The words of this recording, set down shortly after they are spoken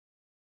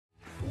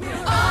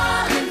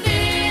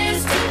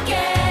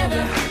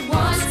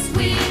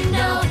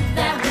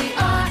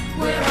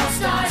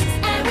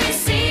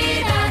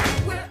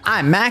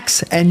I'm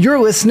Max, and you're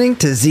listening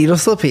to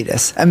Zetos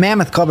Lapidus, a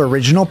Mammoth Club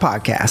original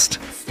podcast.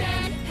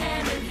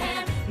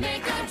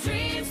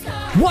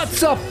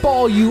 What's up,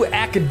 all you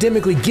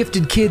academically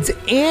gifted kids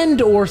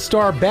and or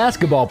star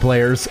basketball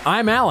players?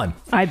 I'm Alan.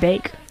 I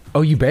bake.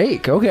 Oh, you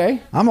bake?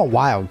 Okay. I'm a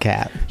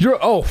wildcat. You're,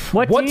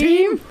 what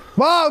team?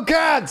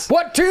 Wildcats!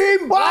 What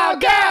team?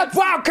 Wildcats!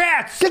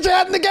 Wildcats! Get your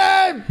head in the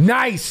game!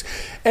 Nice.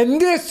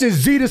 And this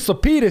is Zetos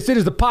Lapidus. It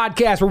is the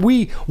podcast where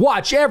we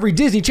watch every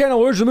Disney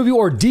Channel original movie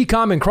or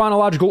DCOM in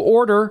chronological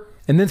order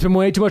and then spend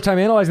way too much time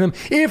analyzing them.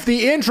 If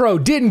the intro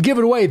didn't give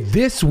it away,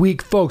 this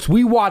week, folks,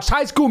 we watched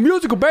High School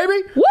Musical,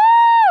 baby!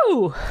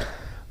 Woo!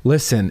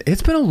 Listen,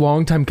 it's been a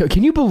long time.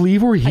 Can you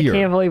believe we're here? I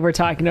can't believe we're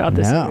talking about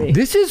this movie.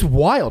 This is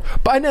wild.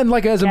 But and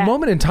like as a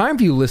moment in time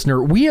for you,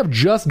 listener, we have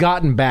just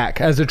gotten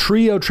back as a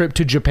trio trip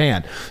to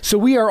Japan. So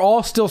we are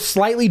all still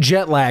slightly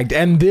jet lagged,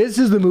 and this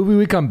is the movie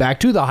we come back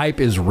to. The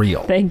hype is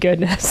real. Thank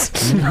goodness.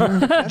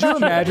 Could you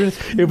imagine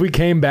if we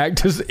came back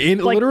to like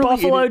literally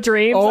Buffalo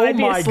Dreams? Oh I'd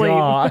be my asleep.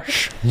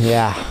 gosh.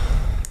 Yeah.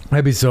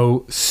 That'd be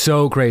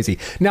so crazy.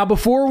 Now,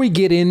 before we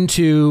get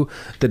into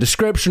the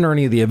description or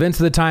any of the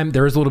events of the time,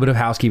 there is a little bit of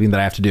housekeeping that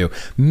I have to do.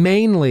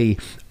 Mainly,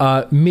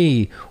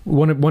 me,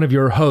 one of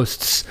your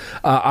hosts,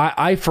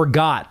 I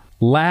forgot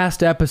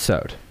last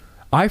episode.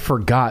 I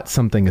forgot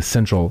something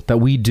essential that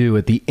we do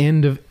at the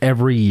end of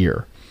every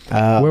year.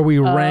 Where we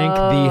rank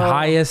the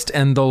highest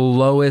and the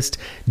lowest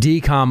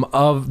DCOM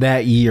of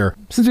that year.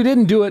 Since we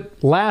didn't do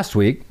it last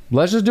week,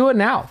 let's just do it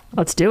now.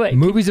 Let's do it.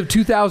 Movies of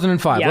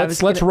 2005. Yeah,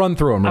 let's run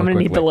through them real I'm going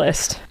to need quickly. the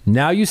list.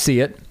 Now You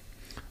See It,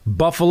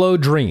 Buffalo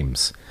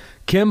Dreams,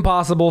 Kim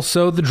Possible,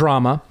 So the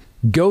Drama,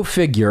 Go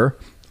Figure,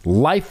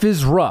 Life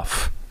is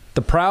Rough,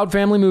 The Proud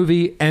Family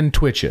Movie, and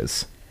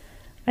Twitches.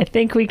 I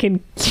think we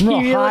can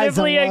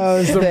cumulatively...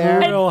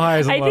 Real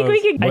highs and I think lows.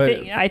 we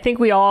can. I think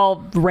we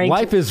all rank.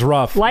 Life is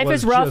Rough. Life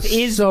is Rough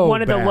is so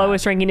one of the bad.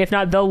 lowest ranking, if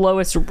not the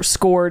lowest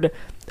scored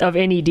of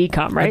any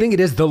DCOM, right? I think it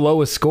is the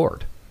lowest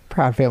scored.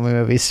 Proud Family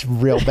movie's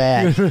real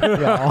bad.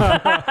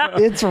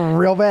 It's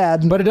real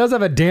bad. But it does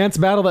have a dance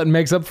battle that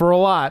makes up for a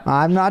lot.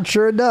 I'm not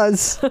sure it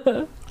does.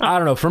 I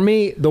don't know. For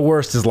me, the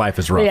worst is Life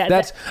is Rough. Yeah,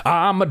 That's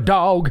I'm a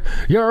dog.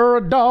 You're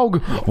a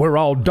dog. We're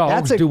all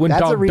dogs doing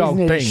that's a dog reason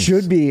it things.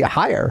 should be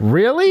higher.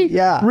 Really?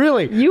 Yeah.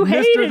 Really? You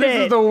hated This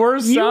it. is the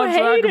worst You soundtrack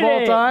of hated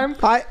all it.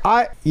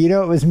 time.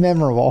 It was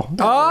memorable.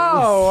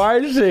 Oh,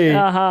 I see.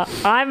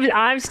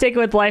 I'm sticking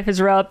with Life is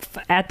Rough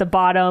at the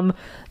bottom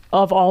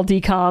of all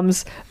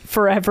DCOMs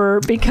forever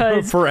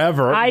because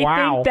Forever? I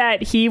Wow. think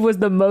that he was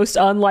the most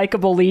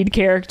unlikable lead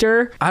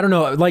character. I don't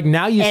know. Like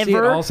Now You See It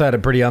Ever? also had a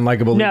pretty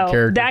unlikable lead No,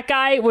 character. that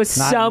guy was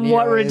Not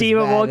somewhat nearly as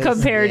redeemable bad as-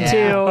 compared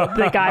to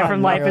the guy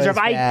from Life is nearly Rough.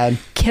 as I bad.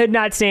 could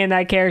not stand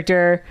that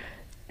character.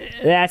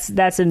 That's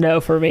a no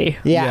for me.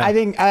 Yeah, I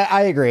think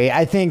I agree.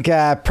 I think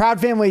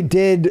Proud Family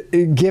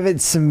did give it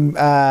some...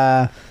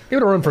 Give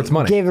it a run for its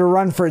money. gave it a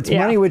run for its Yeah.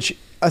 money, which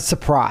a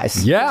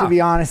surprise. Yeah. To be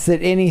honest, that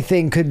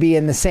anything could be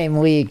in the same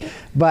league,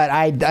 but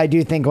I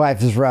do think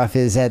Life is Rough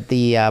is at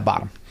the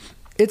bottom.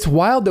 It's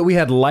wild that we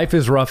had Life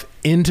is Rough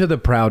into the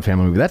Proud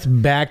Family movie. That's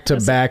back to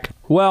back.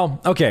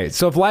 Well, okay,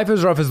 so if Life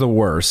is Rough is the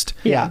worst,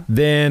 Yeah.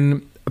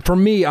 then for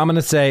me, I'm going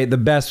to say the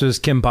best was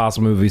Kim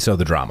Possible movie, So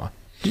the Drama.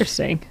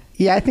 Interesting.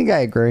 Yeah, I think I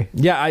agree.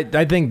 Yeah,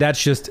 I think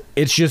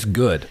it's just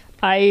good.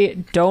 I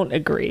don't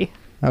agree.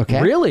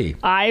 Okay. Really?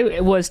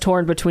 I was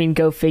torn between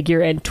Go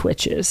Figure and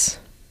Twitches.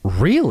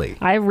 Really?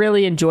 I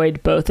really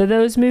enjoyed both of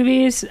those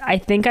movies. I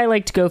think I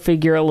liked Go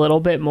Figure a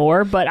little bit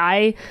more, but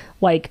I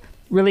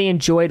really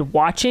enjoyed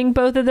watching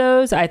both of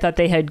those. I thought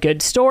they had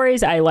good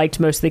stories. I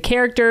liked most of the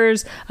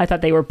characters. I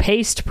thought they were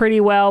paced pretty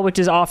well, which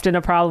is often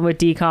a problem with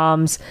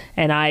DCOMs,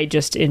 and I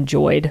just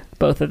enjoyed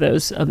both of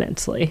those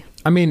immensely.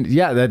 I mean,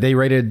 yeah, they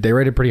rated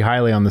pretty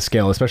highly on the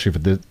scale, especially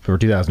for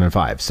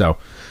 2005. So,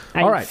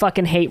 I all right.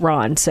 fucking hate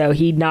Ron, so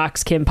he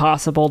knocks Kim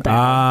Possible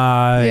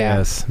down.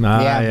 Yes.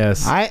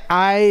 Yes.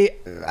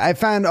 I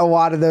found a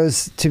lot of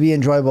those to be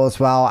enjoyable as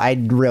well. I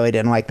really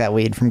didn't like that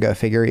lead from Go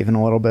Figure even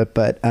a little bit,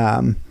 but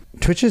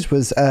Twitches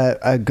was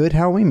a good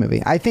Halloween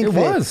movie. I think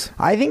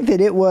that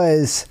it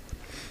was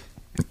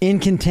in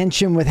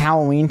contention with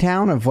Halloween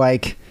Town of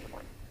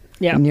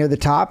near the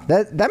top.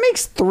 That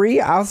makes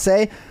 3. I'll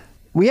say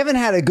we haven't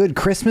had a good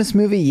Christmas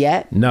movie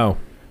yet. No.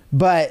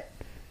 But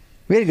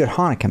we had a good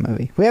Hanukkah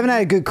movie. We haven't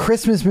had a good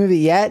Christmas movie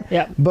yet.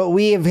 Yep. But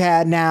we have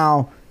had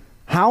now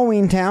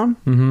Halloween Town,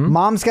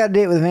 Mom's Got a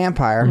Date with a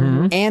Vampire,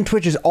 and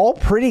Twitch is all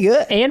pretty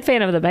good. And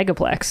Fan of the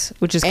Megaplex,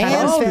 which is kind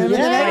of... Phantom of the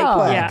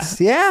Megaplex.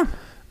 Yeah.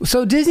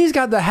 So Disney's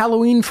got the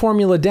Halloween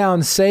formula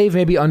down, save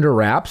maybe Under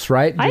Wraps,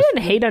 right? I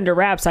didn't hate Under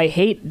Wraps. I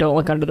hate Don't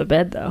Look Under the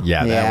Bed, though.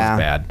 Yeah, that was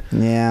bad.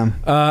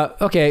 Yeah.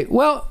 Okay,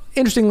 well,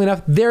 interestingly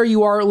enough, there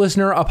you are,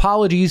 listener.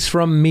 Apologies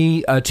from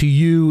me to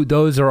you.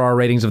 Those are our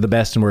ratings of the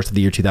best and worst of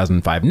the year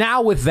 2005.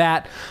 Now, with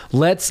that,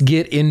 let's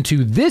get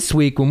into this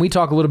week when we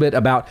talk a little bit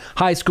about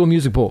High School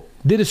Musical.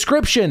 The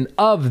description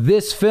of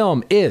this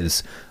film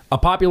is: a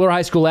popular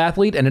high school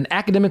athlete and an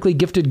academically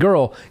gifted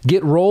girl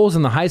get roles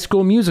in the High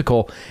School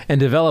Musical and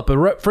develop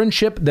a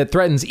friendship that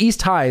threatens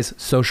East High's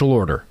social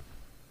order.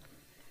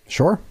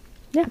 Sure.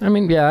 Yeah. I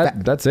mean, yeah,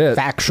 that's it.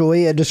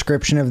 Factually, a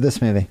description of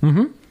this movie.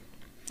 Mm-hmm.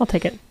 I'll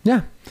take it.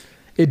 Yeah.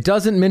 It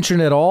doesn't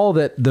mention at all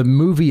that the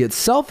movie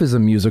itself is a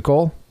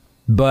musical,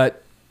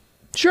 but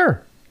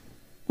sure,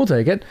 we'll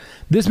take it.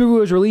 This movie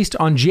was released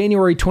on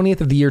January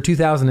 20th of the year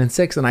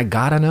 2006, and I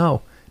gotta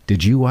know,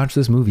 did you watch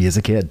this movie as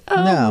a kid?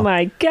 Oh No.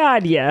 my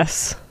God,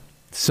 yes.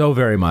 So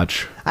very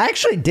much. I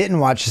actually didn't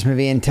watch this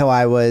movie until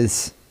I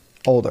was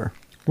older.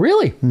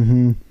 Really?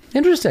 Mm-hmm.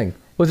 Interesting.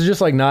 Was it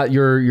just like not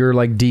your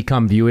like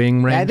decom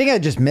viewing range? I think I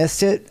just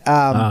missed it.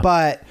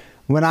 But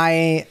when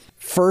I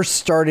first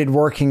started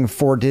working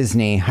for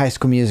Disney, High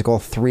School Musical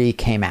 3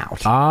 came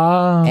out.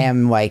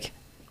 And like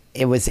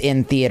it was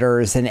in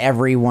theaters and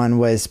everyone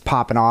was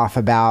popping off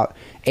about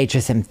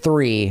HSM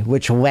 3,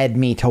 which led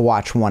me to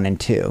watch 1 and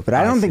 2. But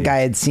I don't think I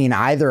had seen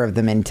either of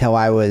them until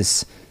I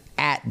was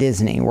at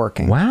Disney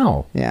working.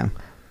 Wow. Yeah.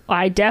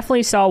 I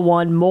definitely saw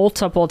 1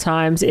 multiple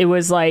times. It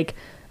was like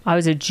I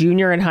was a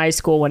junior in high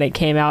school when it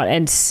came out,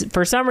 and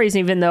for some reason,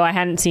 even though I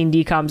hadn't seen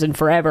DComs in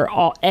forever,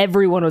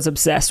 everyone was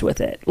obsessed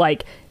with it.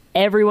 Like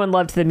everyone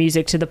loved the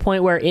music to the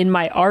point where in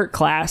my art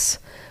class,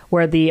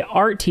 where the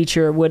art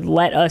teacher would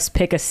let us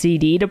pick a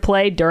CD to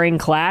play during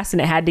class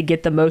and it had to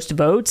get the most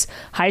votes,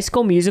 High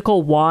School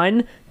Musical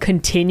won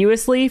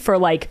continuously for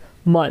like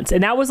months.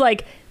 And that was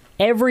like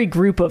every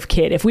group of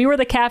kid. If we were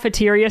the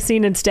cafeteria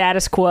scene in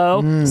Status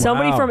Quo,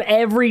 somebody from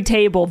every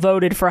table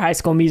voted for High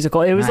School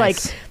Musical. It was like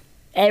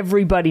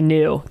everybody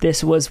knew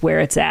this was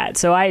where it's at.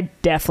 So I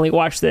definitely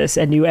watched this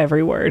and knew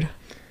every word.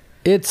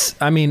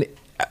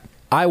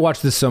 I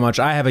watched this so much.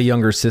 I have a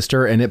younger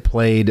sister and it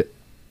played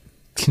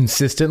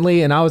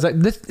consistently, and I was like,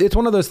 it's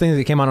one of those things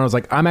that came on and I was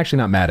like, I'm actually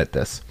not mad at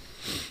this.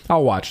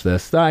 I'll watch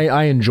this.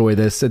 I enjoy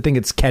this. I think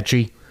it's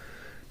catchy.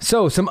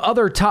 So some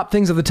other top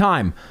things of the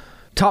time.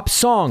 Top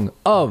song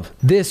of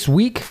this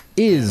week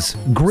is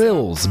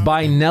Grills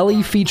by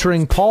Nelly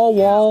featuring Paul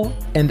Wall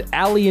and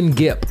Allie and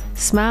Gipp.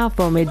 Smile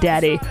for me,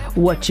 daddy.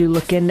 What you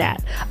looking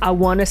at? I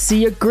want to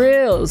see your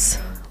grills.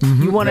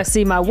 You want to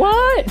see my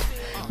what?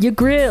 Your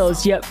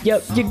grills. Yep,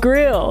 your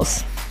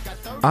grills.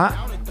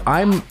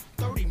 I'm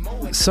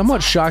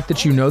somewhat shocked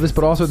that you know this,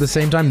 but also at the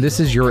same time, this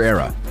is your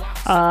era.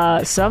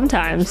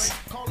 Sometimes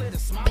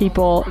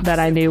people that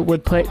I knew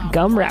would put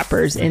gum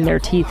wrappers in their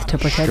teeth to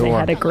pretend they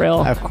had a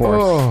grill. Of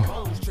course.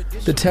 Oh,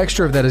 the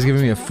texture of that is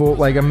giving me a full,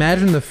 like,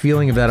 imagine the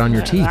feeling of that on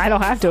your teeth. I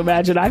don't have to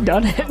imagine. I've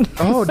done it.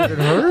 Oh, did it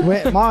hurt?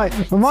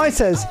 When Molly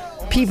says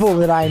people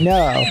that I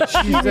know,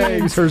 She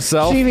names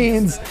herself. she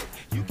means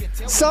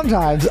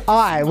sometimes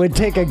I would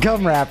take a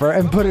gum wrapper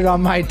and put it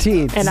on my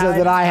teeth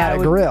that I had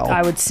a grill.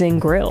 I would sing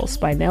Grills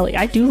by Nelly.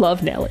 I do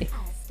love Nelly.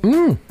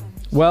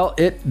 Well,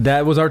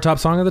 that was our top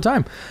song of the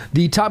time.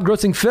 The top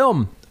grossing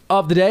film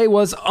of the day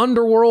was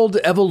Underworld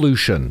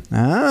Evolution.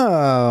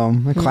 Oh,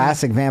 a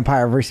classic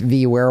vampire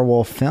v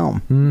werewolf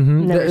film.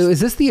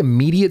 Is this the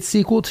immediate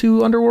sequel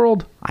to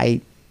Underworld?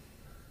 I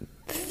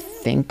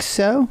think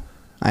so.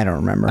 I don't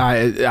remember.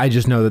 I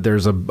just know that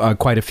there's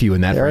quite a few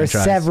in that franchise.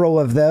 There are several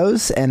of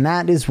those, and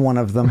that is one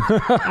of them.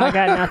 I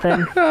got nothing.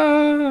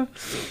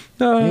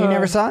 You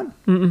never saw it?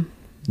 Mm-mm.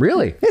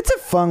 Really? It's a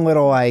fun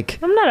little, like...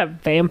 I'm not a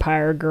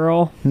vampire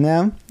girl.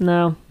 No?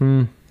 No.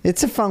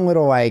 It's a fun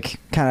little, like,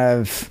 kind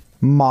of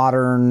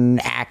modern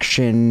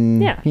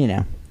action, you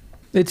know.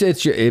 It's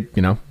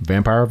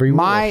vampire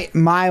everywhere.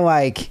 My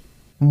like,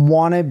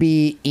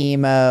 wannabe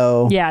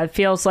emo... Yeah, it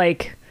feels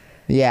like...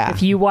 Yeah.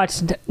 If you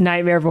watched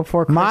Nightmare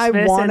Before Christmas my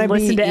and listened to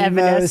wannabe emo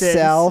Evanescence,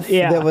 self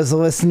that was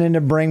listening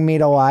to Bring Me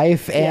to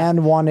Life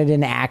and wanted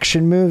an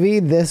action movie,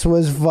 this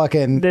was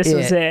fucking This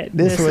was it.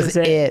 This was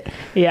it.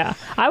 Yeah.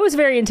 I was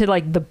very into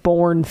like the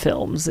Bourne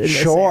films in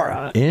this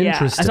era.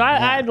 Interesting. Yeah. So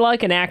I'd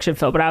like an action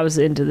film, but I was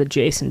into the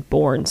Jason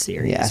Bourne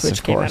series,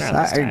 which came out around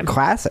this time.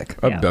 Classic.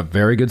 A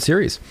very good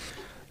series.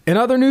 In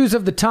other news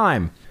of the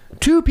time,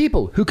 2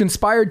 people who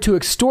conspired to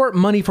extort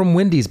money from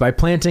Wendy's by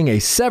planting a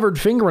severed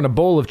finger in a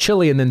bowl of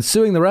chili and then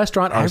suing the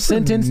restaurant are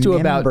sentenced to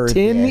about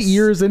 10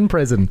 years in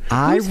prison.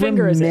 I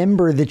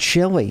remember the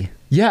chili.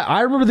 Yeah,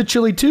 I remember the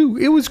chili too.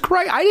 It was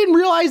great. I didn't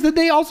realize that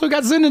they also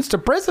got sentenced to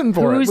prison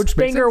for it. Whose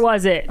finger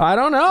was it? I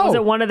don't know. Was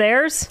it one of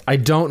theirs? I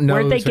don't know.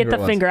 Where'd they get the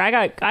finger?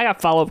 I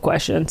got follow-up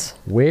questions.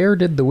 Where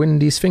did the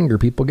Wendy's finger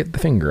people get the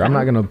finger? I'm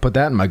not going to put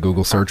that in my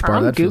Google search bar.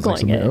 I'm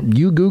Googling it.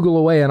 You Google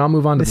away and I'll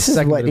move on to the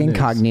second. This is what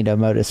incognito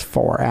mode is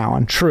for,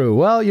 Alan. True.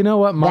 Well, you know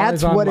what?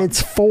 That's what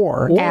it's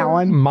for,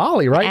 Alan.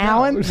 Molly, right?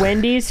 Alan,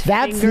 Wendy's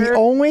that's the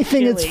only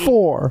thing it's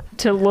for.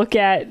 To look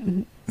at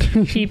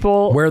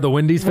people where the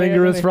Wendy's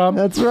finger is from.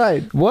 That's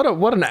right. What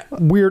an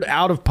weird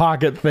out of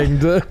pocket thing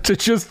to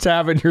just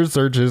have in your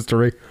search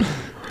history.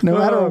 No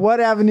matter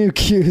what Avenue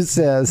Q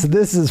says,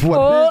 this is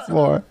what this is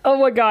for. Oh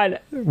my God!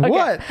 Okay.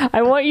 What?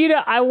 I want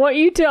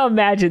you to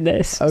imagine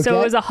this. Okay. So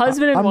it was a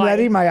husband and wife. I'm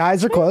ready. My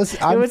eyes are closed.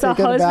 It was a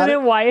husband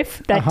and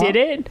wife that did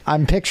it.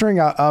 I'm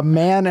picturing a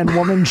man and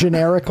woman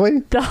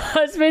generically. The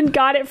husband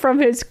got it from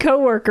his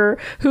coworker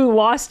who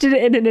lost it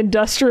in an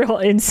industrial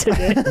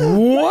incident.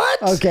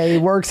 What? Okay,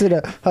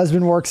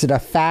 husband works at a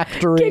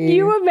factory. Can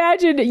you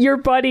imagine your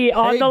buddy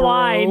on the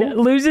line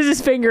loses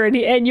his finger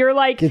and you're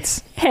like,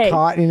 it's hey,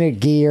 caught in a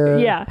gear.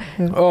 Yeah.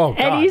 Yeah. Oh, God,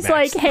 and he's Max.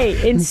 like,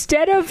 hey,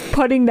 instead of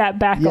putting that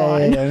back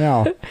on. Yeah,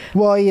 no.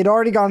 Well, he had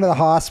already gone to the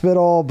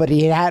hospital, but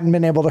he hadn't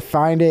been able to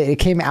find it. It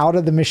came out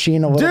of the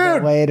machine a little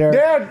bit later.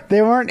 Dude.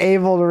 They weren't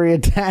able to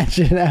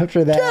reattach it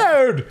after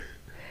that. Dude.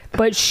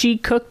 But she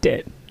cooked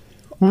it.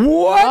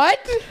 What?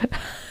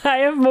 I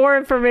have more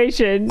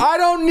information. I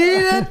don't need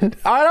it.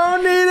 I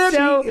don't need it.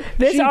 So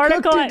this She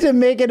article, cooked it to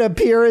make it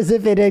appear as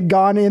if it had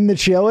gone in the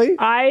chili.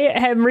 I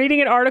am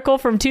reading an article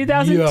from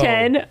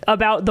 2010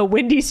 about the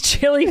Wendy's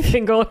chili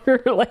finger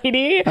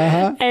lady,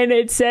 and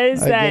it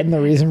says that Again,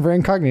 the reason for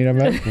incognito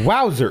mode.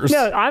 Wowzers.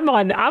 no, I'm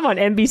on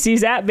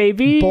NBC's app,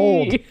 baby.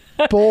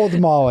 Bold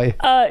Molly.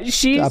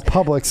 She's A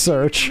public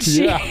search.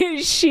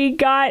 she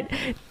got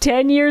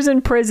 10 years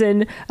in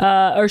prison,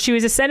 or she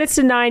was sentenced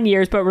to 9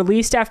 years, but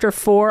released after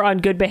 4 on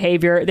good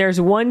behavior. There's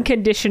one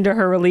condition to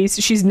her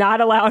release: she's not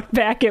allowed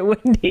back at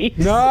Wendy's.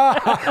 No.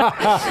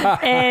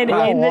 And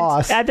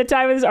at the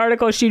time of this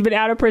article, she'd been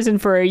out of prison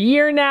for a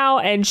year now,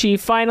 and she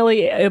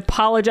finally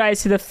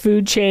apologized to the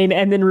food chain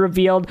and then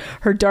revealed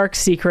her dark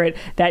secret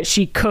that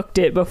she cooked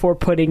it before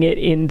putting it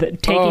in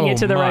taking it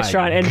to the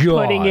restaurant and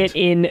putting it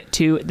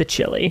into the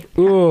chili.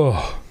 Ugh.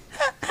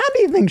 How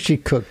do you think she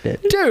cooked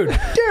it? Dude.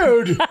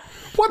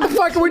 What the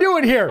fuck are we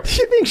doing here? Do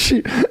you think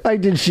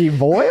did she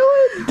boil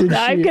it?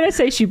 I'm going to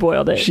say she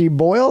boiled it. She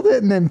boiled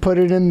it and then put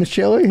it in the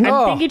chili?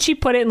 I'm thinking she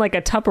put it in like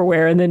a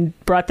Tupperware and then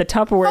brought the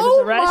Tupperware to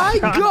the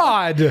restaurant. Oh my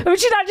God. I mean,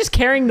 she's not just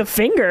carrying the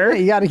finger.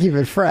 You got to keep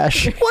it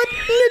fresh. What?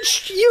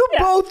 You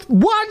both,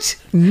 what?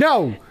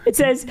 No. It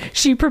says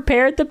she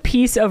prepared the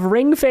piece of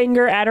ring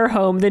finger at her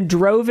home, then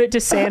drove it to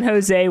San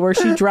Jose where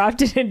she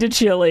dropped it into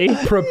chili.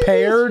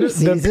 Prepared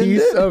the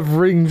piece of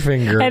ring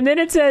finger. And then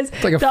it says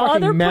it's like a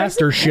fucking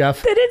master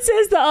chef. Then it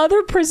says the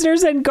other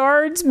prisoners and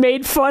guards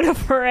made fun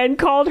of her and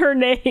called her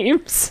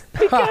names.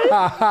 She's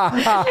fucking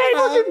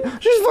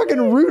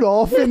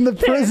Rudolph in the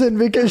prison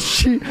because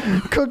she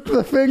cooked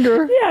the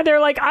finger. Yeah, they're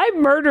like, I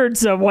murdered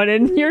someone,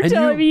 and you're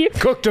telling me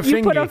cooked a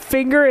you put a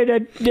finger in a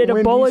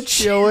bowl of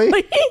chili.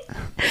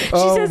 She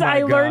says,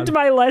 I learned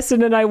my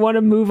lesson and I want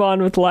to move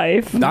on with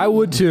life. I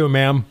would too,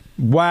 ma'am.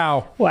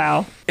 Wow.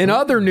 In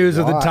other news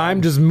of the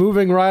time, just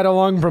moving right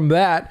along from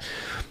that,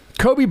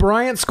 Kobe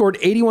Bryant scored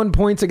 81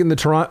 points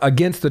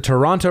against the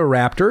Toronto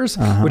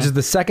Raptors, which is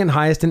the second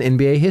highest in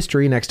NBA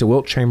history next to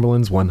Wilt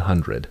Chamberlain's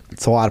 100.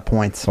 It's a lot of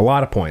points.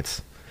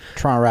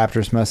 Toronto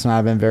Raptors must not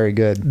have been very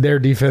good. Their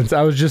defense,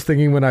 I was just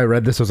thinking when I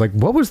read this, I was like,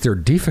 what was their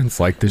defense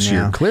like this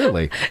year?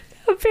 Clearly.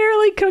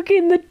 Apparently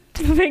cooking the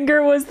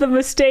finger was the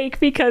mistake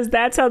because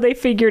that's how they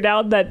figured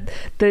out that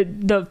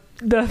the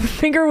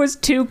finger was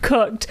too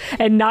cooked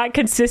and not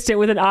consistent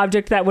with an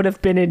object that would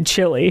have been in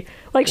chili.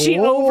 Like she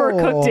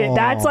overcooked it.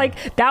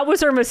 That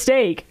was her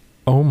mistake.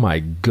 Oh my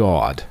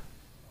God.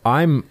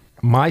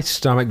 My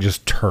stomach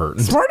just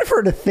turned. Smart of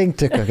her to think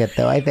to cook it,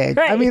 though, I think.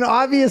 Right. I mean,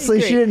 obviously,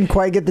 she didn't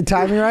quite get the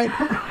timing right.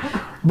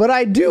 But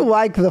I do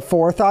like the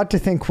forethought to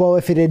think, well,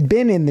 if it had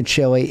been in the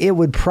chili, it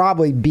would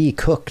probably be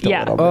cooked a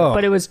little bit.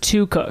 But it was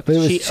too cooked.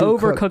 She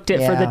overcooked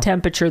it for the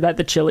temperature that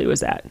the chili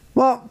was at.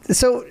 Well,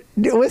 so,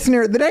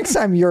 listener, the next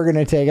time you're going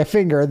to take a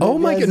finger that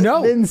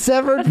has been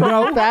severed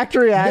from a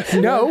factory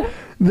accident...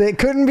 that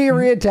couldn't be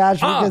reattached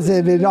because it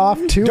had been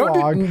off too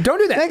long. Don't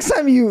do that. Next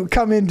time you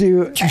come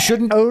into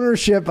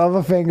ownership of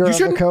a finger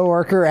of a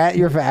coworker at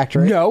your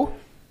factory. No.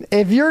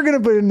 If you're going to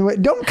put it in the way,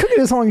 don't cook it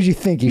as long as you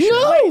think you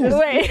should. No.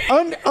 Wait.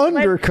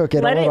 Undercook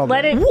it a little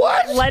bit.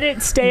 Let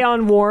it stay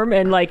on warm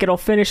and it'll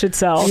finish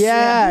itself.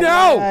 Yeah.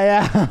 No.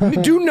 Yeah.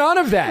 Do none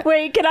of that.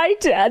 Wait, can I?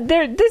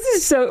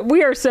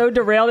 We are so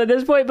derailed at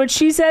this point, but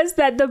she says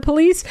that the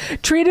police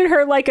treated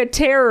her like a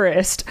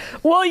terrorist.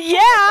 Well, yeah.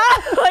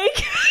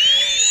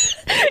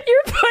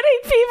 You're putting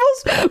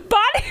people's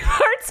body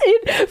parts in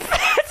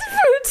fast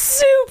food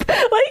soup.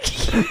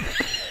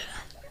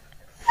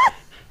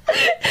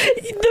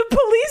 The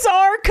police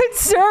are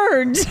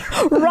concerned,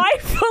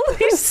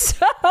 rightfully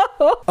so.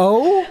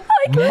 Oh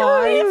my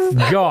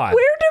God!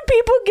 Where do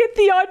people get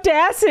the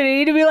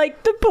audacity to be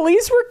like, the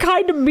police were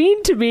kind of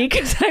mean to me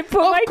because I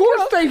put Of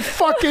course they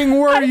fucking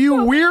were, you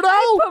weirdo!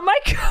 I put my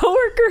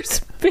coworker's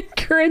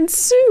finger in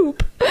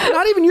soup.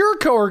 Not even your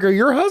coworker,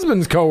 your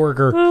husband's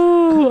coworker.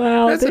 Oh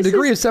wow! That's a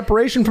degree of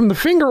separation from the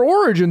finger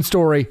origin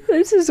story.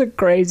 This is a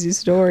crazy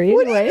story.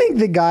 What do you think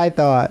the guy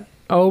thought?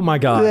 Oh my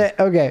God.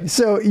 Okay,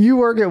 so you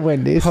work at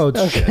Wendy's. Oh,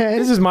 okay.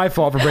 This is my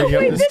fault for bringing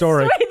up this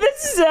story.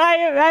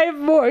 I have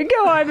more.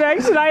 Go on,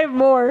 Max, and I have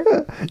more.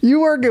 You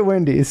work at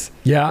Wendy's.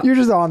 Yeah. You're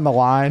just on the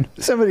line.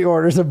 Somebody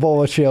orders a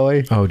bowl of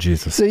chili. Oh,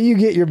 Jesus. So you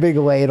get your big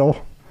ladle,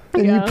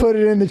 and you put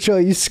it in the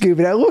chili, you scoop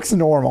it out. It looks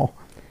normal.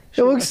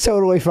 Sure. It looks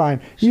totally fine.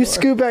 You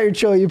scoop out your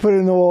chili, you put it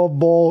in the little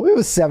bowl. It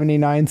was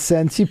 79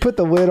 cents. You put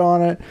the lid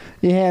on it,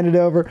 you hand it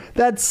over.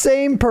 That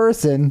same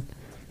person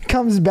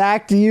comes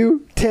back to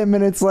you 10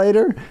 minutes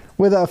later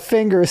with a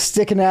finger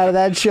sticking out of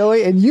that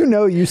chili, and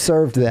you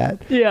served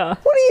that. Yeah.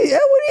 How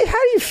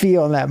do you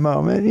feel in that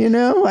moment?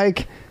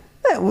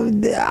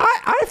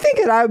 I think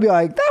that I would be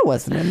like, that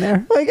wasn't in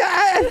there. Like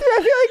I feel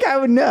like I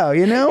would know,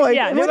 you know? Like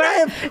no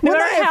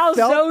matter how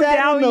zoned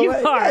out you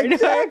are.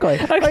 Exactly.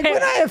 Okay. Like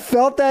when I have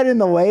felt that in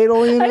the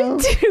ladle, you know? I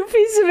have 2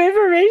 pieces of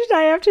information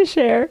I have to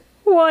share.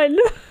 One.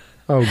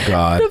 Oh,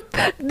 God.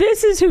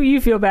 This is who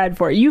you feel bad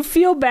for. You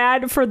feel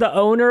bad for the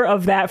owner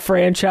of that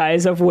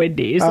franchise of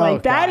Wendy's.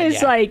 Like, that God,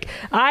 is like,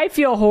 I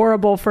feel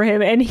horrible for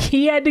him. And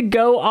he had to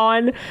go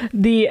on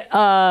the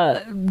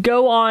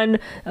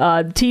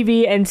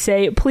TV and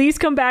say, please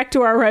come back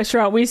to our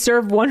restaurant. We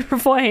serve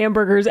wonderful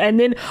hamburgers, and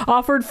then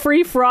offered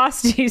free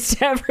Frosties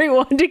to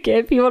everyone to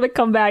get people to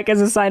come back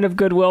as a sign of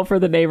goodwill for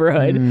the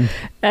neighborhood.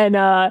 And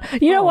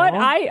you know what?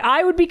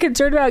 I would be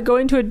concerned about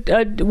going to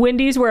a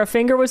Wendy's where a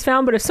finger was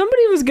found, but if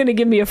somebody was going to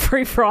give me a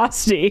free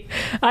Frosty,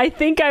 I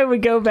think I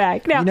would go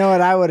back. Now, you know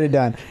what I would have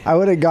done? I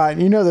would have gotten,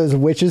 you know, those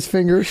witches'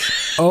 fingers?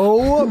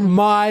 Oh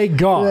my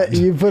God. That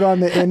you put on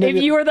the end if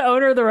you were the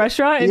owner of the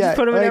restaurant and just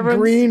put them in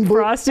everyone's green, blue,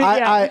 Frosty?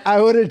 I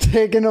would have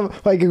taken them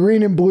like a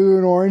green and blue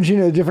and orange, you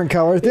know, different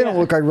colors. They don't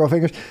look like real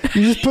fingers.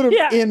 You just put them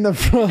in the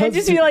Frosty. And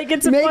just be like,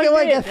 it's a fun bit.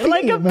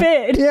 Like a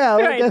bit. Yeah,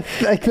 right.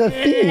 like a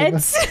theme.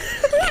 This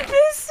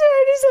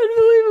story is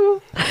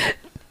unbelievable.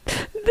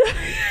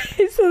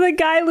 So the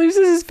guy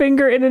loses his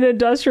finger in an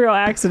industrial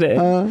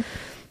accident.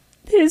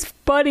 His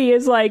buddy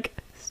is like,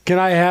 can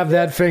I have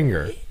that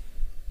finger?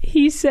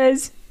 He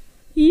says,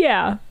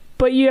 yeah,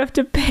 but you have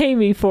to pay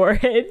me for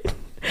it.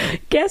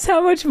 Guess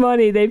how much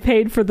money they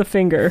paid for the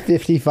finger?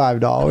 $55.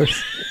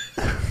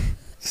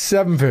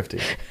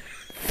 $7.50.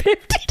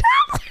 $50.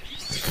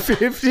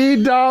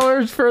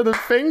 $50 for the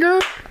finger?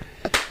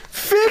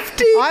 $50.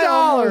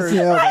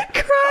 I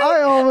cried.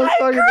 I almost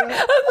cried. Imagine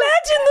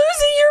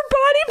losing your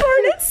body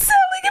part and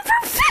selling it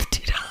for $50.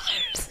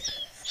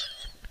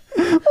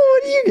 Well,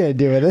 what are you gonna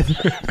do with it?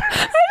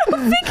 I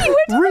don't think he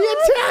went to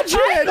reattach it.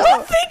 I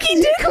don't think he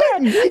did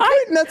that. He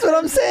couldn't. That's what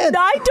I'm saying.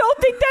 I don't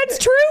think that's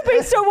true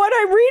based on what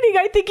I'm reading.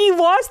 I think he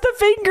lost the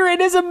finger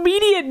and his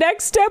immediate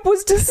next step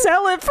was to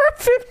sell it for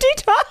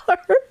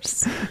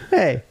 $50.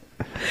 Hey,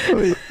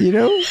 you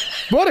know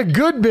what a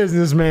good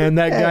businessman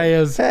that guy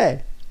is.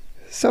 Hey,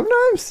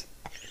 sometimes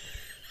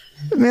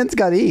the man's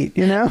got to eat.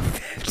 You know,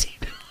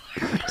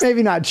 $50.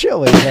 Maybe not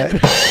chili, but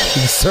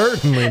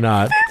certainly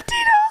not. $50.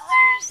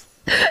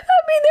 I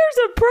mean, there's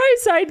a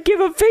price I'd give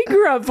a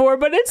finger up for,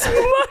 but it's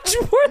much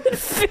more than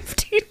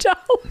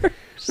 $50.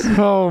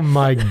 Oh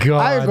my God!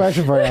 I have a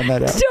question for you on that.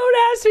 Don't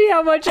ask me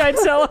how much I'd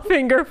sell a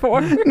finger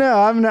for. No,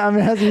 I'm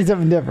asking you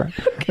something different.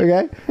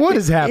 Okay, what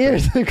is happening?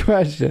 Here's the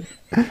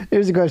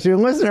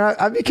question. Listener,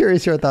 I'd be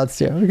curious your thoughts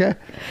too. Okay,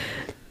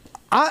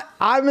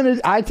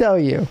 I tell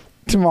you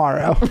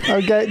tomorrow.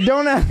 Okay,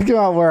 don't ask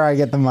about where I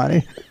get the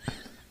money.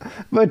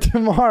 But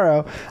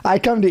tomorrow, I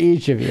come to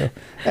each of you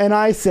and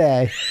I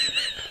say,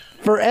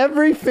 for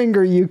every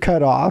finger you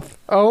cut off.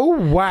 Oh,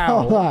 wow.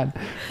 Hold on.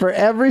 For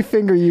every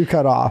finger you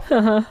cut off,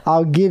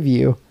 I'll give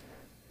you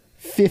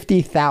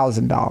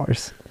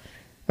 $50,000.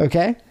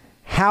 Okay?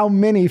 How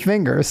many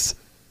fingers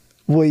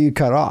will you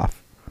cut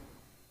off?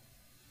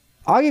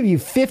 I'll give you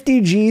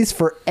 50 G's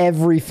for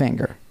every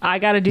finger. I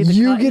got to do the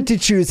You get to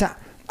choose. I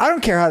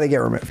don't care how they get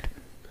removed.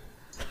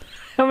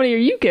 How many are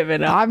you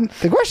giving up?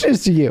 The question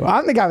is to you.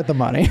 I'm the guy with the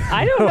money.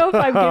 I don't know if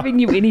I'm giving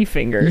you any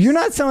fingers. You're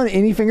not selling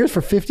any fingers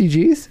for 50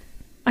 G's?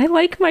 I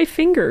like my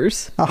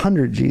fingers.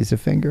 100 G's a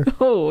finger.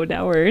 Oh,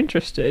 now we're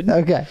interested.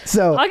 Okay,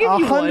 so I'll give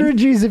you 100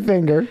 G's a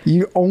finger.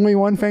 You only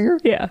one finger?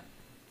 Yeah.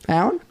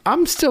 Alan?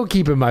 I'm still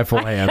keeping my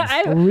full hands.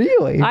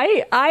 Really?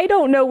 I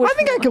don't know what. I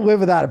think I could live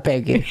without a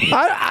pinky.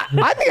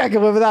 I think I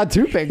could live without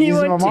 2 pinkies. You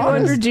want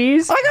 200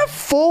 G's? I got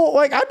full.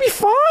 Like I'd be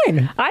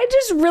fine. I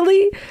just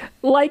really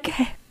like.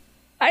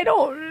 I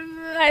don't.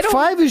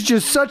 5 is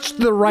just such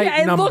the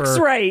right number. It looks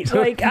right.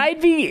 Like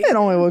I'd be. It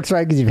only looks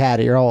right because you've had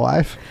it your whole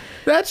life.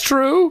 That's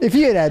true. If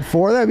you had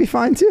 4, that'd be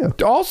fine too.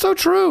 Also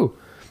true.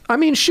 I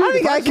mean, shoot. I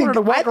think I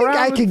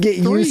could get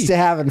used to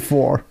having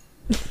 4.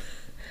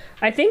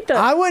 I think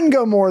I wouldn't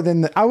go more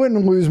than I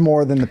wouldn't lose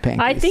more than the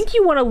pinkies. I think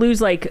you want to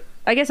lose I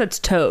guess that's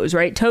toes,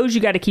 right? Toes, you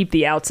got to keep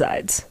the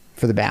outsides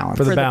for the balance.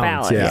 For the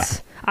balance. Yeah.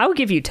 I would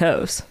give you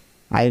toes.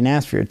 I didn't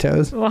ask for your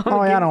toes. Well,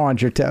 I don't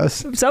want your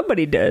toes.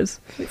 Somebody does.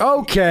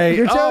 Okay.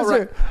 Your toes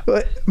are...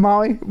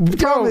 Molly,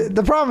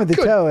 the problem with the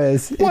toe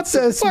is it's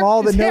so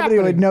small that nobody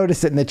would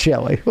notice it in the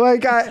chili.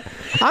 Like,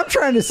 I'm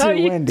trying to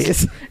sue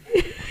Wendy's.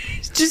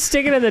 Just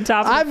stick it in the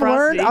top of I've the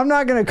Frosty. learned I'm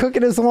not going to cook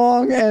it as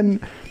long, and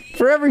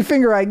for every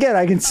finger I get,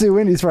 I can sue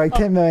Wendy's for like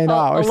 $10 million.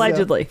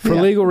 Allegedly. For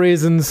legal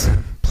reasons...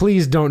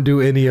 Please don't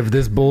do any of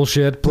this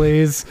bullshit,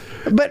 please.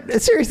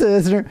 But seriously,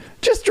 listener,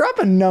 just drop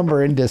a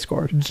number in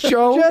Discord.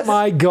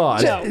 My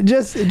God.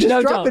 Just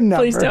drop a number.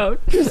 Please don't.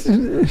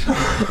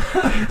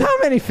 How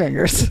many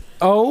fingers?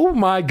 Oh,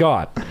 my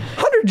God.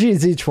 100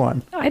 G's each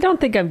one. I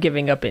don't think I'm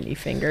giving up any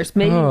fingers.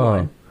 Maybe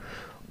one.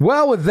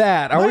 Well, with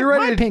that, are we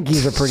ready? My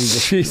pinkies are pretty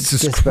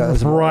Jesus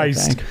disposable.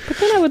 Christ. But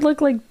then I would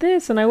look like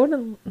this, and I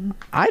wouldn't...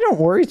 I don't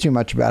worry too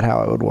much about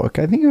how it would look.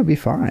 I think it would be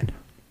fine.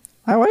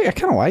 I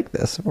kind of like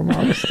this, if I'm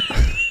honest.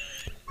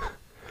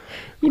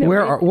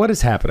 What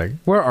is happening?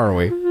 Where are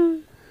we?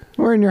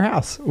 We're in your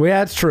house. Yeah,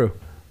 that's true.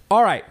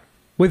 All right.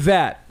 With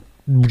that,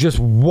 just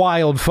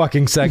wild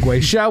fucking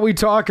segue. Shall we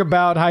talk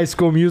about High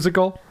School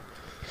Musical?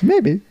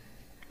 Maybe.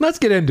 Let's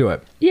get into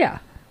it. Yeah,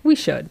 we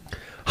should.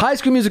 High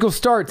School Musical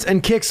starts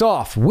and kicks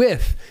off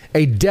with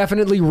a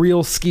definitely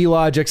real ski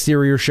lodge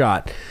exterior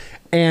shot.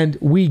 And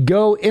we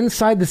go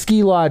inside the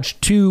ski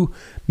lodge to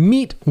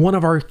meet one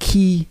of our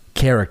key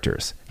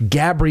characters,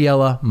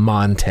 Gabriella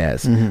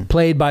Montez,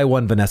 played by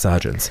one Vanessa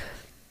Hudgens.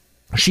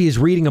 She is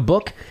reading a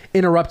book,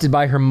 interrupted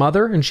by her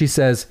mother, and she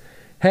says,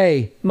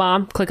 hey...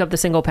 Mom, click up the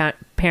single parent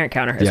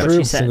counter, is what true.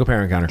 she said. Single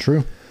parent counter.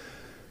 True.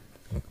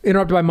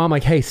 Interrupted by mom,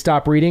 like, hey,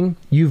 stop reading.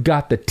 You've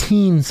got the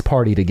teens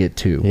party to get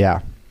to. Yeah.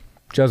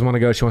 She doesn't want to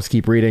go. She wants to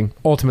keep reading.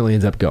 Ultimately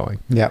ends up going.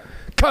 Yep.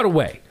 Cut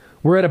away.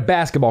 We're at a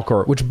basketball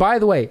court, which, by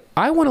the way,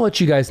 I want to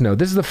let you guys know,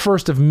 this is the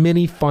first of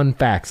many fun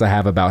facts I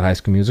have about High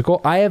School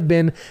Musical. I have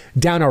been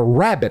down a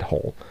rabbit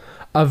hole,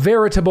 a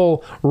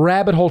veritable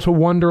rabbit hole to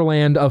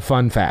wonderland of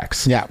fun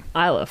facts. Yeah.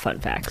 I love fun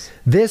facts.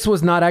 This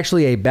was not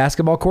actually a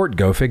basketball court,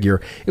 go figure.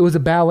 It was a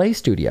ballet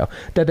studio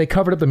that they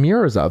covered up the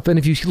mirrors of. And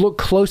if you look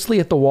closely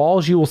at the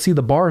walls, you will see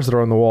the bars that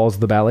are on the walls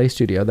of the ballet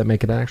studio that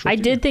make it an actual I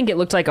studio. did think it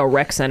looked like a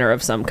rec center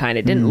of some kind.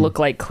 It didn't look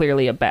like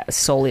clearly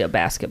solely a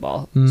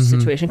basketball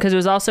situation, because it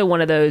was also one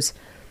of those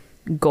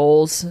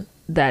goals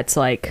that's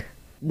like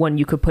one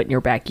you could put in your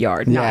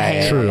backyard, not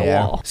hang on the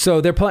wall. So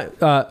they're playing.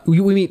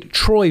 We meet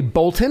Troy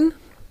Bolton,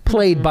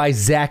 played by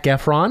Zac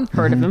Efron.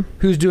 Heard of him.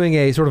 Who's doing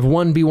a sort of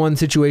 1v1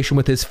 situation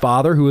with his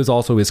father, who is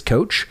also his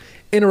coach.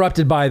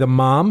 Interrupted by the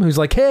mom, who's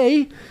like,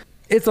 hey,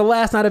 it's the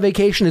last night of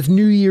vacation. It's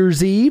New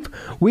Year's Eve.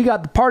 We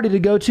got the party to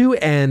go to.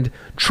 And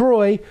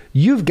Troy,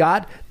 you've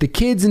got the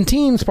kids and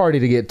teens party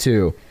to get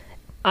to.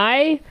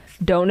 I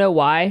don't know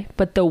why,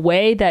 but the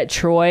way that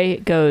Troy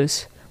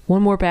goes,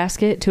 one more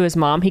basket, to his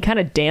mom, he kind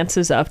of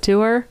dances up to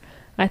her.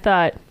 I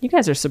thought, you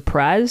guys are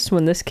surprised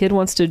when this kid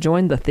wants to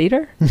join the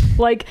theater?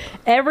 Like,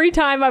 every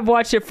time I've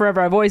watched it forever,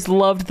 I've always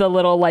loved the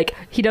little, like,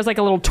 he does like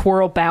a little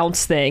twirl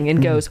bounce thing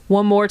and goes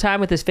one more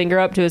time with his finger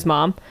up to his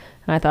mom.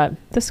 And I thought,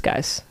 this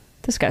guy's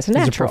a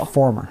natural. He's a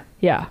performer.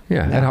 Yeah.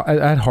 Yeah,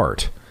 at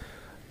heart.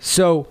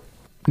 So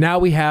now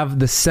we have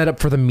the setup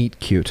for the meet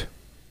cute.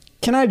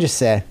 Can I just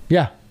say?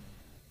 Yeah.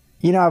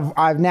 You know,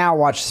 I've now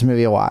watched this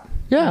movie a lot.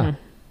 Yeah.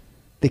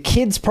 The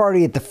kids'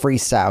 party at the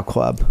Freestyle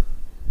Club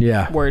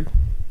Yeah. Word.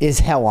 is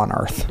hell on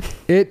earth.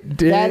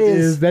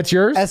 That's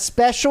yours?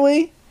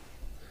 Especially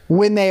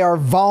when they are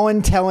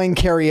voluntelling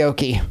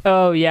karaoke.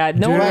 Oh, yeah.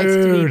 No one likes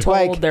to be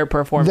told they're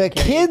performing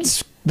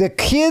The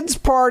kids'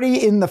 party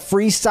in the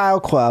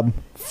Freestyle Club,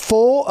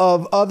 full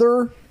of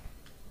other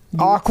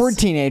awkward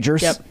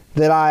teenagers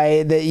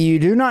that you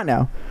do not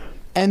know.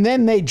 And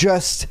then they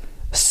just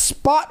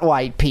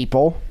spotlight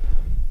people,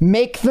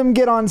 make them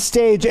get on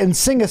stage and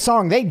sing a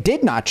song they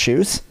did not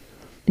choose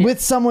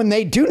with someone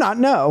they do not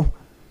know,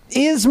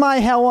 is my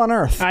hell on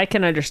earth. I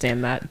can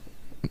understand that.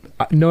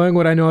 Knowing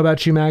what I know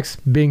about you, Max,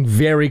 being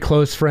very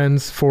close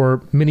friends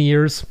for many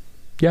years,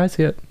 yeah, I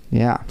see it.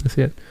 Yeah. I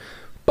see it.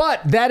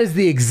 But that is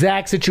the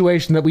exact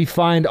situation that we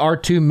find our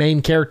two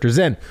main characters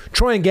in.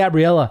 Troy and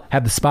Gabriella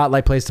have the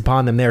spotlight placed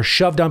upon them. They're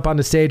shoved up on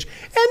the stage.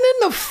 And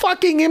then the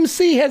fucking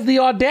MC has the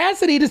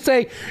audacity to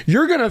say,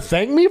 you're going to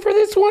thank me for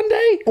this one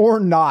day? Or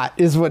not,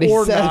 is what he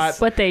says. Not.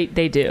 But they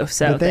do.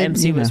 So the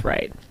MC was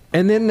right.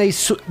 And then they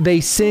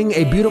sing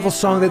a beautiful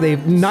song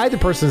that neither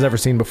person has ever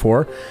seen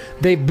before.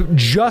 They've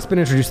just been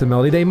introduced to the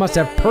melody. They must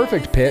have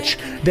perfect pitch.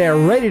 They are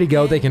ready to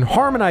go. They can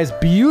harmonize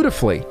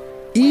beautifully,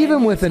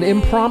 even with an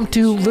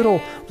impromptu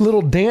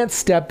little dance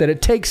step that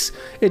it takes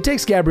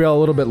Gabrielle a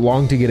little bit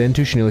long to get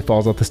into. She nearly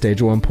falls off the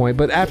stage at one point,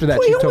 but after that,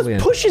 she's totally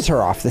in. Pushes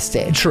her off the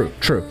stage. True.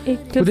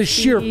 With his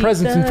sheer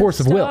presence and force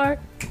of will.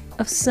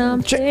 Of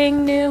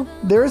something new.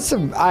 There's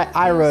some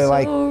I really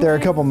like. There are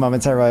a couple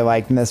moments I really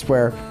liked in this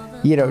where,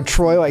 you know,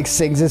 Troy like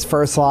sings his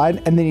first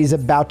line and then he's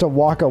about to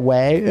walk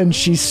away and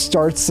she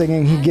starts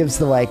singing. He gives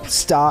the like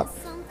stop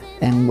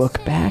and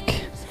look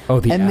back.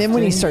 And then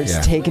when he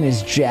starts taking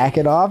his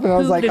jacket off, and I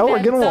was like, oh, we're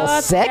getting a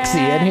little sexy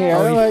in here.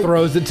 Oh, he like,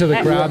 throws it to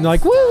the crowd and they're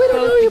like, woo, we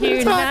don't know you, but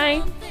it's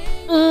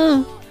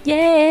fine.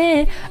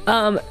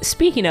 Yeah.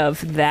 Speaking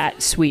of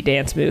that sweet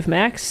dance move,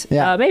 Max,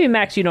 maybe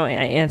Max, you don't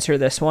answer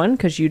this one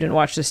because you didn't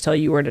watch this till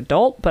you were an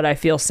adult, but I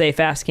feel safe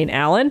asking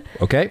Alan.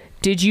 Okay.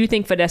 Did you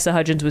think Vanessa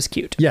Hudgens was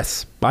cute?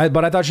 Yes.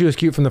 But I thought she was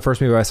cute from the first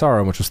movie I saw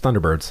her in, which was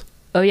Thunderbirds.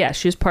 Oh, yeah.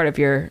 She was part of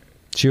your...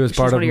 She was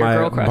part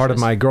of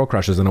my girl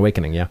crushes in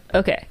Awakening, yeah.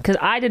 Okay, because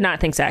I did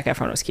not think Zac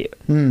Efron was cute,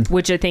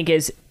 which I think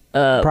is...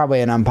 probably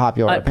an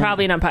unpopular opinion.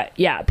 Probably an unpopular...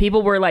 Yeah,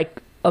 people were like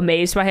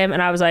amazed by him,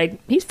 and I was like,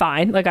 he's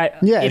fine. Like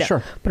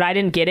sure. But I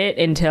didn't get it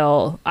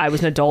until I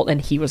was an adult, and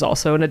he was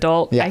also an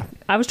adult. Yeah.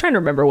 I was trying to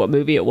remember what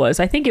movie it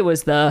was. I think it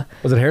was the...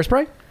 Was it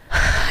Hairspray?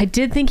 I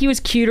did think he was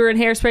cuter in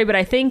Hairspray, but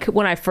I think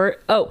when I first...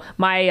 Oh,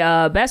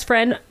 my best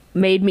friend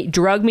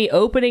drug me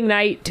opening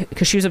night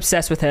because she was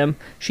obsessed with him.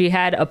 She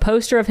had a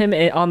poster of him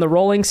on the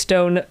Rolling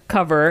Stone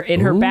cover in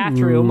her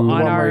bathroom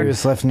on where he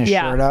was lifting his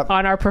shirt up.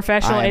 On our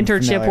professional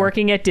internship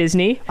working at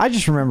Disney. I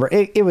just remember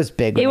it was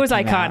big. It was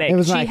iconic. It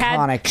was an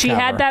iconic She cover.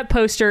 had that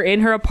poster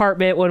in her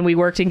apartment when we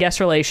worked in guest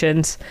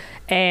relations,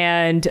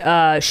 and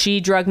she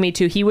drugged me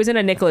to. He was in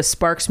a Nicholas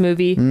Sparks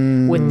movie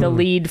with the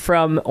lead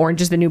from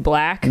Orange Is the New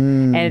Black,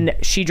 and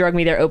she drugged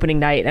me there opening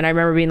night. And I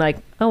remember being like,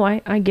 "Oh, I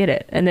get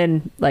it." And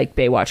then like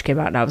Baywatch came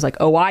out, and I was like,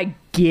 "Oh, I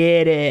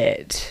get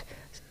it."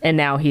 And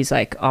now he's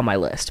like on my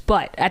list.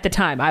 But at the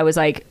time, I was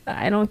like,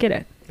 I don't get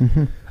it.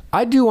 Mm-hmm.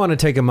 I do want to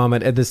take a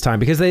moment at this time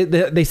because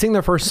they sing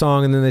their first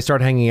song and then they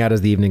start hanging out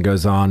as the evening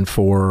goes on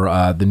for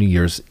the New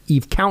Year's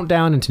Eve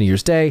countdown into New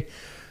Year's Day.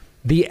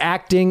 The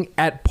acting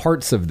at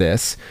parts of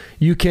this,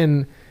 you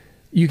can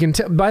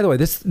tell. By the way,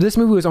 this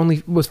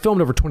movie was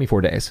filmed over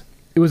 24 days.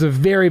 It was a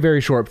very,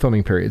 very short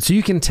filming period. So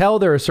you can tell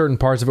there are certain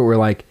parts of it where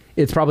like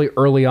it's probably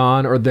early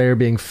on or they're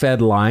being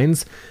fed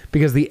lines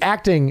because the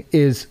acting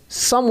is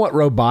somewhat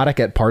robotic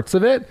at parts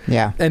of it.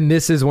 Yeah. And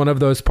this is one of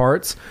those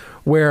parts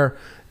where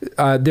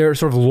they're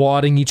sort of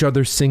lauding each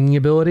other's singing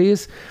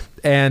abilities.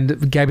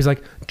 And Gabby's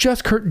like,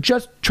 just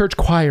church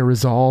choir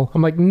is all.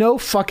 I'm like, no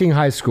fucking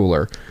high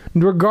schooler,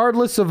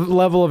 regardless of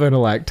level of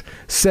intellect,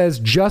 says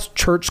just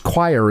church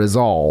choir is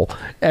all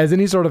as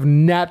any sort of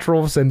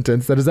natural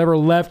sentence that has ever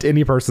left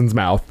any person's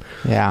mouth.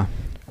 Yeah.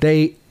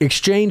 They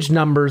exchange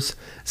numbers,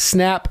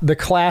 snap the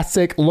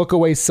classic look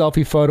away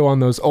selfie photo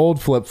on those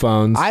old flip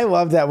phones. I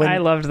love that. I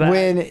loved that.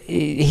 When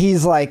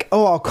he's like,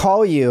 "Oh, I'll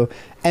call you,"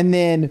 and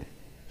then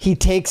he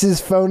takes his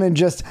phone and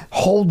just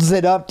holds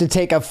it up to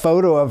take a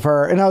photo of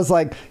her. And I was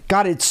like,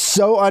 God, it's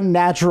so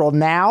unnatural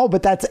now,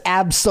 but that's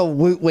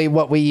absolutely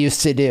what we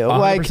used to do.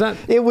 100%. Like,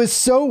 it was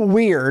so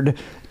weird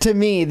to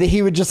me that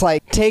he would just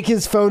like take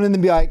his phone and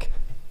then be like,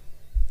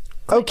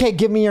 okay,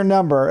 give me your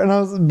number.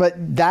 And but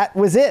that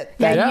was it.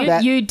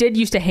 You did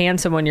used to hand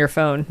someone your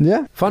phone.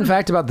 Yeah. Fun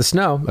fact about the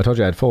snow. I told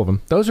you I had full of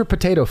them. Those are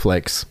potato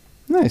flakes.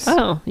 Nice.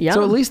 Oh, yeah.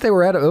 So at least they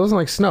were edible. It wasn't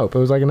like Snope. It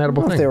was like an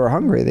edible thing. If they were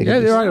hungry, they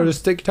could just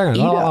stick your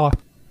tongue out.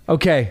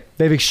 Okay,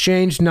 they've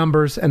exchanged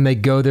numbers and they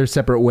go their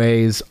separate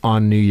ways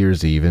on New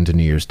Year's Eve into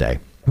New Year's Day.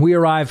 We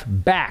arrive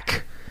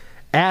back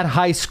at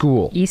high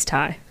school. East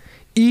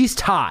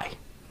High.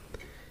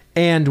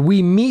 And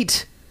we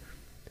meet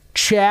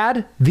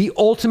Chad, the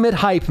ultimate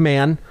hype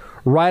man,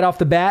 right off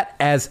the bat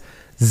as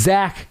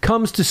Zach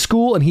comes to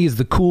school and he's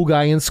the cool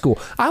guy in school.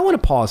 I want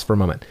to pause for a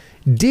moment.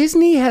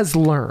 Disney has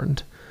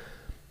learned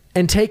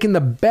and taken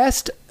the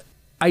best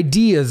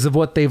ideas of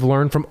what they've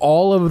learned from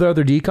all of the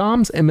other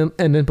DCOMs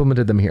and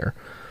implemented them here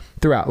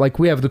throughout. Like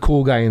we have the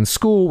cool guy in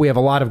school. We have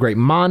a lot of great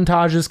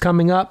montages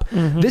coming up.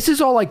 Mm-hmm. This is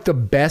all like the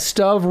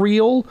best of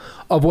reel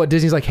of what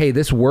Disney's like, hey,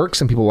 this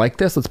works and people like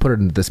this. Let's put it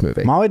into this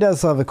movie. Molly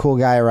does love a cool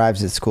guy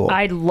arrives at school.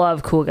 I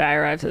love cool guy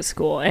arrives at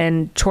school.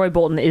 And Troy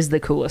Bolton is the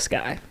coolest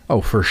guy.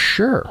 Oh, for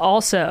sure.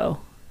 Also,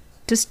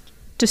 does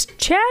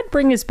Chad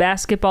bring his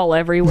basketball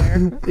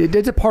everywhere?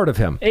 It's a part of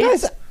him.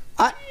 Guys,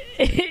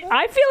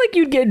 I feel like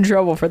you'd get in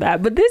trouble for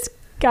that, but this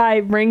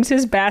guy brings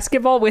his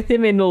basketball with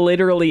him in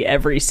literally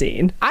every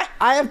scene.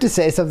 I have to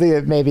say something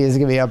that maybe is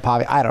going to be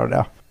unpopular. I don't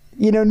know.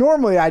 You know,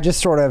 normally I just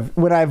sort of,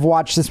 when I've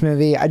watched this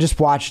movie, I just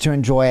watch to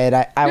enjoy it.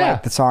 I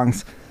like the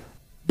songs.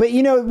 But,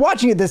 you know,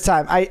 watching it this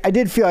time, I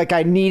did feel like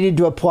I needed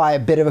to apply a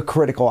bit of a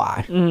critical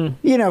eye,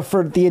 you know,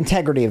 for the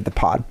integrity of the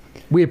pod.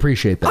 We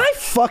appreciate that. I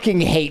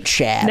fucking hate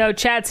Chad. No,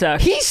 Chad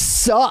sucks. He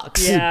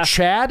sucks. Yeah.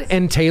 Chad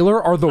and Taylor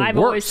are the worst. I've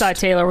always thought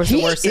Taylor was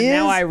the worst, and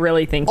now I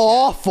really think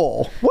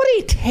awful. What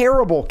a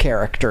terrible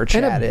character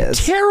Chad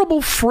is.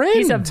 Terrible friend.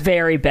 He's a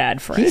very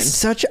bad friend. He's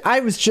such. I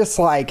was just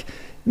like,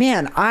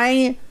 man,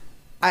 I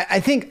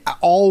think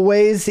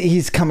always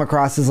he's come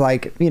across as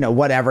like, you know,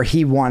 whatever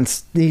he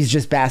wants. He's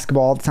just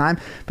basketball all the time.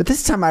 But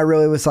this time I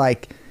really was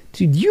like,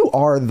 dude, you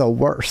are the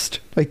worst.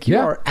 Like you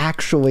are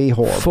actually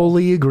horrible.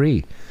 Fully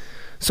agree.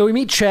 So we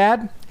meet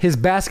Chad, his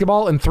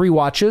basketball and 3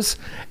 watches,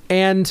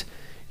 and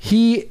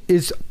he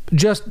is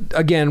just,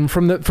 again,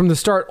 from the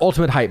start,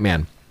 ultimate hype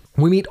man.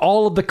 We meet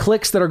all of the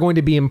cliques that are going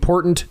to be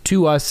important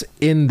to us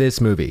in this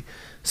movie.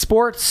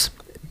 Sports,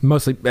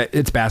 mostly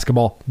it's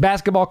basketball.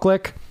 Basketball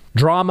clique,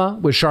 drama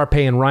with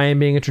Sharpay and Ryan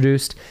being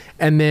introduced,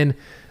 and then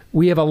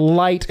we have a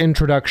light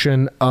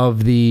introduction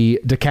of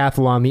the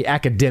decathlon, the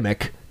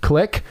academic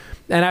clique,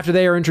 and after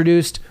they are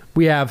introduced,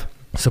 we have,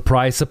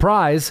 surprise,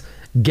 surprise,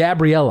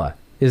 Gabriella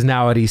is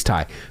now at East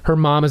High. Her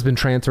mom has been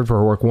transferred for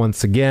her work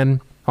once again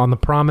on the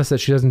promise that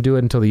she doesn't do it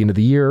until the end of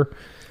the year.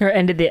 Or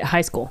end of the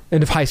high school.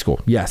 End of high school.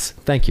 Yes.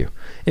 Thank you.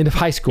 End of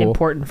high school.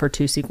 Important for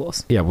 2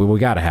 sequels. Yeah, we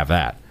got to have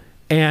that.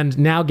 And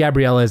now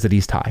Gabriella is at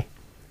East High.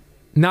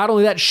 Not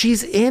only that,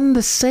 she's in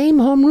the same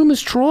homeroom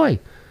as Troy.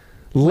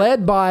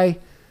 Led by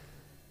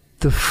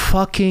the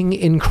fucking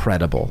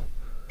incredible,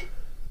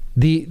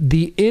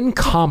 the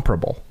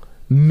incomparable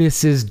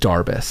Mrs.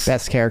 Darbus.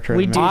 Best character.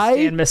 We do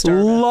stand Miss Darbus.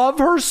 I love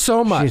her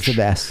so much. She's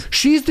the best.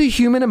 She's the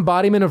human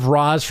embodiment of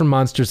Roz from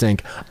Monsters,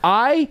 Inc.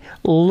 I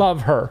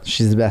love her.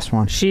 She's the best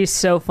one. She's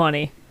so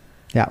funny.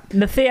 Yeah.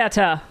 The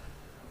theater.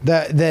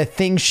 The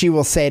things she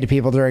will say to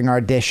people during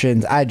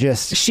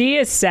auditions, she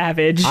is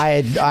savage.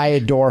 I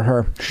adore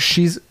her.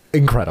 She's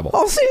incredible.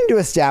 Also need to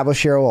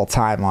establish here a little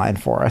timeline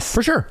for us.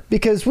 For sure.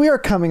 Because we are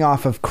coming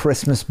off of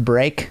Christmas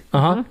break.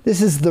 Uh-huh.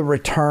 This is the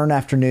return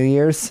after New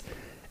Year's.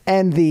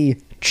 And the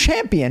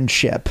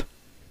championship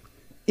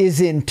is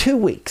in 2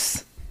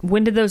 weeks.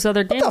 When did those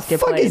other games get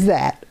played? What the fuck is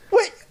that?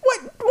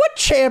 What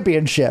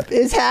championship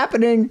is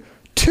happening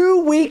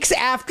 2 weeks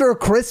after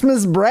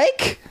Christmas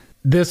break?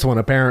 This one,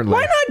 apparently.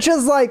 Why not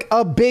just like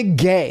a big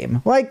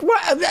game? Like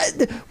what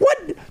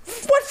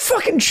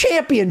fucking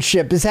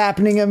championship is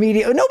happening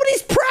immediately?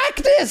 Nobody's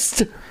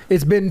practiced.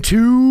 It's been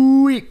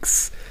 2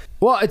 weeks.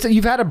 Well,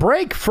 you've had a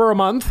break for a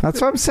month.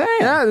 That's what I'm saying.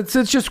 Yeah, it's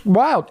just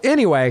wild.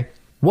 Anyway,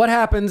 what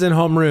happens in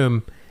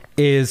homeroom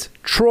is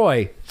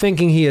Troy,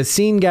 thinking he has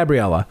seen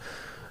Gabriella,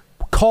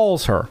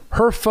 calls her.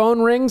 Her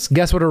phone rings.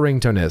 Guess what her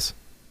ringtone is?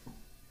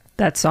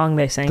 That song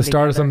they sang The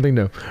start of something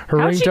new.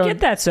 How'd she get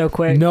that so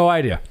quick? No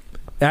idea.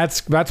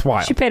 That's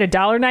wild. She paid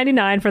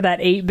 $1.99 for that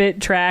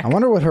 8-bit track. I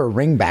wonder what her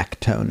ringback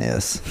tone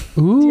is.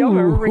 Ooh, do you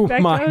remember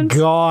ringback my tones?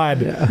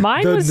 God. Yeah.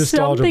 Mine was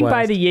something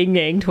by the Yin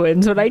Yang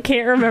Twins, but I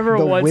can't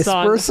remember what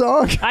song. The Whisper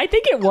song? I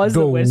think it was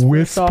the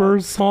Whisper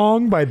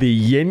song by the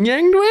Yin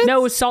Yang Twins?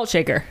 No, it was Salt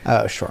Shaker.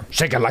 Oh, sure.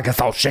 Shake it like a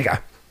salt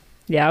shaker.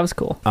 Yeah, it was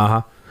cool.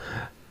 Uh-huh.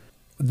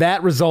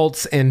 That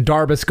results in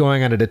Darbus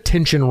going on a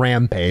detention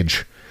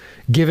rampage,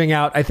 giving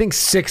out, I think,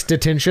 6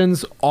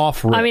 detentions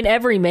off rip. I mean,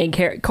 every main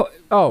character.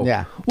 Oh,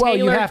 yeah. Well,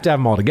 Taylor, you have to have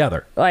them all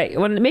together. Like,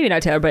 well, maybe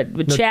not Taylor, but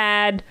no.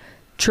 Chad,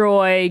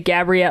 Troy,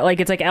 Gabrielle.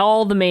 Like, it's like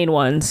all the main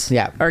ones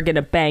are going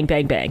to bang,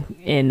 bang, bang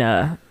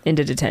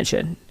into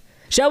detention.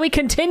 Shall we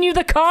continue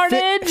the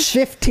carnage?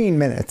 15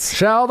 minutes.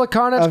 Shall the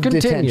carnage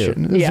continue?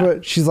 Detention is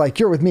what she's like,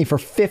 you're with me for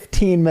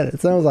 15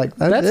 minutes. And I was like,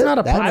 that's not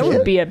a that's I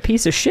would be a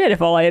piece of shit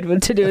if all I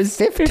had to do is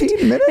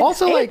 15 minutes.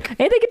 Also, and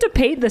they get to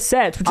paint the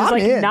sets, which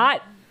is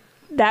not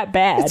that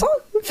bad. It's all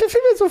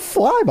 15 minutes of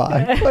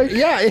flyby. Like,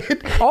 yeah.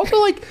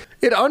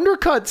 It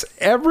undercuts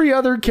every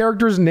other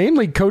character's,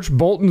 namely Coach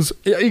Bolton's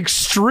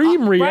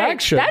extreme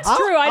reaction. Right. That's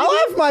true.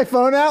 I'll have my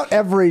phone out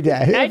every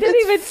day. I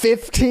didn't even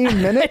 15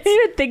 minutes. I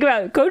didn't even think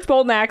about it. Coach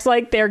Bolton acts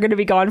like they're going to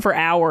be gone for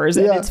hours,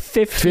 and it's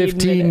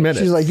 15 minutes.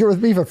 She's like, you're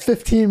with me for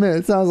 15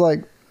 minutes. And I was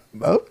like,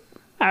 oh,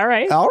 all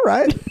right.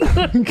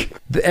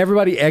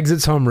 Everybody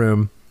exits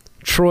homeroom.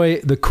 Troy,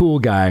 the cool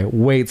guy,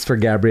 waits for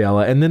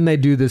Gabriella, and then they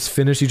do this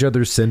finish each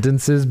other's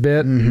sentences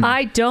bit. Mm-hmm.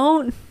 I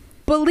don't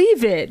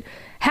believe it.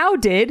 How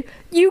did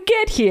you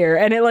get here?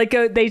 And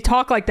it they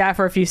talk like that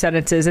for a few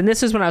sentences, and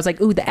this is when I was like,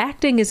 ooh, the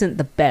acting isn't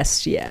the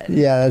best yet.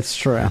 Yeah, that's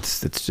true.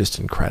 It's just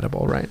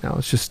incredible right now.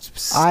 It's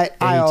just I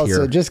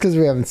also, just because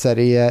we haven't said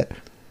it yet,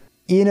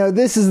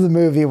 this is the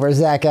movie where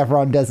Zac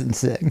Efron doesn't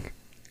sing.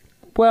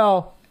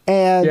 Well,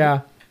 and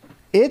yeah.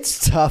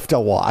 It's tough to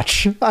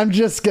watch. I'm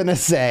just going to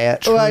say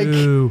it. True.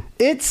 Like,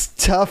 it's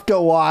tough to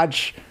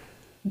watch.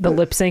 The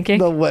lip syncing?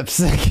 The lip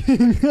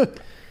syncing.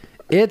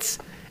 It's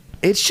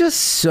just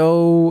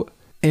so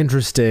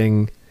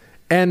interesting.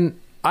 And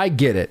I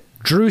get it.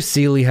 Drew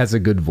Seeley has a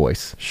good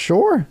voice.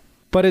 Sure.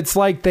 But it's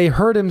like they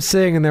heard him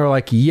sing and they were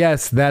like,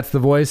 yes, that's the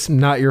voice,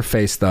 not your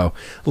face, though.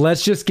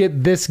 Let's just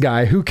get this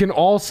guy who can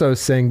also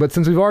sing. But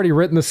since we've already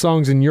written the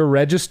songs in your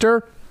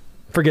register,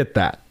 forget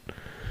that.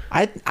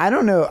 I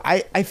don't know.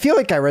 I feel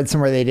like I read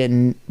somewhere they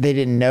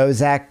didn't know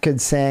Zach could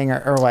sing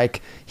or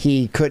like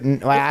he couldn't.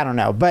 Well, I don't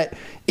know. But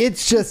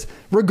it's just,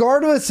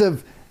 regardless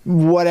of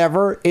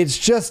whatever, it's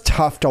just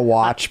tough to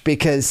watch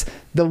because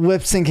the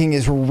lip syncing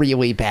is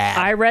really bad.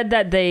 I read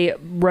that they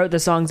wrote the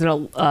songs in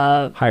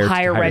a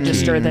higher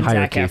register than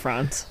Zac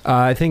Efron's.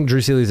 I think Drew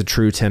Seeley's a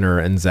true tenor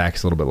and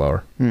Zach's a little bit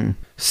lower.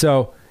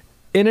 So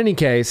in any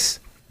case,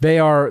 they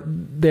are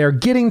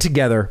getting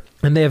together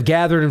and they have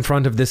gathered in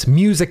front of this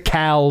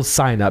musicale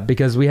sign up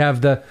because we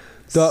have the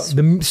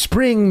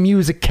spring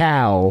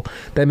musicale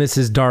that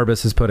Mrs.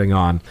 Darbus is putting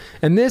on.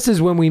 And this is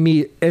when we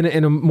meet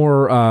in a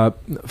more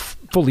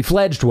fully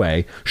fledged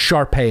way,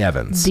 Sharpay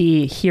Evans.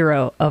 The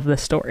hero of the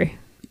story.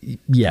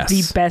 Yes.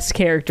 The best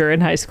character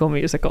in High School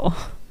Musical.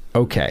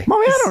 Okay.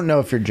 Mommy, I don't know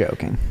if you're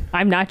joking.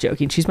 I'm not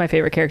joking. She's my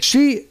favorite character.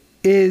 She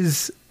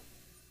is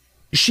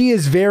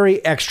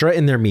very extra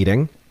in their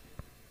meeting.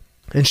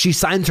 And she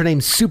signs her name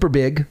super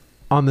big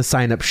on the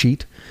sign-up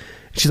sheet.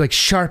 She's like,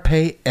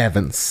 Sharpay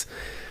Evans.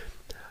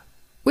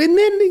 And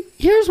then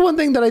here's one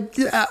thing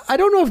that I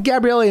don't know if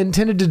Gabriella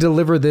intended to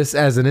deliver this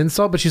as an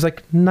insult, but she's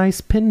like,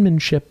 nice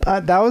penmanship.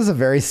 That was a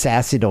very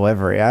sassy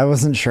delivery. I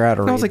wasn't sure how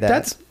to read that. I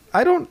was like,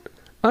 I don't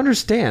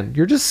understand.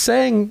 You're just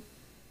saying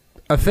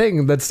a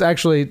thing that's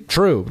actually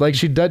true. Like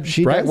she does.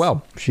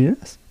 Well. She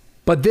does.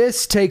 But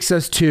this takes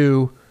us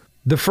to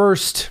the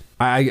first...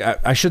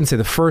 I shouldn't say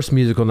the first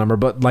musical number,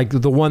 but like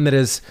the one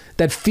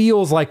that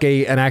feels like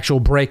an actual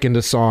break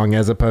into song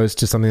as opposed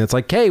to something that's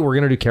like, hey, we're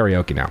going to do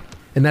karaoke now.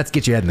 And that's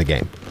Get Your Head in the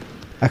Game.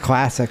 A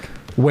classic.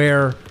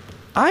 Where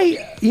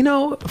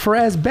for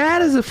as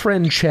bad as a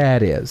friend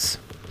Chad is,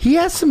 he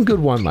has some good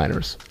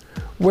one-liners.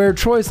 Where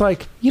Troy's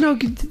like,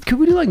 could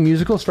we do like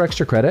musicals for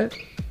extra credit?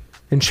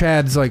 And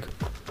Chad's like,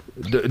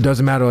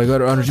 doesn't matter. Like,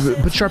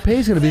 but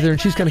Sharpay's going to be there, and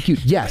she's kind of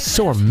cute. Yes,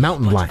 so are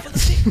mountain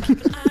lions.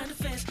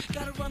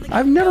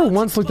 I've never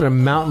once looked at a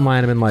mountain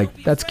lion and been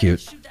like, that's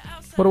cute.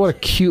 What a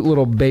cute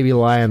little baby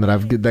lion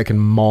that can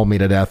maul me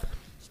to death.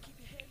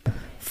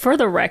 For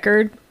the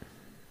record,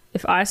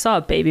 if I saw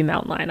a baby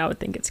mountain lion, I would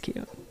think it's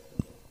cute.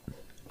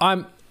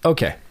 I'm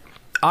okay.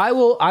 I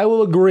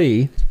will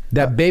agree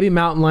that baby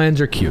mountain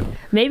lions are cute.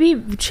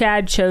 Maybe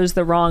Chad chose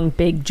the wrong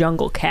big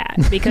jungle cat,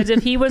 because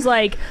if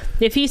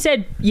he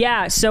said,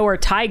 yeah, so are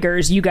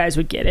tigers, you guys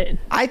would get it.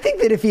 I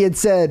think that if he had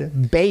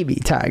said baby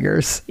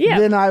tigers,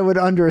 then I would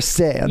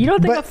understand. You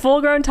don't think a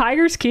full-grown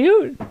tiger's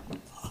cute?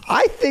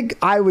 I think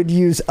I would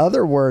use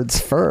other words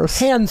first.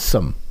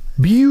 Handsome.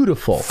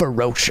 Beautiful.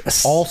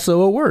 Ferocious.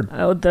 Also a word.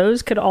 Oh,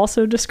 those could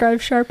also describe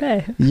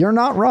Sharpay. You're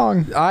not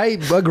wrong. I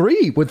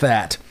agree with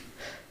that.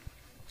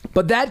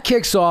 But that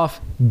kicks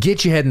off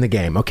Get Your Head in the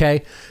Game,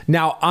 okay?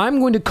 Now, I'm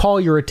going to call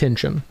your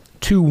attention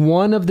to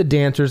one of the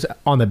dancers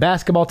on the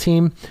basketball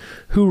team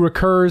who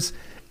recurs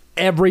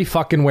every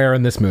fucking where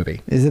in this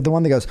movie. Is it the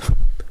one that goes...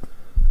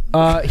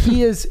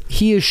 He is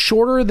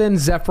shorter than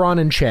Zephron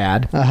and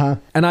Chad.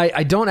 And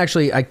I don't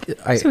actually...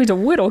 So he's a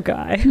whittle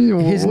guy.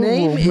 His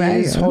name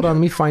is... Hold on, let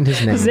me find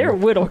his name. Is there a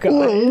whittle guy?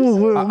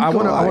 I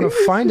want to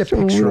find a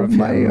picture of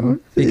him.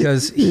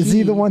 Because is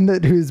he the one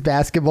whose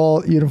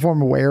basketball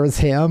uniform wears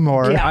him?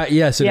 Or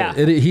yes,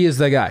 he is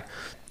the guy.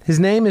 His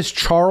name is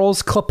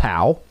Charles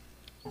Klapow.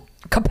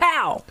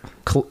 Kapow!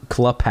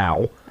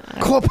 Klapow.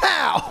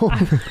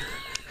 Klapow!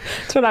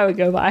 That's what I would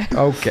go by.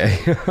 Okay.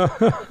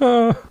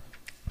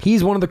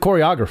 He's one of the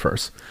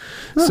choreographers.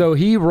 So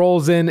he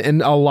rolls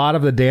in a lot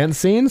of the dance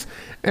scenes.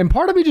 And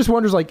part of me just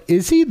wonders, like,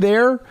 is he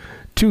there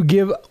to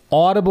give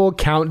audible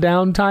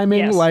countdown timing?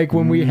 Yes. Like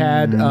when we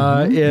had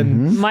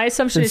in My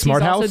assumption is he's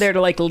Smart also House? there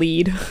to, like,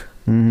 lead.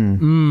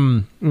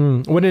 When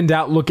in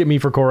doubt, look at me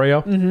for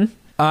choreo.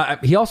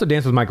 He also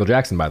danced with Michael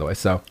Jackson, by the way.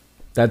 So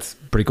that's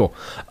pretty cool.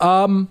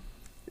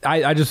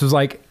 I just was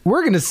like,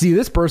 we're going to see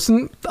this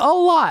person a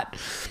lot.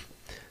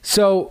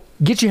 So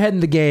Get Your Head in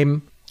the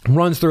Game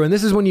runs through, and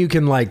this is when you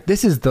can, like,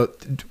 this is the...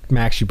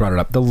 Max, you brought it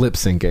up. The lip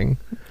syncing.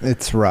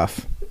 It's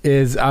rough.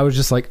 I was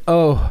just like,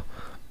 oh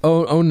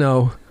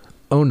no.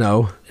 Oh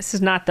no. This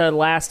is not the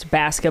last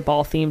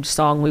basketball-themed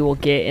song we will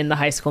get in the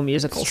High School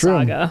Musical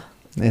saga.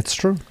 It's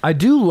true. I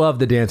do love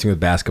the dancing with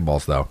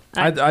basketballs, though.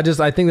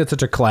 I think that's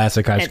such a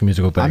classic High School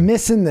Musical thing. I'm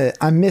missing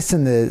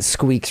the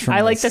squeaks from. I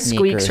like the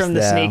squeaks from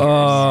the sneakers.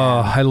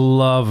 Oh, I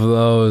love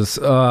those.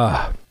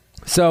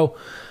 So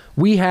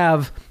we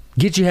have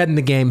Get Your Head in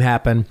the Game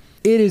happen.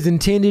 It is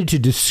intended to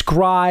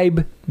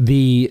describe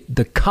the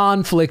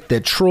conflict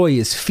that Troy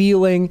is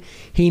feeling.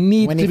 He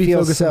needs to be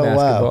focused on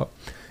basketball. Low.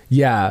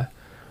 Yeah.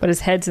 But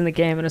his head's in the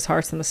game and his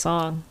heart's in the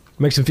song.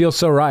 Makes him feel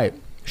so right.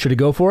 Should he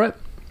go for it?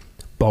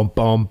 Bum,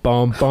 bum,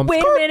 bum, bum.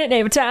 Wait a minute,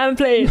 name time,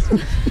 please.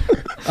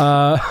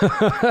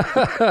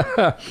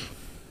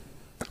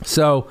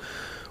 So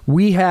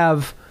we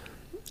have...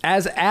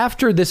 As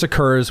after this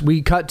occurs,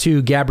 we cut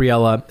to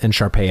Gabriella and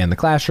Sharpay in the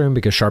classroom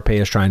because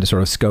Sharpay is trying to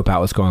sort of scope out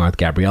what's going on with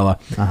Gabriella.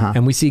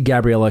 And we see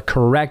Gabriella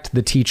correct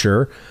the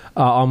teacher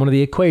on one of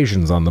the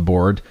equations on the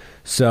board.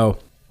 So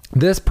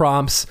this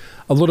prompts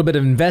a little bit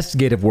of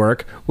investigative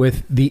work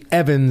with the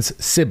Evans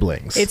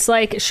siblings. It's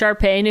like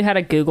Sharpay knew how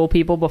to Google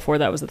people before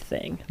that was a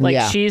thing.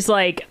 Like, she's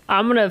like,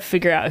 I'm going to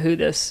figure out who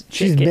this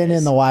chick She's been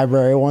in the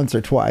library once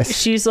or twice.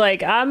 She's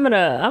like, I'm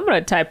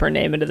gonna type her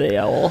name into the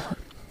owl.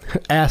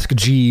 Ask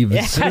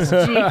Jeeves. Ask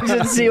Jeeves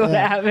and see what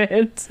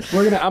happens.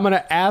 I'm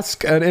gonna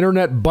ask an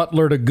internet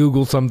butler to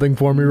Google something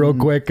for me real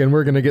quick, and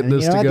we're gonna get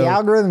this to go. The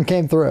algorithm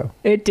came through.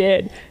 It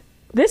did.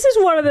 This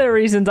is one of the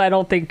reasons I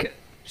don't think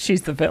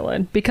she's the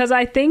villain, because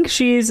I think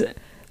she's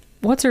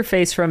what's her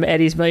face from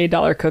Eddie's $1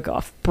 Million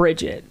Cook-Off,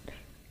 Bridget,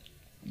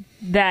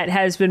 that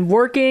has been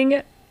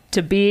working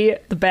to be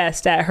the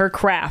best at her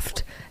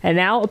craft, and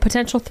now a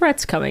potential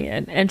threat's coming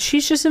in, and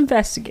she's just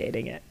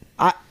investigating it.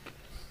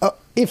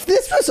 If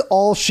this was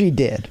all she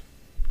did,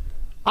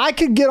 I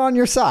could get on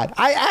your side.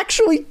 I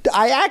actually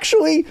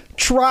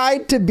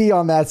tried to be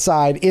on that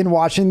side in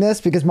watching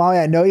this because, Molly,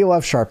 I know you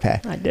love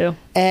Sharpay. I do.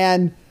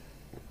 And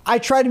I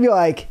tried to be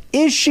like,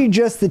 is she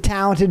just the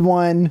talented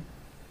one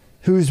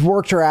who's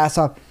worked her ass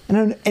off?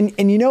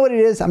 And you know what it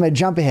is? I'm going to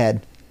jump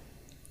ahead.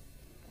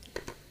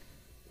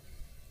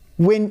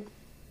 When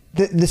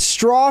the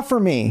straw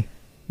for me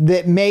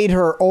that made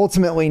her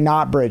ultimately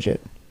not Bridget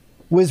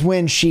was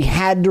when she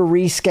had to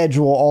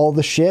reschedule all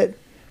the shit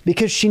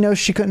because she knows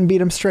she couldn't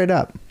beat him straight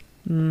up.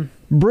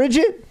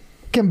 Bridget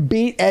can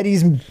beat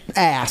Eddie's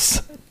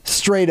ass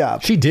straight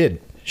up. She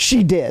did.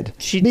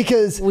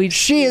 Because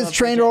she is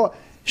trained to...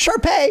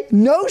 Sharpay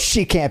knows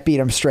she can't beat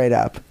him straight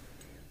up.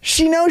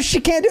 She knows she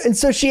can't do it. And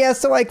so she has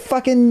to, like,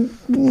 fucking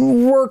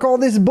work all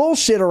this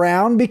bullshit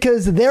around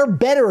because they're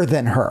better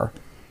than her.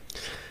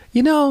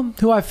 You know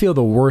who I feel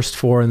the worst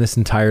for in this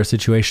entire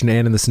situation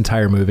and in this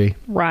entire movie?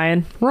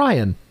 Ryan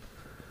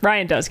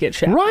does get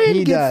shot.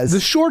 Ryan gets the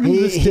short end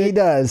of the stick. He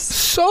does.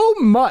 So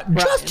much.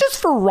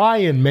 Just for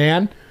Ryan,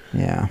 man.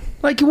 Yeah.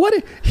 Like what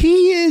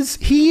he is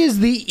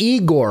the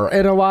Igor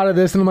in a lot of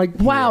this, and I'm like,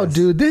 wow,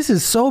 dude, this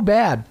is so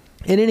bad.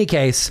 In any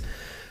case,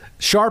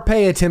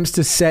 Sharpay attempts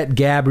to set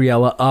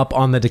Gabriella up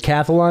on the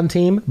decathlon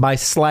team by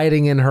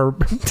sliding in her.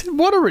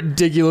 What a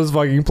ridiculous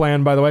fucking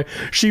plan, by the way.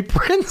 She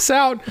prints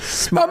out.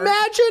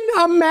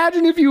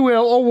 Imagine, if you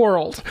will, a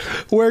world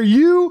where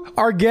you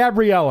are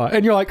Gabriella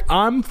and you're like,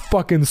 I'm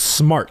fucking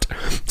smart.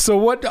 So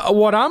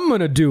what I'm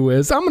gonna do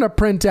is I'm gonna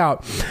print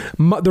out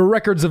the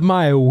records of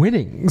my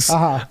winnings,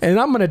 and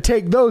I'm gonna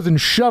take those and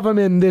shove them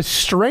in this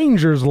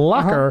stranger's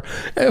locker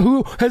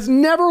who has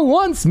never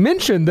once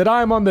mentioned that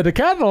I'm on the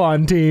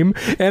decathlon team,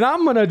 and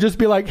I'm gonna just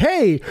be like,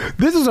 hey,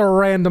 this is a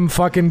random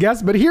fucking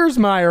guess, but here's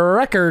my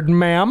record,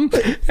 ma'am,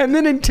 and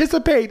then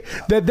anticipate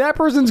that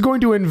person's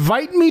going to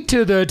invite me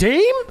to the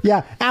team.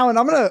 Yeah, Alan,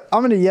 I'm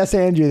gonna yes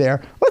and you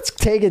there. Let's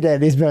take it to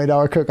Eddie's $1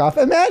 Million Cook-Off.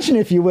 Imagine,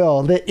 if you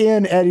will, that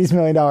in Eddie's $1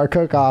 Million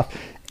Cook-Off,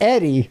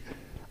 Eddie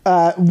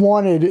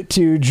wanted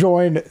to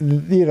join,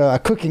 a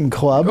cooking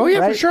club. Oh yeah,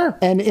 right? For sure.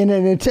 And in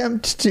an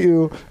attempt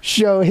to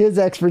show his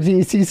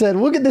expertise, he said,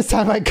 "Look at this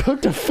time I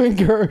cooked a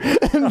finger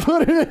and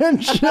put it in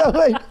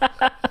chili."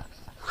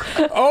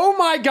 Oh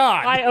my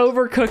God! I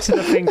overcooked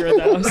the finger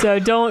though, so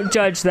don't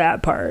judge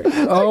that part.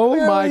 Oh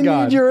my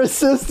God! Need your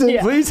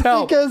assistance, please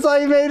help, because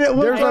I made it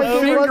look There's like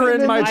a finger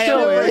in my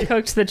chili. I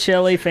overcooked the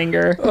chili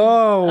finger.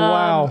 Oh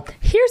wow!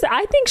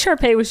 I think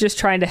Sharpay was just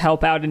trying to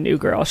help out a new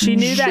girl. She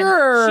knew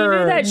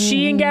that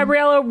she and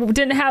Gabriella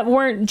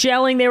weren't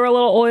gelling. They were a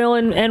little oil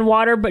and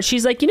water. But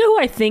she's like, you know who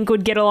I think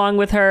would get along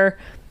with her?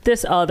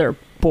 This other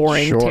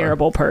boring,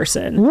 terrible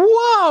person.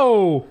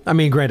 Whoa! I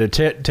mean, granted,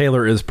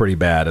 Taylor is pretty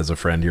bad as a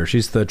friend here.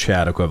 She's the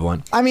Chad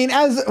equivalent. I mean,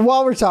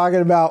 while we're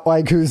talking about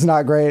like who's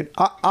not great,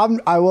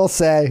 I will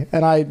say,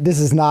 and this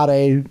is not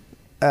a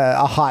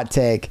hot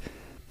take.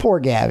 Poor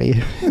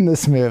Gabby in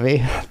this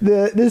movie.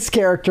 This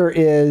character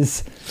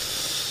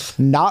is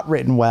not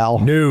written well.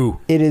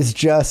 No, it is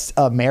just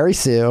a Mary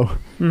Sue.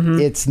 Mm-hmm.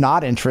 It's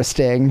not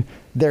interesting.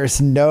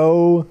 There's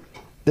no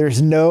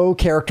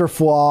character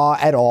flaw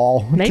at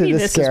all. Maybe to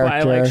this is why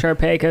I like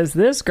Sharpay, because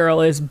this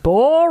girl is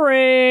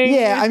boring.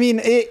 Yeah, I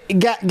mean,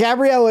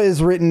 Gabriella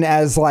is written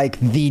as like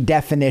the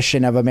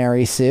definition of a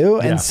Mary Sue,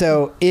 and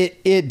so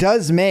it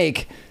does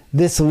make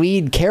this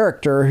lead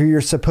character who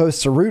you're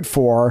supposed to root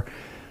for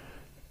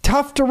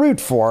tough to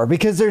root for,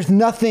 because there's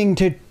nothing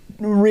to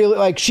really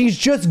like. She's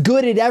just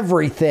good at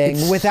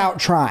everything without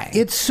trying.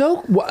 It's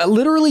so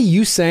literally,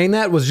 you saying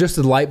that was just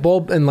a light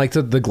bulb and like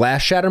the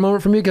glass shatter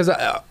moment for me, because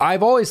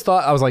I've always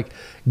thought, I was like,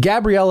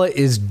 Gabriella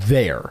is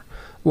there.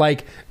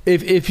 Like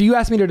if you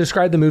ask me to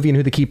describe the movie and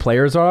who the key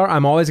players are,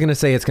 I'm always going to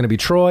say it's going to be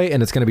Troy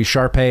and it's going to be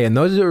Sharpay, and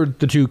those are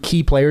the two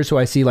key players who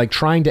I see like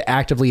trying to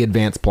actively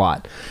advance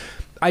plot.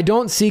 I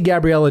don't see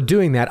Gabriella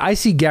doing that. I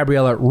see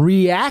Gabriella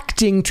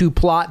reacting to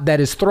plot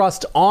that is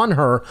thrust on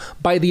her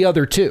by the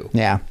other two.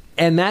 Yeah.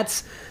 And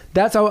that's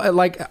how,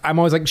 like, I'm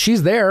always like,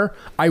 she's there.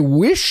 I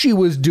wish she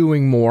was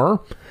doing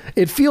more.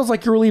 It feels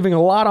like you're leaving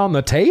a lot on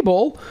the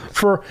table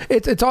for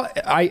it's all.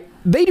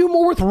 They do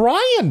more with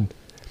Ryan.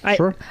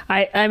 Sure.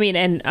 I mean,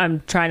 and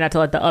I'm trying not to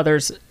let the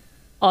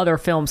other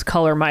films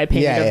color my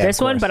opinion of this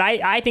one, but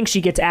I think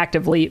she gets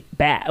actively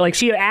bad. Like,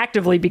 she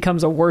actively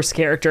becomes a worse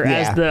character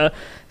as the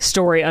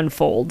story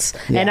unfolds.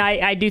 Yeah. And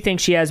I do think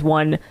she has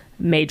one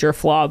major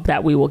flaw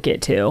that we will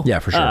get to. Yeah,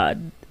 for sure.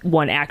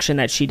 One action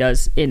that she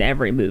does in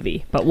every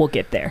movie, but we'll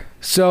get there.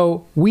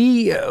 So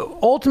we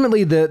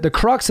ultimately, the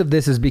crux of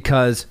this is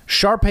because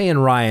Sharpay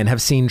and Ryan have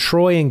seen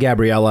Troy and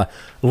Gabriella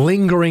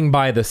lingering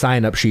by the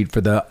sign-up sheet for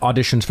the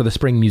auditions for the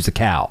spring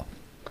musicale.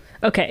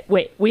 Okay,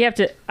 wait.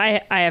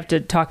 I have to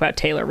talk about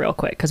Taylor real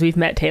quick, because we've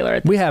met Taylor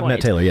at this point. We have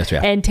met Taylor, yes,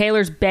 yeah. And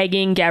Taylor's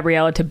begging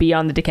Gabriella to be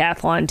on the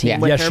decathlon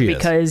team with her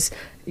because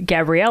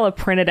Gabriella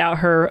printed out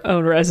her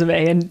own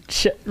resume and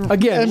put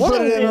it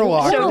in her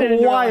locker. What a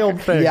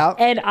wild thing. Yep.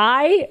 And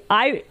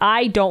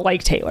I don't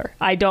like Taylor.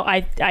 I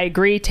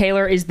agree.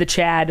 Taylor is the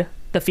Chad,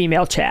 the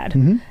female Chad.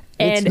 Mm-hmm.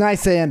 And it's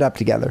nice they end up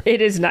together.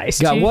 It is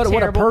nice. God, what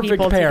a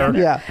perfect pair. Together.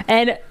 Yeah.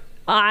 And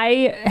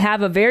I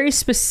have a very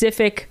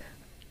specific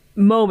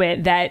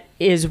moment that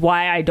is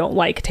why I don't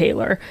like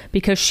Taylor,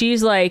 because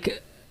she's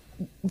like,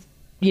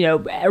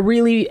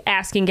 really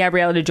asking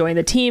Gabriella to join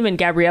the team, and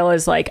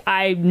Gabriella's like,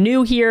 I'm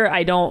new here,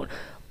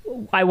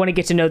 I want to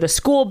get to know the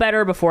school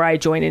better before I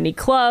join any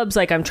clubs,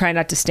 like I'm trying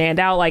not to stand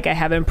out like I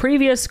have in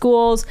previous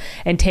schools.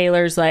 And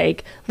Taylor's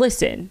like,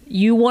 listen,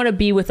 you want to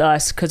be with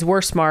us because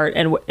we're smart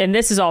and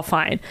this is all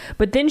fine.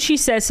 But then she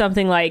says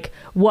something like,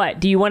 what,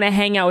 do you want to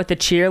hang out with the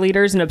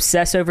cheerleaders and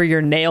obsess over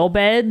your nail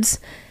beds?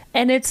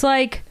 And it's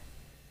like,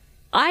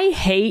 I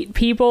hate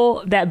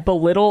people that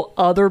belittle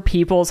other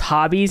people's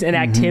hobbies and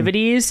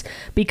activities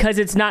because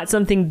it's not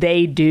something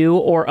they do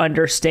or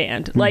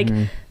understand. Mm-hmm. Like,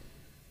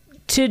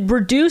 to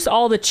reduce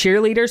all the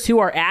cheerleaders who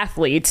are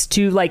athletes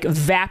to like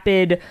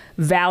vapid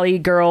valley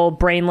girl,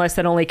 brainless,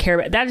 that only care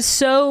about, that is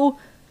so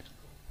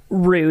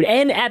rude.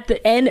 And at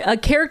the end, a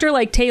character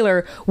like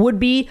Taylor would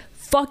be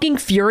fucking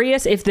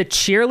furious if the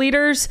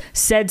cheerleaders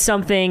said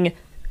something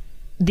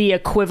the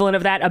equivalent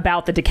of that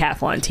about the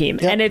decathlon team.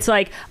 Yep. And it's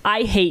like,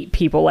 I hate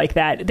people like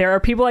that. There are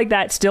people like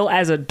that still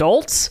as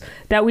adults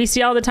that we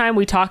see all the time.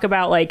 We talk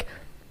about, like,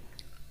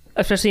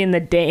 especially in the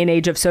day and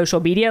age of social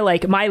media,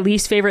 like, my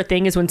least favorite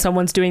thing is when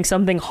someone's doing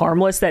something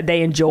harmless that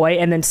they enjoy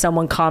and then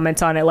someone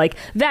comments on it like,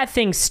 that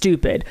thing's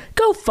stupid.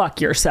 Go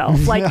fuck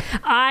yourself. Like,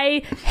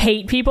 I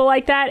hate people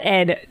like that,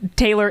 and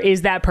Taylor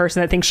is that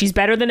person that thinks she's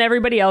better than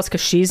everybody else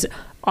because she's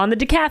on the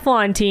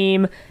decathlon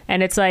team,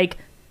 and it's like,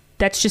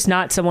 that's just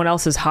not someone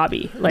else's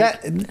hobby.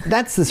 Like,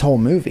 that's this whole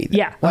movie, though.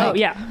 Yeah. Like, oh,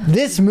 yeah.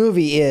 This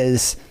movie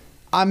is,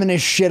 I'm going to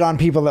shit on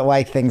people that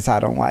like things I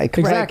don't like.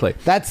 Exactly.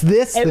 Right? That's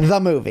the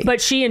movie. But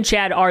she and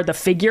Chad are the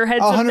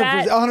figureheads 100%, of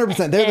that.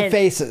 100%. They're the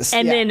faces.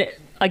 And then,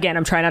 again,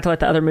 I'm trying not to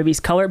let the other movies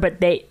color,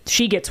 but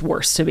she gets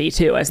worse to me,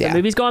 too, as the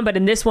movies go on. But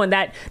in this one,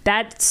 that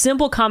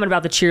simple comment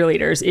about the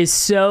cheerleaders is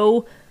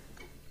so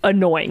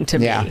annoying to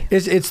me.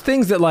 It's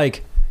things that,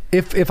 like,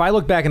 if I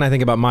look back and I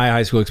think about my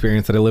high school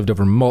experience, that I lived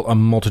over a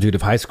multitude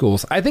of high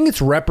schools, I think it's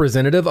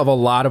representative of a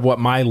lot of what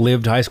my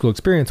lived high school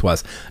experience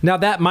was. Now,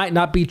 that might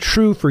not be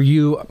true for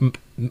you,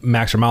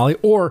 Max or Molly,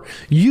 or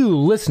you,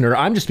 listener.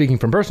 I'm just speaking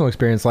from personal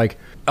experience. Like,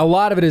 a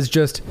lot of it is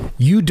just,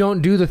 you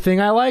don't do the thing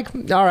I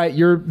like. All right,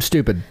 you're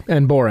stupid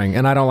and boring,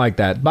 and I don't like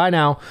that. Bye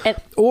now.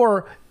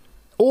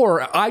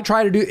 Or I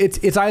try to do,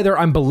 it's either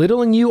I'm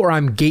belittling you or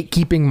I'm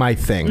gatekeeping my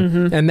thing.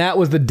 Mm-hmm. And that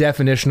was the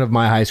definition of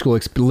my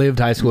lived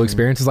high school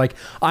experience. Is like,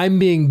 I'm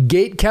being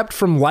gatekept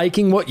from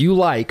liking what you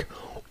like,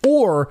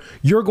 or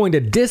you're going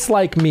to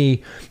dislike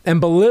me and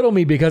belittle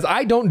me because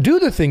I don't do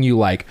the thing you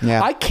like.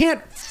 Yeah. I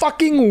can't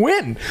fucking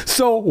win.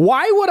 So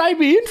why would I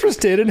be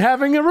interested in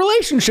having a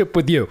relationship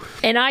with you?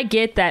 And I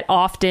get that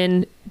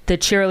often the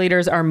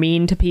cheerleaders are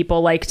mean to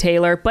people like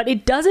Taylor, but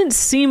it doesn't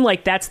seem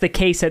like that's the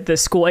case at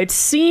this school. It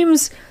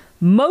seems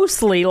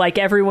mostly like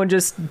everyone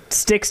just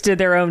sticks to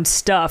their own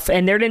stuff,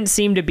 and there didn't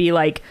seem to be,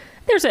 like,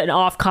 there's an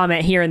off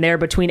comment here and there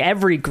between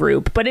every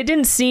group, but it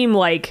didn't seem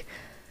like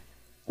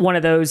one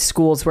of those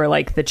schools where,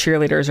 like, the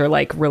cheerleaders are,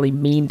 like, really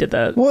mean to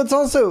the... Well, it's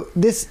also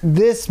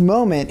this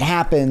moment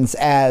happens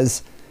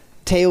as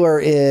Taylor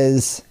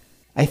is,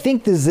 I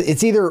think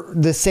it's either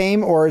the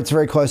same or it's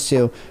very close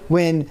to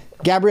when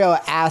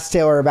Gabriella asked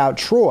Taylor about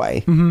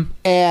Troy,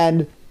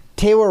 and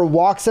Taylor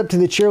walks up to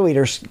the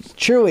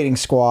cheerleading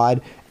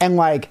squad and,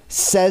 like,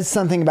 says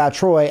something about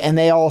Troy, and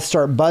they all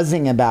start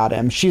buzzing about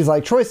him. She's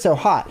like, Troy's so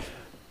hot.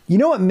 You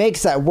know what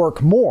makes that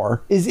work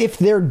more is if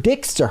they're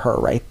dicks to her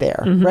right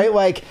there, right?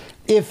 Like,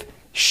 if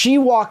she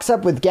walks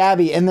up with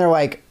Gabby and they're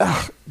like,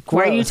 ugh,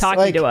 gross. Why are you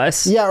talking to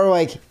us? Yeah, or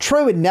like,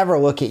 Troy would never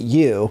look at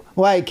you.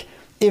 Like,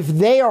 if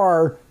they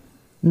are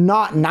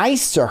not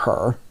nice to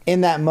her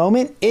in that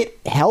moment, it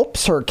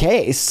helps her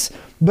case.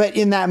 But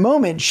in that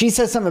moment, she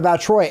says something about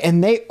Troy,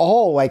 and they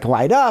all, like,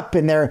 light up,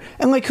 and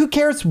like, who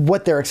cares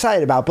what they're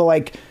excited about? But,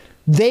 like,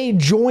 they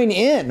join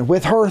in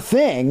with her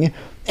thing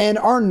and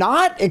are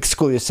not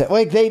exclusive.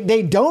 Like,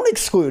 they don't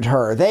exclude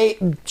her.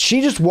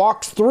 She just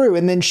walks through,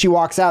 and then she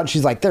walks out, and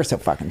she's like, they're so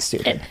fucking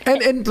stupid.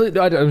 And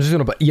I'm just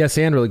gonna yes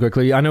and really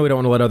quickly. I know we don't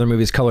want to let other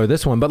movies color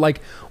this one, but, like,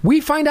 we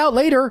find out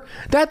later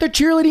that the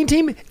cheerleading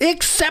team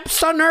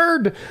accepts a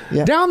nerd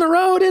down the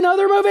road in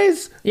other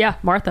movies. Yeah,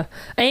 Martha.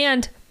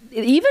 And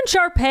even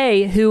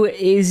Sharpay, who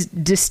is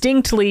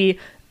distinctly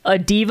a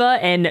diva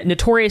and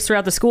notorious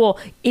throughout the school,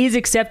 is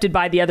accepted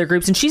by the other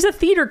groups. And she's a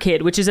theater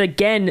kid, which is,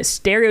 again,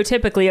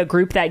 stereotypically a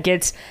group that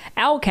gets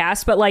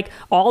outcast. But, like,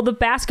 all the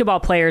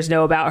basketball players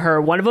know about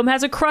her. One of them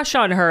has a crush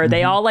on her.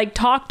 They all, like,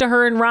 talk to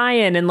her and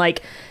Ryan and,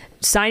 like,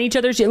 sign each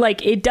other's...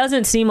 Like, it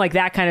doesn't seem like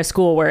that kind of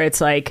school where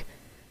it's, like,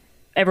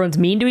 everyone's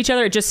mean to each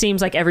other. It just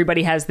seems like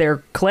everybody has their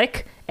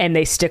clique and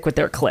they stick with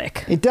their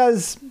clique. It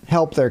does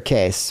help their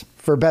case,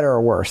 for better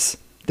or worse,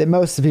 that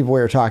most of the people we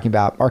were talking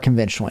about are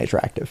conventionally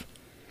attractive.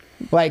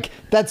 Like,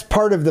 that's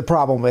part of the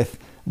problem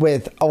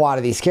with a lot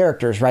of these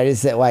characters, right?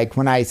 Is that, like,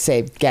 when I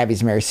say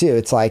Gabby's Mary Sue,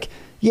 it's like,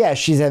 yeah,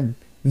 she's a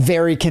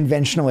very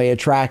conventionally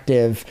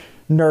attractive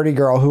nerdy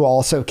girl who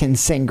also can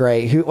sing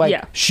great, who,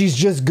 like, she's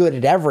just good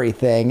at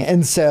everything.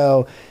 And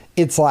so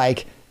it's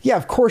like, yeah,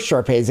 of course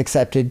Sharpay is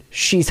accepted.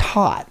 She's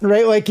hot,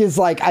 right? Like, is,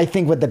 like, I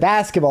think with the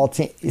basketball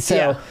team.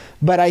 So,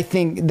 but I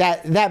think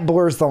that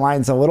blurs the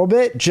lines a little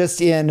bit just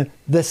in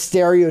the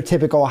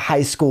stereotypical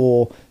high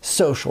school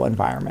social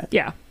environment.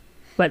 Yeah.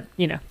 But,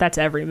 you know, that's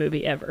every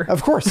movie ever.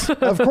 Of course.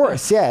 Of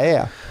course.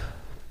 Yeah.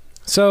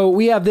 So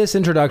we have this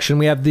introduction,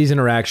 we have these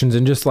interactions,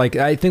 and just, like,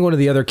 I think one of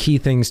the other key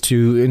things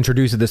to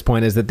introduce at this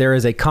point is that there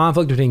is a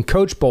conflict between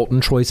Coach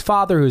Bolton, Troy's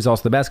father, who is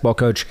also the basketball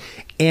coach,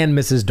 and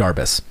Mrs.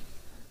 Darbus.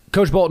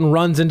 Coach Bolton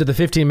runs into the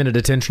 15-minute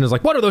detention, is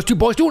like, what are those two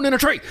boys doing in a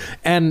tree?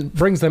 And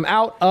brings them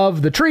out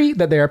of the tree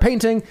that they are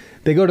painting.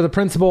 They go to the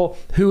principal,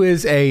 who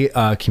is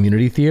a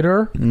community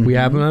theater. Mm-hmm. We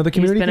have another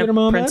community theater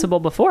mom. He's been a principal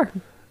before.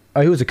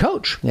 He was a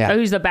coach. Yeah. Oh,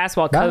 he's the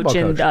basketball coach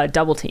and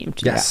double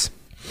teamed. Yes.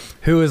 Yeah.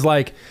 Who is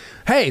like,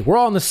 hey, we're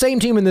all on the same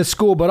team in this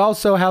school, but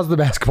also how's the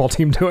basketball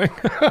team doing?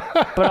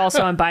 But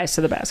also I'm biased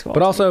to the basketball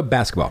team. Also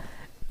basketball.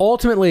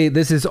 Ultimately,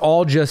 this is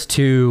all just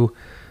to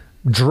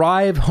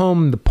drive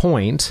home the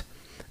point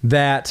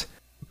that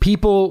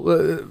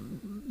people,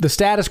 the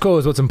status quo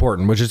is what's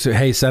important, which is,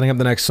 hey, setting up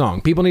the next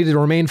song. People need to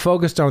remain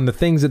focused on the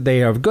things that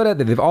they are good at,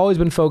 that they've always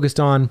been focused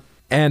on,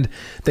 and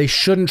they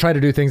shouldn't try to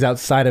do things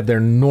outside of their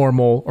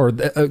normal, or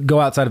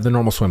go outside of the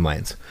normal swim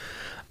lanes.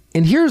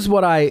 And here's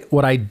what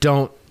I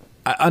don't,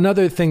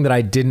 another thing that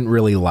I didn't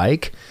really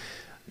like,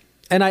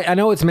 and I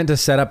know it's meant to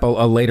set up a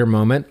later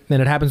moment, and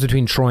it happens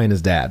between Troy and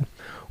his dad,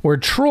 where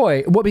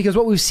Troy, because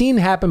what we've seen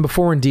happen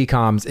before in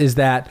DCOMs is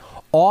that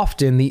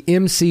often the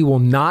MC will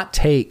not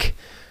take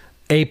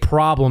a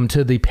problem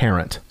to the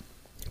parent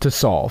to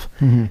solve.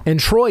 Mm-hmm. And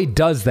Troy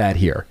does that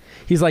here.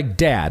 He's like,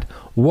 Dad,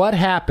 what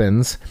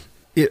happens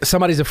if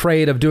somebody's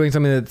afraid of doing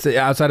something that's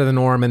outside of the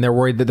norm and they're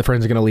worried that the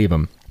friends are going to leave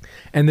them?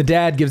 And the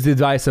dad gives the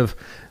advice of,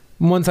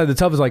 one side of the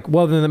tough is like,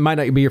 well, then it might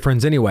not be your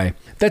friends anyway.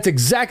 That's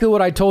exactly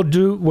what I told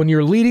you when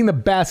you're leading the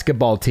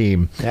basketball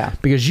team. Yeah.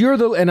 Because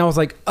and I was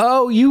like,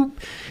 oh, you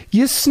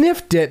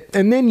sniffed it,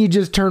 and then you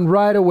just turned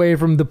right away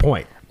from the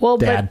point. Well,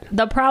 Dad. But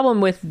the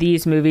problem with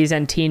these movies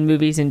and teen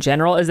movies in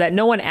general is that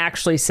no one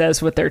actually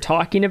says what they're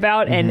talking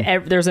about, mm-hmm.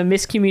 and there's a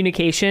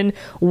miscommunication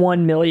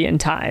 1 million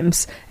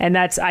times. And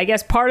that's, I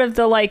guess, part of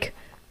the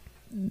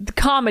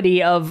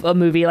comedy of a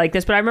movie like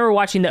this. But I remember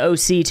watching the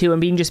OC too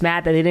and being just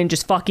mad that they didn't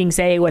just fucking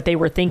say what they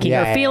were thinking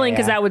or feeling,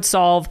 because that would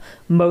solve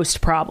most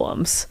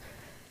problems.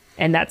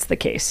 And that's the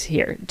case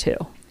here too.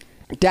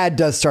 Dad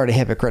does start a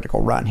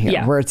hypocritical run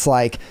here, where it's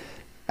like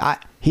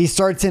he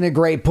starts in a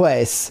great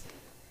place,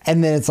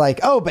 and then it's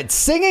like, oh, but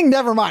singing,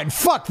 never mind,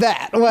 fuck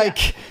that.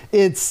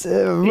 It's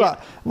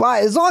why,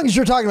 as long as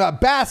you're talking about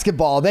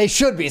basketball, they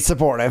should be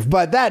supportive,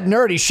 but that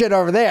nerdy shit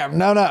over there,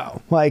 no.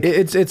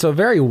 It's a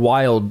very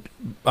wild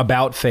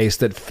about face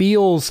that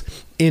feels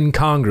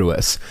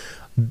incongruous.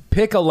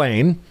 Pick a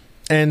lane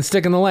and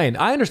stick in the lane.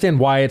 I understand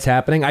why it's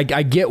happening. I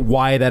get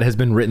why that has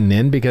been written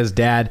in, because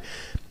Dad,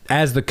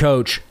 as the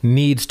coach,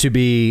 needs to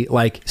be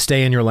like,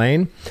 stay in your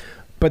lane.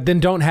 But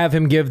then don't have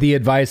him give the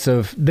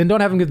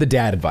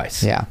dad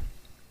advice. Yeah.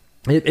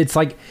 It's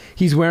like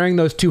he's wearing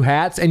those two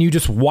hats and you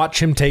just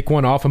watch him take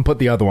one off and put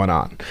the other one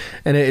on.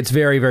 And it's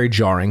very, very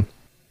jarring.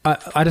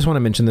 I just want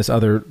to mention this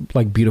other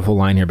beautiful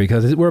line here,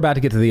 because we're about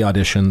to get to the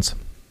auditions.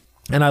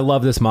 And I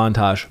love this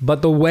montage.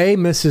 But the way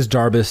Mrs.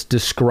 Darbus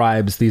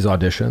describes these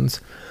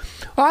auditions,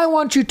 I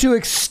want you to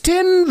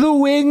extend the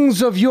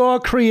wings of your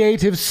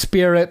creative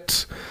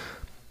spirit.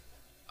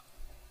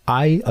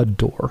 I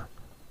adore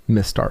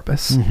Miss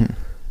Darbus. Mm-hmm.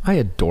 I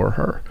adore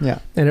her. Yeah.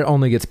 And it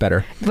only gets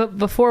better. But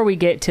before we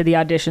get to the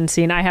audition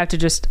scene, I have to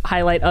just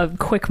highlight a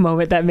quick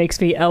moment that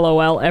makes me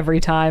LOL every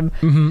time.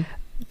 Mm-hmm.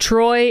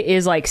 Troy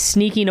is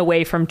sneaking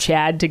away from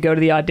Chad to go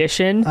to the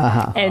audition.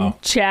 Uh-huh. And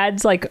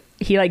Chad's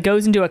he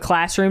goes into a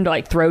classroom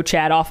to throw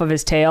Chad off of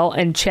his tail,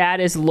 and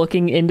Chad is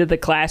looking into the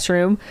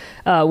classroom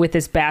with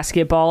his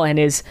basketball and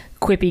his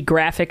quippy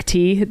graphic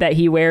tee that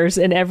he wears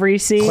in every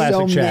scene. Classic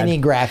so Chad. Many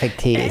graphic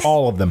tees.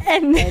 All of them.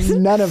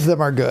 And none of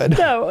them are good.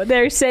 No,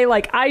 they say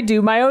I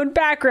do my own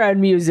background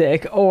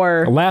music,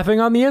 or laughing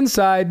on the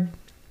inside.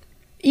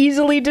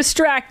 Easily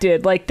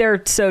distracted.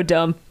 They're so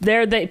dumb.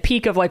 They're the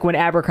peak of when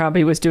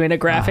Abercrombie was doing a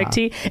graphic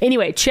tee.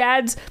 Anyway,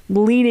 Chad's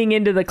leaning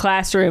into the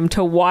classroom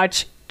to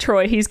watch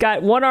Troy. He's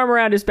got one arm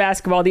around his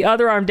basketball, the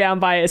other arm down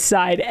by his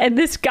side, and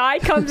this guy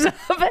comes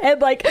up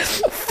and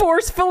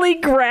forcefully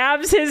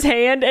grabs his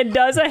hand and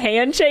does a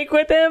handshake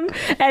with him,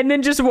 and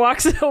then just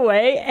walks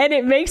away, and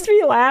it makes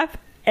me laugh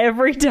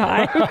every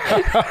time.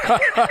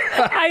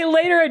 I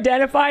later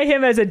identify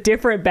him as a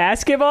different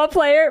basketball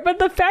player, but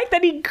the fact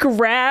that he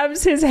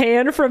grabs his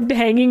hand from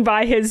hanging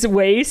by his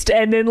waist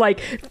and then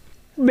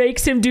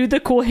makes him do the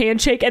cool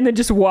handshake and then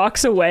just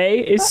walks away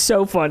is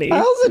so funny. I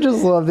also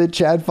just love that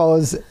Chad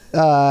follows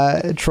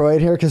Troy in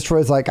here, because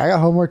Troy's like, I got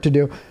homework to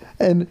do,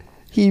 and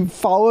he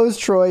follows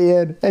Troy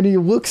in, and he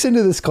looks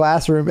into this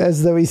classroom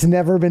as though he's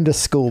never been to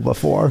school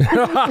before. He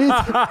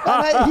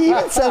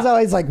even says,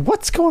 he's like,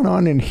 what's going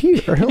on in here?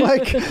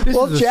 This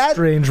is Chad, a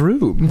strange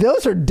room.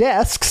 Those are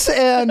desks,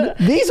 and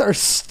these are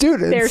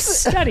students. They're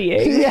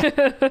studying.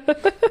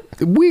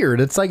 Weird.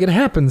 It's it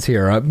happens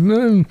here.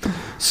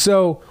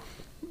 So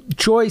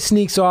Troy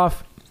sneaks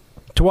off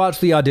to watch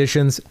the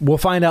auditions. We'll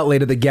find out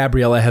later that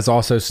Gabriella has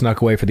also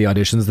snuck away for the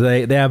auditions.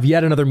 They have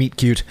yet another meet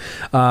cute.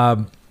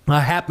 A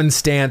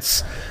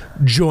happenstance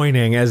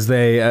joining as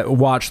they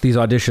watch these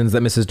auditions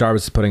that Mrs.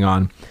 Darbus is putting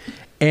on.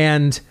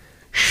 And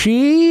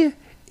she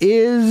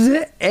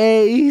is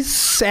a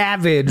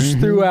savage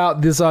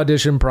throughout this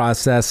audition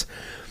process.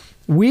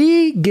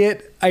 We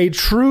get a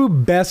true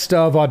best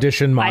of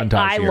audition montage.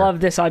 I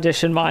love this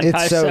audition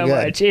montage so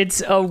much.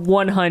 It's a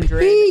 100.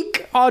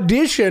 Peak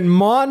audition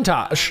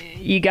montage.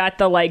 You got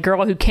the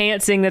girl who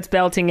can't sing that's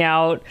belting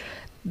out.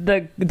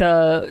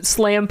 The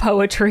slam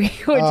poetry,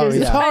 which is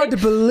it's hard to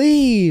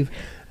believe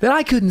that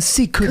I couldn't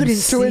see.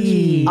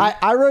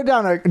 I wrote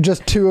down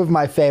just two of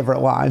my favorite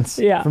lines.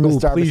 Yeah. From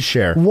Darbus. Please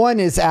share. One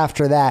is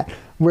after that,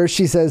 where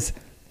she says,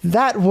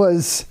 "That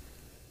was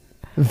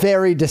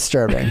very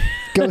disturbing.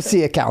 Go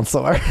see a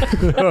counselor."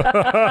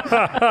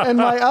 And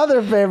my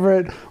other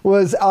favorite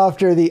was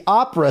after the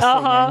opera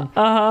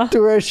singing, to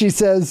where she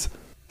says,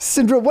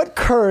 Syndra, what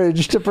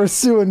courage to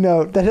pursue a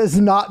note that has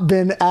not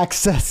been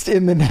accessed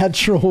in the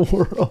natural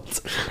world.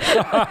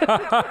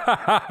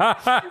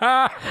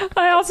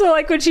 I also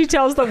like when she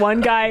tells the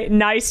one guy,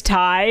 nice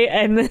tie,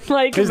 and then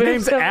like his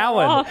name's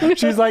Alan.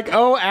 She's like,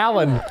 oh,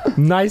 Alan,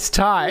 nice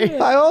tie.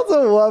 I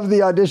also love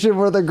the audition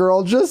where the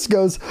girl just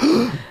goes...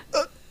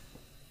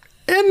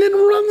 and then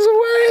runs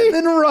away. And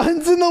then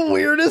runs in the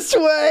weirdest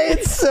way.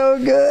 It's so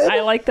good.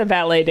 I like the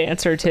ballet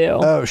dancer too.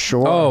 Oh,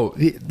 sure. Oh,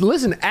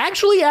 listen,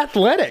 actually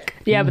athletic.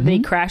 Yeah, but he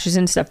crashes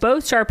and stuff.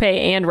 Both Sharpay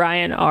and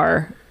Ryan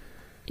are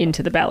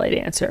into the ballet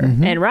dancer.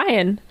 And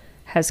Ryan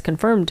has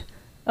confirmed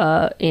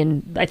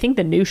in, I think,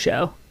 the new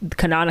show,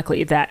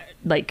 canonically, that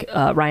like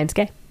Ryan's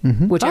gay,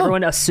 which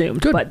everyone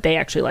assumed, but they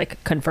actually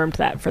like confirmed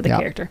that for the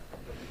character.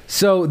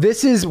 So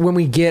this is when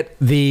we get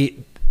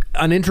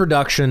an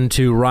introduction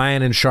to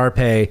Ryan and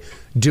Sharpay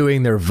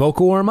doing their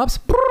vocal warm-ups.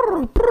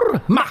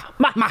 Ma,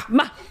 ma, ma,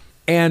 ma.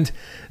 And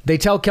they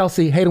tell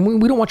Kelsey, hey,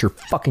 we don't want your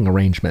fucking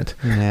arrangement.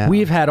 Yeah.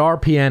 We've had our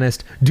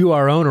pianist do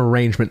our own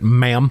arrangement,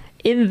 ma'am.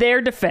 In their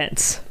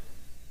defense,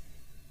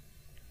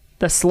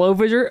 the slow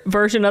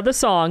version of the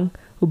song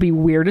will be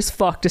weird as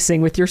fuck to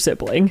sing with your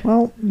sibling.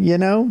 Well,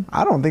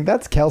 I don't think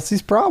that's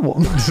Kelsey's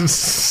problem.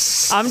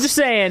 I'm just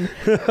saying,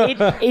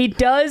 it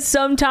does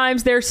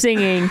sometimes their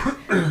singing.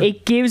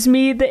 It gives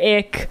me the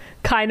ick,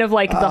 kind of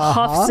like the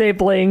Huff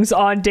siblings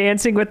on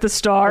Dancing with the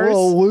Stars. A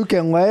little Luke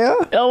and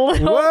Leia.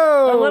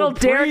 A little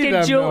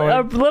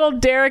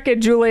Derek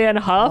and Julianne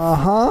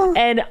Huff.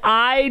 And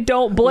I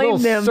don't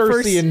blame them for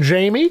Cersei and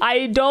Jamie.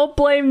 I don't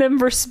blame them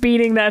for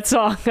speeding that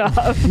song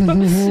up.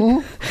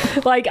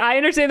 Like, I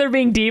understand they're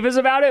being divas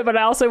about it, but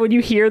also when you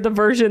hear the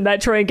version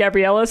that Troy and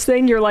Gabriella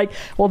sing, you're like,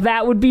 well,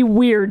 that would be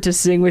weird to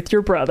sing with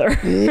your brother.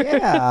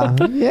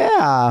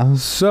 Yeah.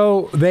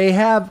 So they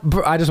have,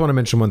 I just want to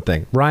mention one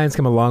thing. Ryan's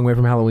come a long way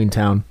from Halloween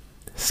Town.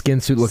 Skin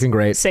suit looking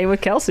great. Same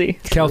with Kelsey.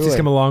 Kelsey's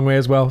come a long way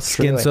as well.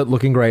 Skin suit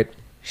looking great.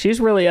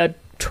 She's really a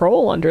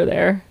troll under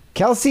there.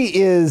 Kelsey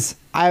is,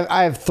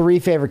 I have 3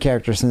 favorite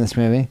characters in this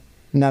movie.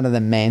 None of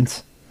them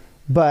mains.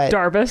 But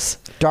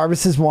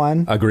Darbus is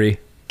one. Agree.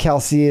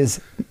 Kelsey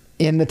is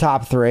in the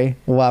top 3.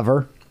 Love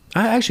her.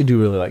 I actually do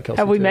really like Kelsey.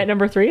 Have we met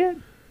number 3 yet?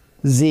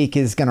 Zeke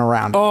is going to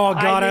round. Oh,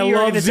 God, I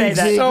love Zeke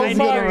so much. I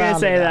knew you were going to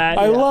say that.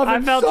 I love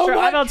him so much.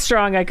 I felt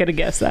strong I could have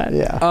guessed that.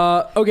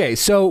 Yeah. Okay,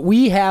 so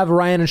we have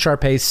Ryan and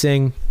Sharpay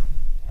sing.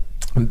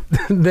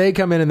 They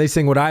come in and they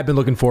sing what I've been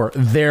looking for,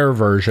 their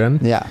version.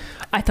 Yeah.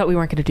 I thought we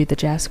weren't going to do the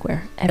jazz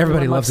square.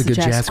 Everybody loves a good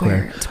jazz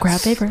square. It's a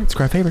crowd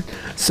favorite.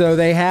 So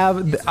they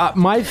have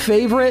my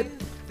favorite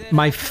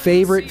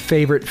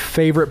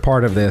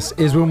part of this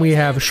is when we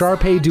have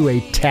Sharpay do a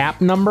tap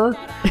number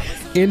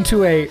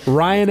into a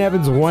Ryan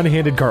Evans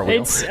one-handed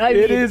cartwheel.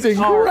 It is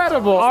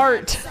incredible.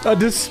 Art. A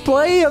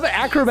display of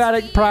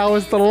acrobatic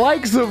prowess, the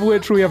likes of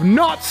which we have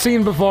not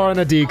seen before in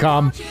a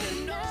DCOM.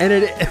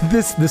 And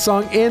the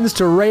song ends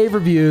to rave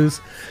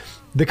reviews.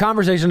 The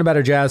conversation about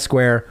a jazz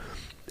square.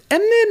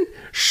 And then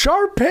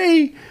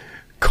Sharpay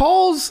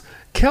calls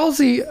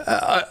Kelsey,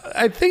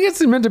 I think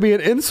it's meant to be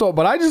an insult,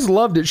 but I just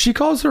loved it. She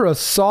calls her a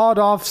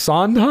sawed-off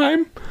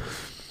Sondheim.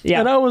 Yeah.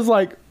 And I was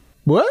like,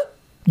 what?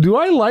 Do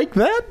I like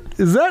that?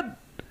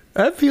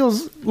 That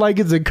feels like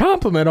it's a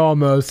compliment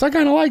almost. I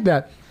kind of like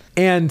that.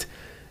 And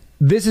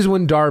this is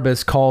when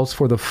Darbus calls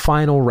for the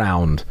final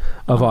round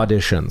of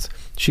auditions.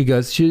 She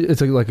goes,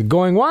 it's like a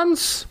going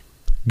once,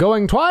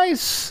 going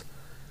twice,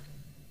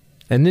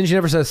 and then she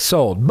never says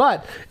sold,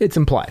 but it's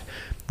implied.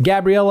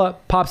 Gabriella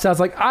pops out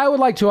like, I would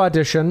like to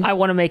audition. I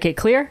want to make it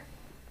clear,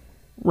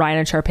 Ryan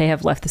and Sharpay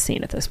have left the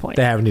scene at this point.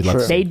 They haven't left the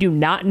scene. They do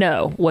not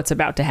know what's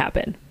about to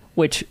happen,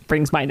 which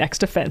brings my next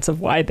defense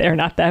of why they're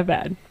not that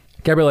bad.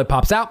 Gabriella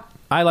pops out.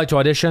 I like to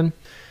audition.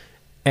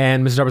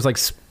 And Mrs. Darby's like,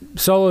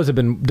 solos have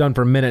been done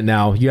for a minute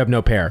now. You have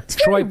no pair. It's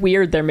very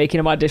weird they're making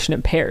them audition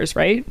in pairs,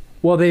 right?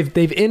 Well,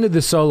 they've ended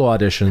the solo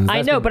auditions.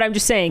 I know, but I'm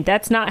just saying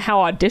that's not how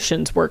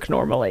auditions work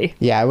normally.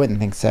 Yeah, I wouldn't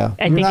think so.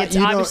 I think it's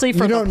obviously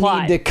for the plot. You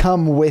don't need to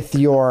come with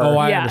your... Oh,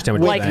 I understand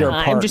what you're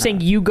saying. I'm just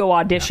saying you go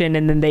audition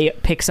and then they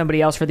pick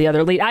somebody else for the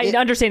other lead. I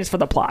understand it's for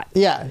the plot.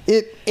 Yeah,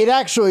 it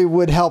actually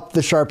would help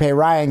the Sharpay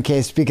Ryan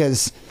case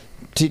because...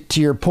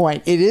 To your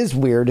point, it is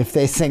weird if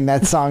they sing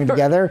that song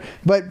together,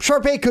 but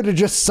Sharpay could have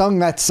just sung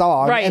that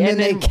song, right, and then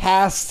they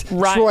cast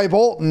Troy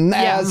Bolton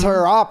as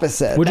her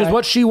opposite. Which is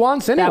what she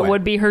wants anyway. That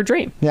would be her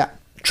dream. Yeah.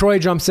 Troy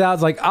jumps out,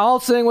 is like, I'll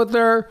sing with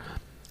her.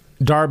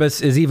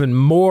 Darbus is even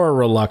more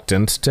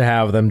reluctant to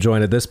have them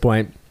join at this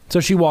point, so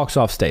she walks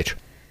off stage,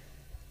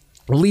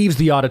 leaves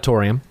the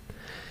auditorium,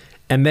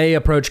 and they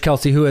approach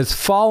Kelsey, who has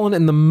fallen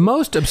in the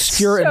most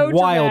obscure and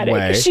wild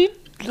way. She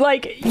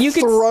you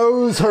could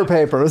throws her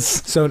papers.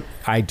 So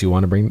I do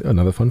want to bring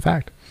another fun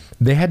fact.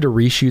 They had to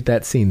reshoot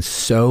that scene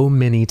so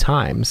many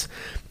times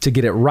to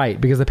get it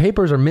right because the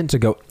papers are meant to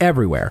go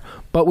everywhere.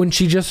 But when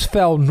she just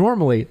fell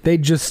normally, they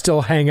just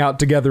still hang out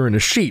together in a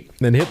sheet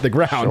and hit the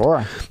ground.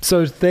 Sure.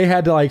 So they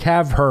had to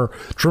have her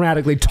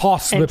dramatically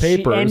toss the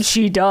papers. And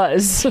she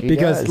does.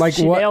 Because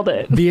she nailed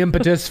it. The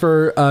impetus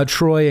for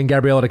Troy and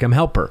Gabriella to come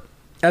help her.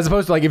 As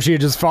opposed to if she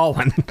had just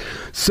fallen.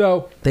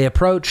 So they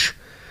approach.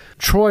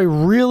 Troy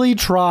really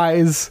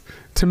tries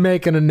to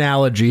make an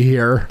analogy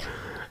here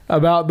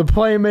about the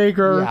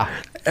playmaker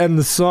and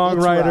the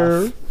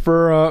songwriter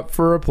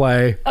for a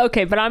play.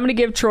 Okay, but I'm going to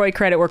give Troy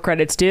credit where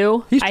credit's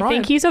due. I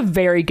think he's a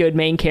very good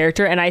main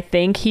character, and I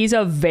think he's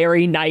a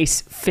very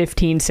nice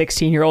 15,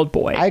 16-year-old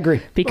boy. I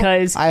agree.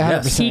 Because I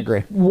 100%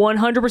 agree.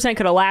 100%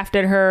 could have laughed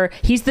at her.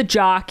 He's the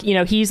jock. You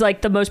know, he's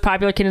like the most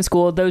popular kid in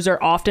school. Those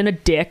are often a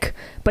dick,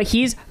 but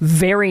he's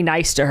very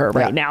nice to her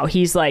right now.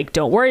 He's like,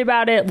 don't worry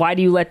about it. Why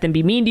do you let them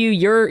be mean to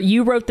you?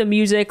 You wrote the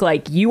music.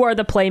 Like, you are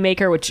the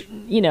playmaker, which,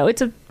 you know,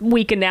 it's a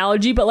weak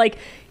analogy, but like,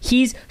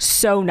 he's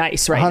so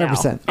nice right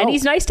 100%. now. And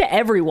he's nice to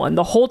everyone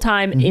the whole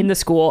time in the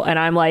school. And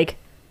I'm like,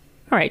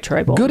 all right,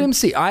 Troy Bolton. Good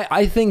MC.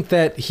 I think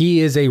that he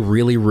is a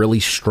really, really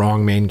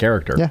strong main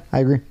character. Yeah, I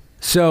agree.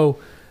 So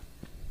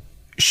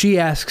she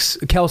asks,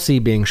 Kelsey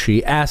being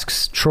she,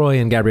 asks Troy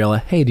and Gabriella,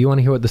 hey, do you want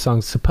to hear what the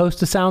song's supposed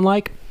to sound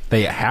like?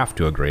 They have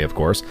to agree, of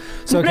course.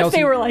 So what Kelsey, if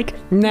they were like,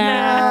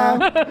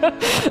 nah.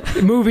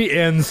 Movie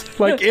ends.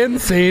 Like,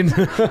 end scene.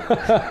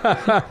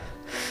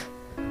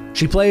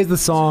 She plays the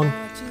song.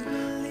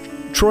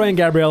 Troy and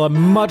Gabriella,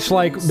 much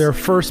like their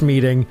first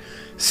meeting,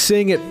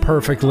 sing it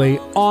perfectly,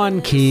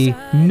 on key,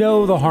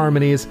 know the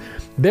harmonies.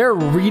 They're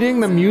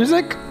reading the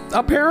music,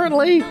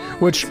 apparently,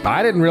 which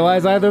I didn't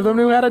realize either of them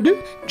knew how to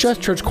do.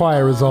 Just church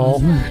choir is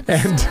all.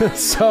 And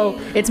so...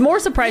 It's more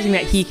surprising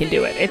that he can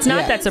do it. It's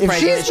not that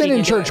surprising if she's been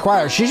in church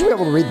choir, she should be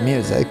able to read the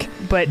music.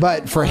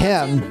 But for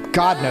him,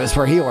 God knows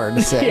where he learned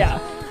to sing. Yeah.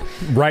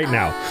 Right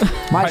now.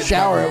 My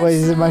shower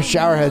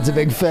head's a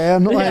big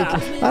fan. Like,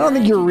 I don't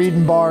think you're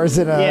reading bars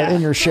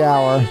in your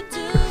shower.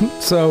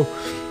 So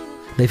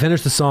they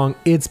finish the song.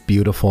 It's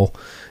beautiful.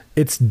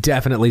 It's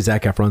definitely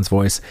Zac Efron's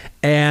voice.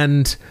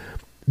 And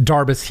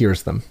Darbus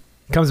hears them.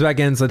 Comes back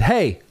in and said,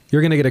 hey,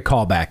 you're going to get a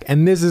call back.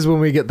 And this is when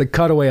we get the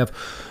cutaway of,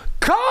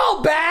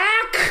 call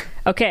back!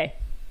 Okay.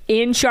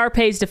 In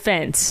Sharpay's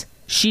defense,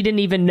 she didn't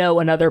even know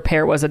another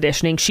pair was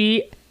auditioning.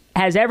 She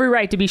has every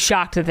right to be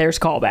shocked that there's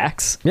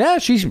callbacks. Yeah,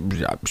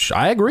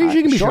 I agree.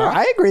 She can be shocked.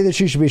 I agree that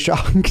she should be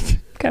shocked.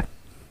 Okay.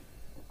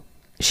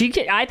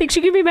 I think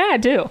she can be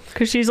mad too,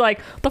 because she's like,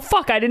 the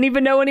fuck, I didn't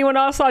even know anyone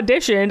else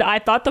auditioned. I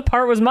thought the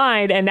part was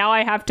mine, and now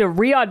I have to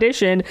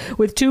re-audition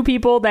with two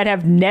people that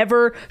have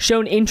never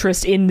shown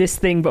interest in this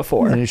thing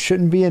before. And it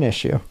shouldn't be an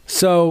issue.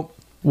 So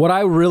what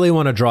I really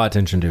want to draw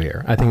attention to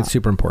here, I think it's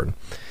super important,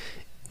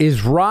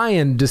 is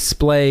Ryan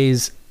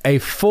displays a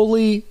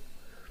fully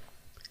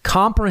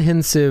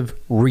comprehensive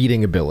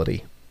reading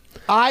ability.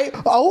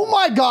 Oh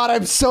my God,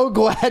 I'm so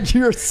glad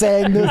you're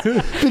saying this,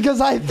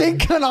 because I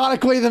think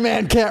canonically the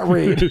man can't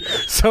read.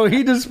 So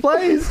he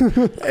displays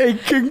a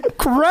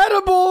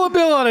incredible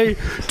ability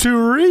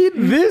to read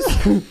this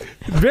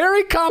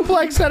very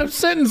complex set of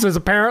sentences,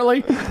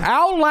 apparently,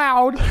 out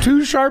loud to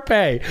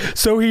Sharpay.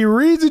 So he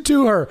reads it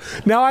to her.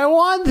 Now, I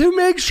want to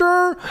make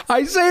sure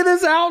I say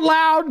this out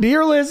loud,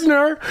 dear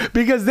listener,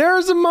 because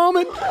there's a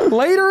moment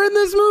later in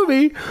this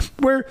movie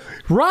where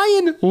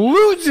Ryan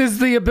loses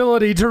the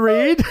ability to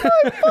read.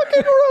 I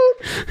fucking wrote,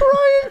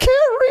 Ryan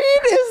can't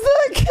read. Is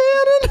that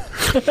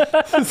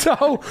canon?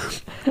 So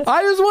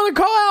I just want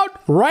to call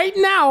out right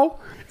now,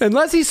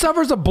 unless he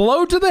suffers a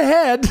blow to the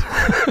head,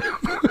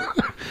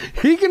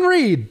 he can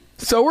read.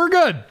 So we're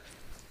good.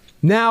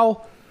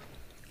 Now,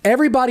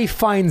 everybody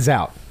finds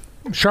out.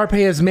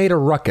 Sharpay has made a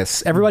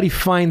ruckus. Everybody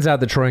finds out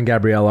that Troy and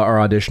Gabriella are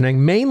auditioning,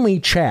 mainly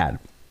Chad.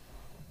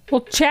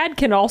 Well, Chad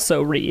can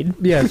also read.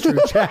 Yeah, it's true.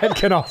 Chad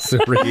can also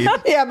read.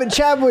 Yeah, but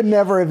Chad would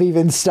never have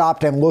even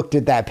stopped and looked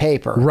at that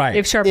paper. Right.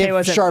 If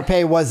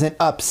Sharpay wasn't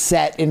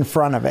upset in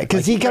front of it.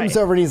 Because he comes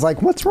over and he's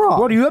like, what's wrong?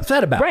 What are you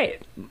upset about? Right.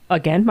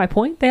 Again, my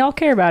point, they all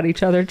care about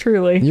each other,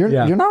 truly. You're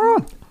not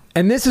wrong.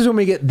 And this is when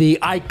we get the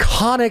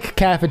iconic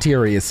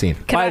cafeteria scene.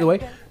 By the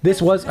way,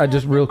 this was,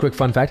 just real quick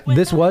fun fact,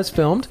 this was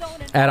filmed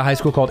at a high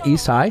school called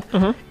East High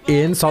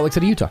in Salt Lake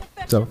City, Utah.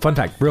 So, fun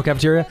fact, real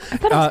cafeteria. I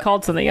thought it was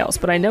called something else,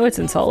 but I know it's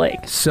in Salt Lake.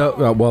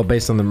 So, well,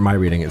 based on my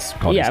reading, it's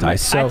called East High.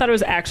 So, I thought it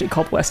was actually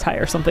called West High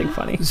or something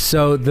funny.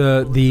 So,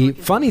 the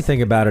funny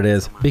thing about it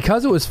is,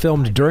 because it was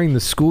filmed during the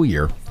school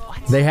year,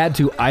 they had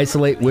to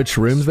isolate which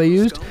rooms they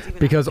used,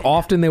 because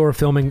often they were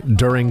filming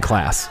during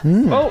class.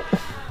 Oh,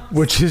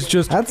 which is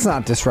just... That's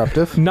not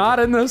disruptive. Not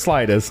in the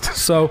slightest.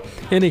 So,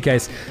 in any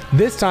case,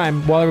 this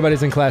time, while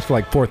everybody's in class for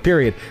like fourth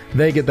period,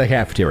 they get the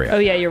cafeteria. Oh,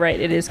 yeah, you're right.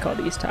 It is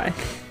called East High.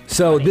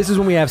 So, this is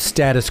when we have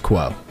Status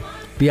Quo,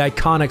 the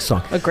iconic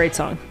song. A great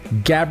song.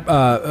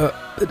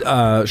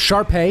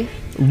 Sharpay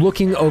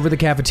looking over the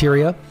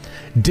cafeteria,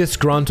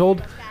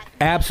 disgruntled,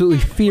 absolutely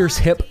fierce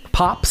hip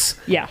pops.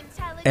 Yeah.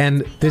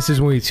 And this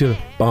is when we see the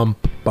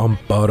bump, bump,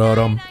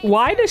 ba-da-dum.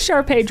 Why does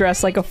Sharpay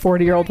dress like a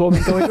 40-year-old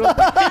woman going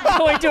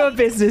to a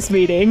business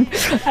meeting?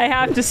 I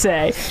have to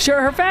say. Sure,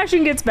 her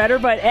fashion gets better,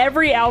 but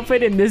every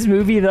outfit in this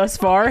movie thus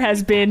far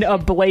has been a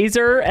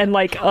blazer and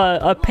like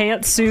a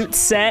pantsuit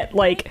set.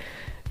 Like,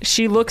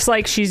 she looks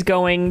like she's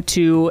going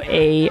to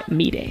a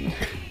meeting.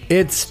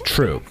 It's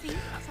true.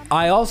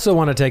 I also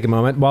want to take a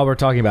moment while we're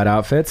talking about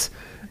outfits.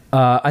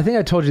 I think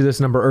I told you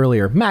this number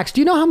earlier. Max, do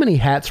you know how many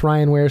hats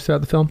Ryan wears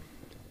throughout the film?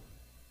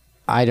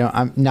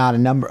 I'm not a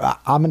number.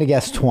 I'm gonna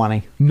guess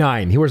 20.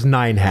 9. He wears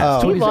 9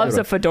 hats. He loves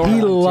a fedora.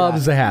 He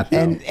loves a hat,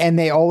 though. And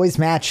they always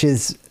match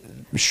his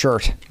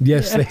shirt.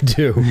 Yes, they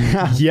do.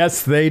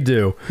 Yes, they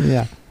do.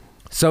 Yeah.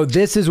 So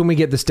this is when we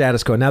get the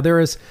status quo. Now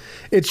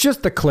it's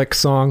just the click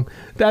song.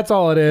 That's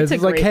all it is.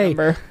 It's like, hey,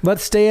 number.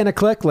 Let's stay in a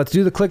click. Let's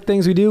do the click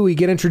things we do. We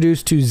get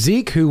introduced to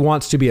Zeke, who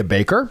wants to be a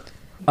baker.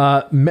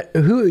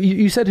 Who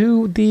you said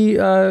who the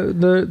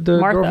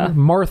Martha.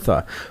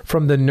 Martha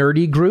from the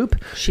nerdy group.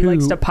 She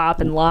likes to pop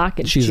and lock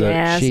and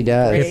jazz. She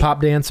does. Hip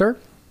hop dancer.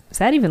 Is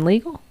that even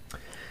legal?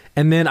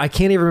 And then I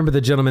can't even remember the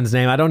gentleman's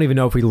name. I don't even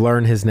know if we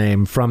learn his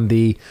name from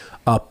the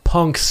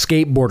punk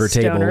skateboarder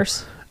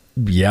Stoners.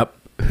 table. Yep.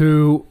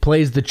 Who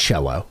plays the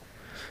cello.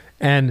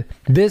 And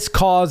this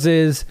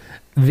causes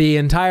the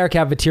entire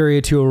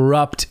cafeteria to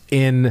erupt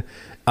in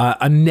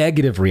a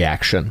negative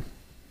reaction.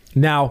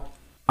 Now,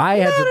 I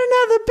had Not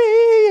another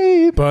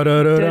beep. No.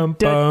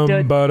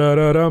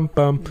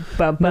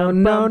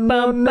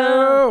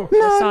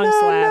 The song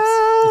slaps.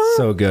 It's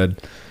so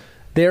good.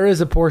 There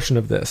is a portion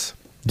of this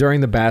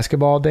during the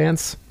basketball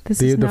dance.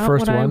 This is not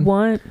what I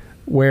want.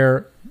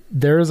 Where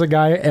there is a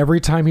guy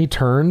every time he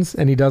turns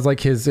and he does like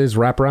his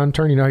wraparound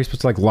turn. You know, he's supposed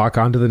to like lock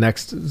onto the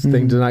next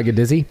thing to not get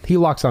dizzy. He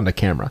locks onto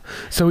camera,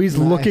 so he's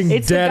looking.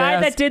 It's dead the guy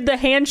ass. that did the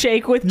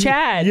handshake with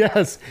Chad.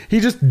 Yes, he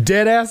just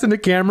dead ass into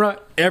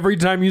camera every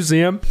time you see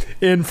him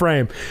in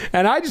frame,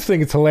 and I just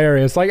think it's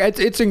hilarious. Like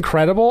it's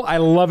incredible. I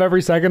love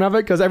every second of it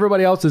because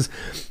everybody else is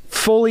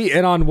fully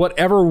in on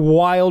whatever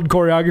wild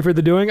choreography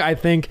they're doing. I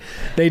think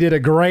they did a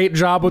great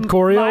job with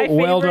choreo.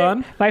 Well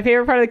done. My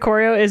favorite part of the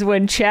choreo is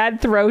when Chad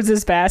throws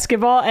his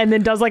basketball and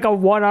then does like a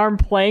one-arm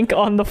plank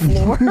on the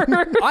floor.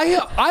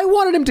 I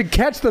wanted him to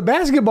catch the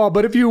basketball,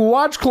 but if you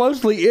watch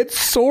closely, it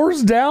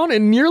soars down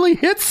and nearly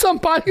hits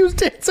somebody who's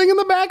dancing in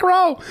the back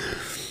row.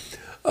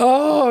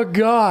 Oh,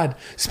 God.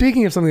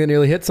 Speaking of something that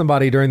nearly hit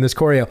somebody during this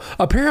choreo,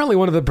 apparently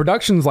one of the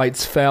production's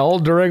lights fell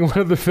during one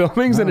of the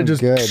filmings, and it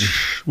just,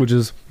 which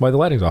is why the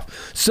lighting's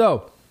off.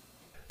 So,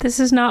 this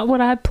is not what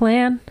I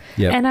planned.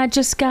 Yep. And I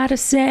just gotta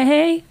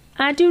say,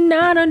 I do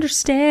not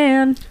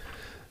understand.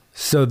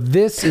 So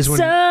this is when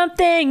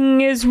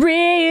something's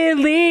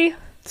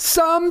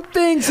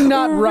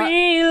not right.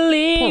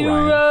 Really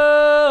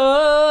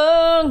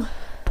wrong.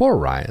 Poor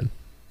Ryan.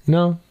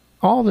 No,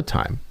 all the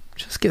time,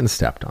 just getting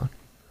stepped on.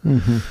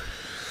 Mm-hmm.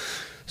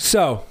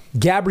 So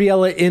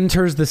Gabriella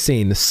enters the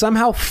scene,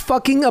 somehow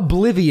fucking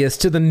oblivious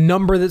to the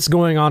number that's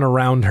going on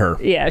around her.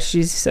 Yeah,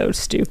 she's so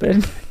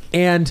stupid.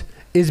 And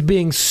is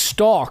being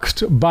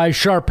stalked by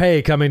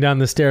Sharpay coming down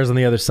the stairs on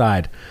the other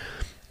side.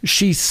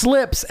 She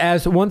slips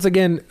as, once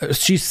again,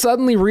 she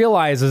suddenly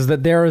realizes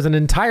that there is an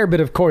entire bit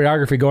of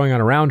choreography going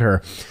on around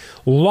her,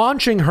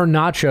 launching her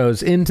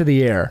nachos into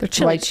the air. They're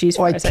chili cheese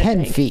fries, like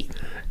 10 feet.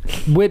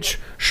 Which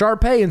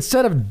Sharpay,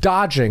 instead of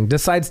dodging,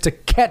 decides to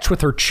catch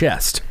with her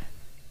chest.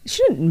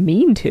 She didn't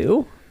mean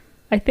to,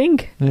 I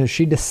think. No,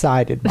 she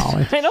decided,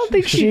 Molly. I don't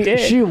think she did.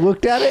 She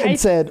looked at it and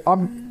said,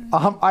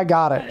 I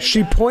got it.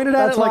 She pointed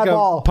at it like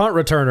a punt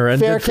returner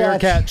and did fair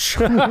catch.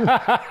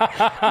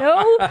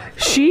 No,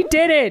 she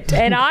didn't.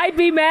 And I'd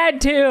be mad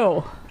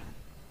too.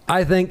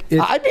 I'd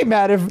be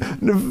mad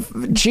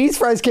if cheese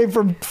fries came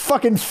from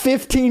fucking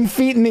 15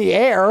 feet in the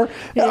air.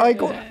 Yeah.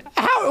 Like,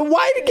 how?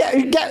 Why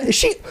did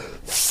she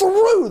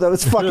threw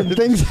those fucking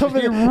things over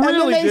there, and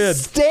then they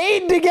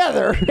stayed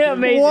together. Yeah,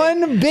 amazing.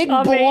 One big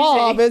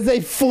blob as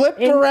they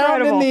flipped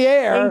around in the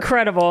air.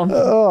 Incredible.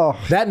 Oh,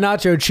 that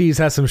nacho cheese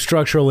has some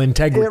structural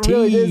integrity. It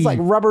really is like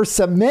rubber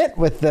cement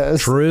with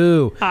those.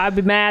 True. I'd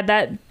be mad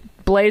that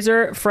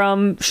blazer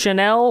from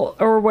Chanel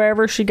or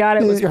wherever she got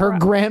it was her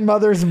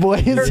grandmother's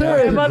blazer. Her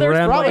grandmother's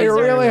probably blazer.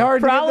 really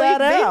hard probably to get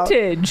that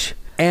vintage. out.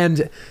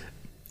 And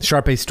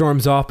Sharpay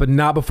storms off, but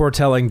not before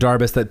telling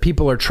Darbus that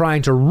people are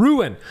trying to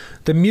ruin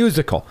the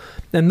musical.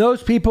 And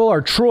those people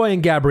are Troy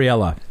and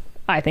Gabriella.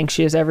 I think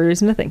she has every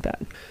reason to think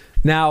that.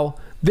 Now,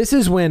 this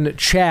is when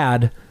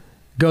Chad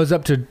goes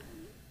up to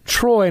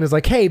Troy and is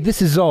like, hey,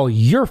 this is all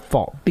your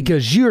fault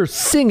because you're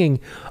singing.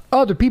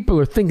 Other people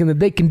are thinking that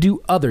they can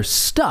do other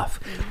stuff,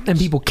 and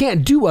people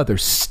can't do other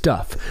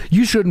stuff.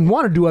 You shouldn't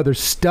want to do other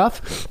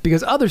stuff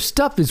because other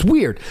stuff is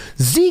weird.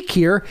 Zeke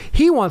here,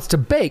 he wants to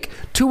bake,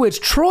 to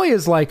which Troy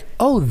is like,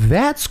 oh,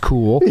 that's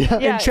cool. Yeah.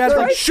 And Chad's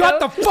like, shut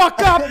the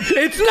fuck up.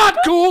 It's not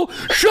cool.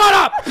 Shut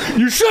up.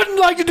 You shouldn't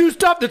like to do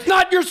stuff that's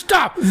not your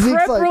stuff. Creme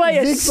brulee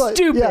is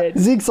stupid.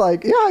 Zeke's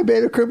like, yeah, I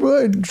made a creme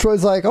brulee. And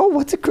Troy's like, oh,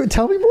 what's a creme?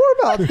 Tell me more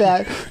about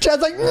that.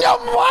 Chad's like, no,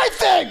 my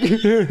thing.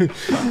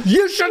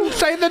 You shouldn't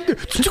say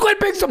that. Quit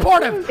being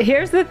supportive.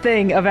 Here's the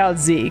thing about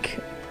Zeke.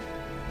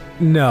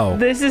 No.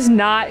 This is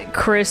not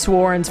Chris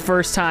Warren's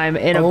first time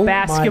in a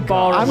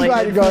basketball related I'm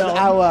glad you're going,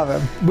 I love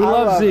him. We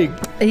love Zeke.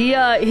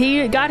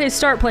 He got his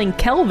start playing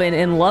Kelvin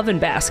in Love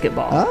and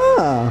Basketball.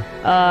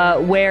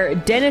 Where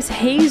Dennis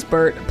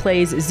Haysbert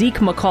plays Zeke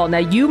McCall. Now,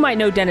 you might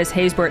know Dennis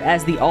Haysbert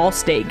as the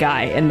Allstate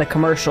guy in the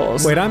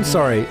commercials. Wait, I'm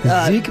sorry.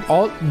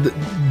 The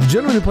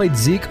gentleman who played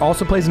Zeke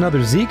also plays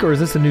another Zeke, or is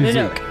this a new Zeke?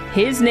 No.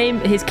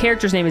 His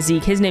character's name is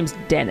Zeke. His name's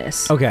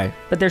Dennis. Okay.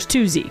 But there's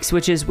two Zekes,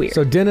 which is weird.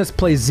 So Dennis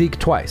plays Zeke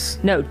twice.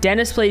 No,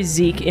 Dennis plays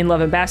Zeke in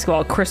Love and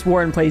Basketball. Chris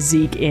Warren plays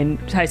Zeke in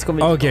High School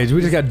Musical. Okay, so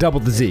we just got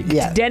double the Zeke.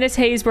 Yeah. Dennis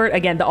Haysbert,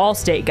 again, the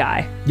Allstate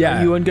guy. Yeah.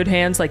 Are you in good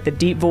hands? Like the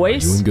deep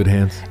voice. You in good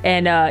hands.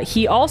 And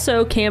he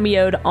also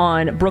cameoed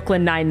on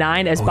Brooklyn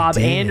Nine-Nine as Bob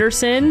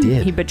Anderson.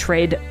 He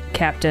betrayed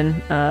Captain.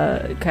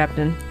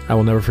 I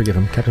will never forgive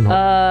him, Captain Holt.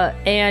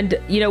 And,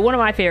 one of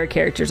my favorite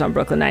characters on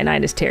Brooklyn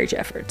Nine-Nine is Terry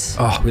Jeffords.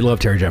 Oh, we love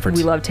Terry Jeffords.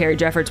 We love Terry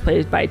Jeffords,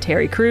 played by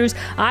Terry Crews.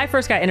 I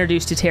first got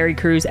introduced to Terry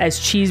Crews as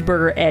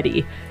Cheeseburger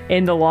Eddie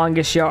in The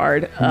Longest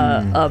Yard,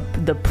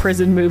 of the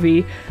prison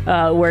movie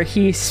where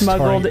he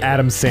smuggled... Starring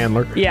Adam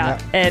Sandler.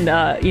 Yeah. And,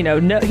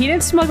 no, he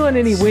didn't smuggle in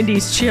any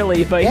Wendy's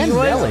chili, but he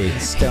was... Nelly.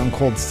 Stone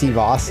Cold Steve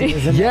Austin,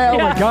 isn't it? Oh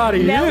my God,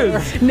 he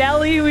is.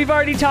 Nelly, we've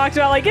already talked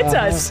about, it's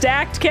a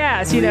stacked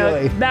cast.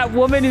 Really? That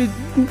woman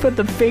who put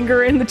the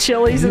finger in the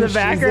chilies in the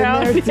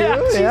background. In there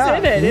too? She's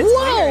in it. It's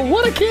Whoa, weird.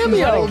 what a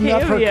cameo. Holding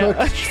up her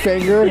cooked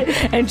finger.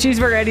 And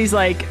Cheeseburger Eddie's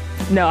like,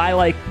 no, I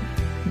like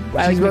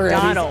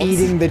McDonald's.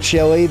 Eddie's eating the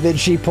chili that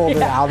she pulled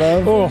it out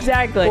of.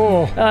 Exactly.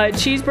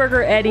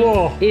 Cheeseburger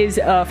Eddie is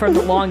from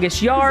The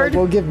Longest Yard.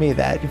 Well, give me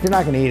that if you're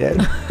not going to eat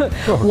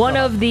it. One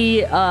of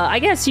the, I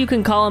guess you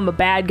can call him a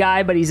bad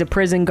guy, but he's a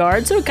prison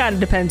guard, so it kind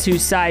of depends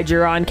whose side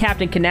you're on.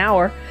 Captain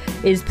Knauer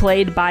is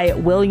played by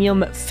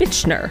William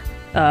Fichtner,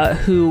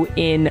 who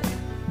in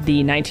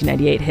the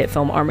 1998 hit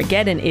film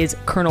Armageddon is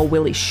Colonel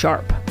Willie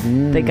Sharp,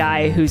 the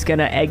guy who's going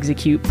to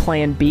execute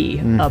Plan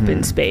B up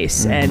in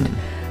space. And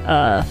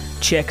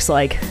Chick's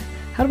like,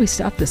 how do we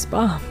stop this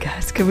bomb,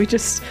 guys? Can we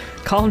just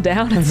calm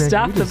down and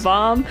stop the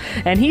bomb?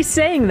 And he's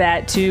saying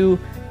that to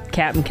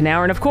Captain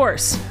Knauer, and of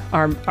course,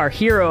 our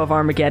hero of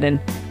Armageddon,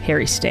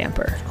 Harry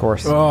Stamper. Of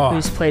course.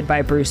 Who's played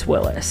by Bruce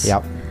Willis.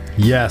 Yep.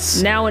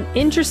 Yes. Now, an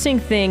interesting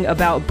thing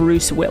about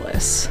Bruce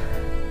Willis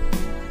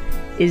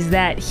is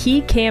that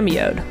he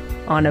cameoed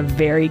on a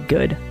very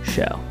good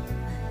show.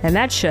 And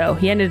that show,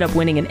 he ended up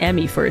winning an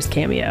Emmy for his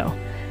cameo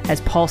as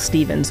Paul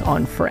Stevens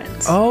on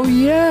Friends. Oh,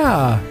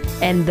 yeah.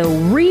 And the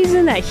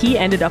reason that he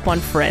ended up on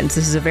Friends,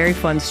 this is a very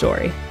fun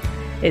story,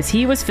 is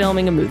he was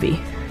filming a movie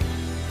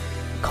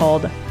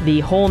called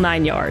The Whole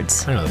Nine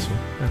Yards. I know this one.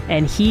 Yeah.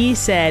 And he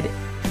said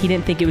he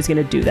didn't think it was going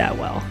to do that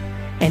well.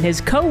 And his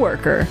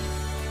coworker,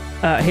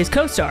 his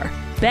co-star,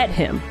 bet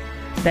him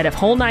that if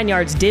Whole Nine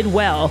Yards did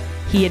well,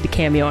 he had to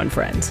cameo on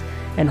Friends.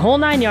 And Whole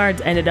Nine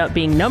Yards ended up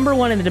being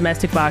 #1 in the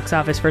domestic box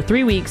office for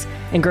 3 weeks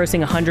and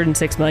grossing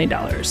 $106 million.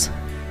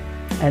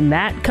 And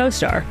that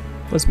co-star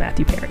was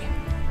Matthew Perry.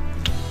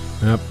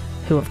 Yep.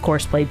 Who, of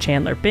course, played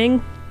Chandler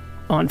Bing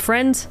on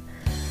Friends.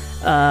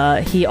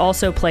 He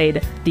also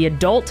played the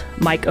adult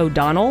Mike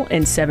O'Donnell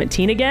in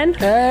 17 Again.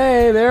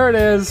 Hey, there it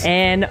is.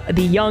 And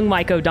the young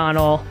Mike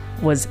O'Donnell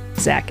was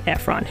Zac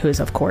Efron, who is,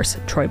 of course,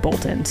 Troy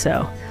Bolton.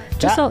 So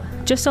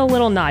just a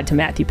little nod to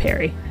Matthew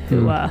Perry,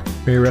 who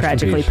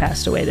tragically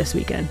passed away this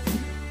weekend.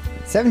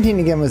 17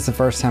 Again was the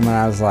first time when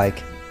I was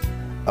like,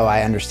 oh,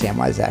 I understand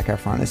why Zac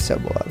Efron is so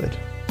beloved.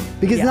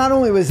 Because not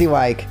only was he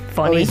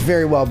funny, he's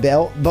very well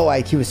built,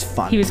 but he was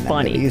funny. He was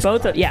funny.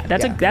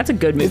 That's a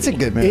good movie. It's a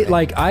good movie.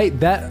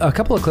 A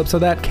couple of clips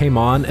of that came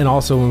on, and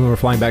also when we were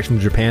flying back from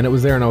Japan, it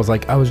was there, and I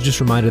was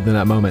just reminded in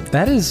that moment,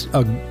 that is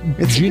a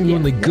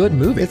genuinely good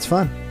movie. It's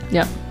fun.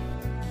 Yep.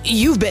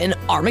 You've been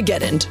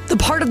Armageddoned, the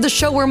part of the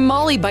show where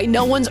Molly, by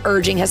no one's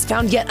urging, has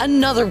found yet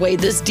another way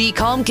this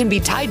DCOM can be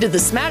tied to the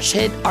smash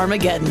hit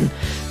Armageddon.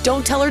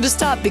 Don't tell her to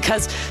stop,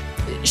 because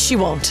she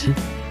won't.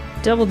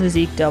 Double the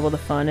Zeke, double the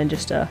fun, and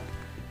just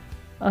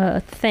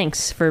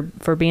thanks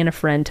for being a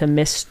friend to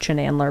Miss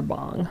Chanandler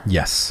Bong.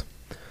 Yes.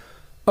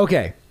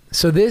 Okay,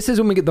 so this is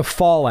when we get the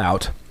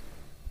fallout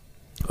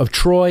of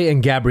Troy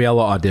and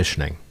Gabriella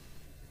auditioning.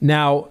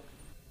 Now,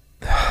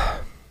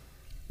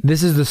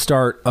 this is the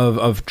start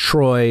of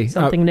Troy...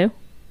 Something new?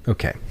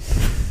 Okay.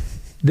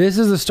 This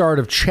is the start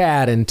of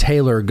Chad and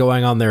Taylor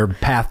going on their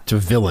path to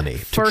villainy,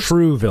 to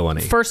true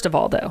villainy. First of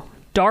all, though,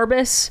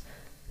 Darbus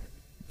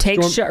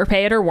takes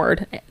Sharpay at her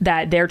word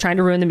that they're trying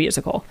to ruin the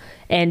musical.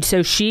 And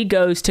so she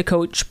goes to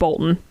Coach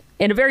Bolton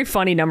in a very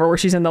funny number where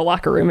she's in the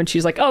locker room and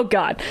she's like, oh,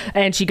 God.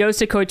 And she goes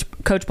to Coach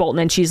Bolton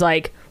and she's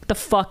like, what the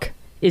fuck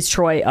is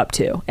Troy up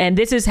to? And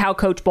this is how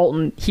Coach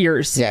Bolton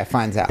hears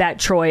finds out that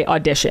Troy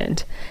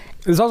auditioned.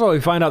 This is also how we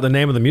find out the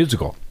name of the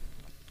musical.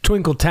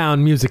 Twinkle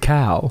Town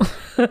Musical.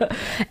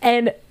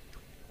 And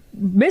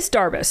Miss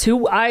Darbus,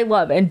 who I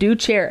love and do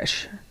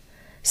cherish,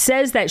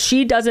 says that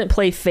she doesn't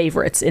play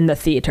favorites in the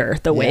theater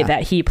the way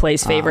that he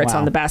plays favorites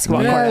on the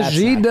basketball court. Yeah,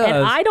 she does.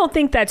 And I don't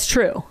think that's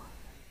true.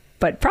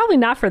 But probably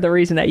not for the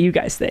reason that you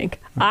guys think.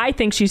 I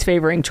think she's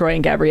favoring Troy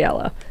and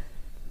Gabriella.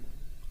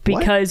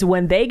 Because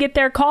when they get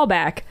their call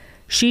back,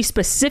 she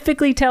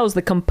specifically tells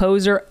the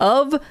composer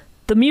of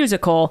the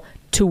musical,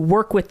 to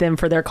work with them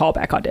for their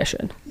callback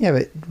audition. Yeah,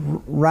 but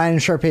Ryan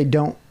and Sharpay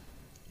don't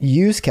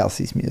use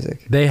Kelsey's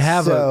music. They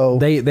have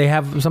they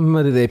have something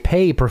that they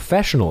pay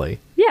professionally.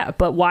 Yeah,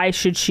 but why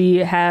should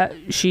she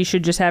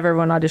should just have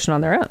everyone audition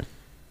on their own.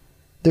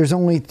 There's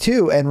only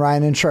 2, and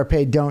Ryan and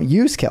Sharpay don't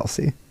use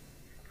Kelsey.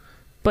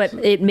 But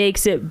it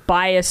makes it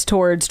biased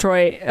towards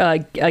Troy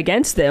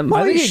against them.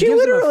 Well, I think she it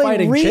gives them a literally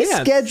fighting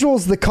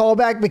reschedules the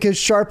callback because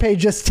Sharpay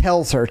just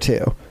tells her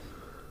to.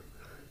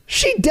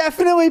 She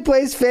definitely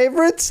plays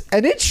favorites,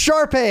 and it's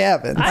Sharpay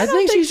Evans. I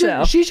think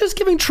she's just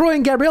giving Troy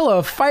and Gabriella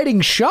a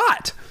fighting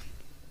shot.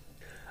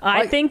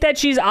 I think that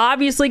she's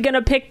obviously going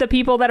to pick the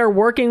people that are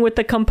working with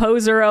the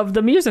composer of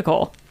the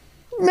musical.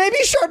 Maybe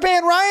Sharpay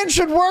and Ryan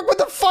should work with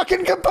the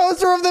fucking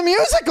composer of the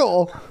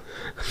musical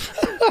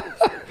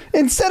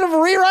instead of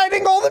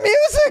rewriting all the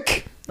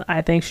music.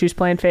 I think she's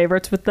playing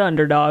favorites with the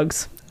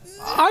underdogs.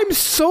 I'm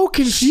so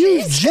confused.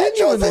 She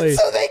schedules it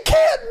so they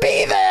can't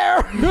be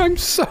there. I'm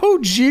so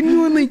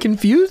genuinely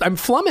confused. I'm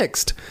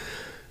flummoxed.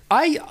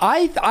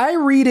 I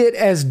read it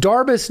as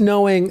Darbus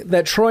knowing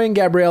that Troy and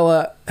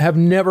Gabriella have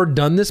never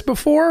done this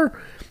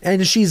before,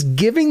 and she's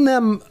giving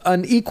them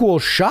an equal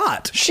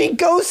shot. She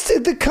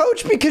ghosted the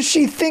coach because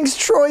she thinks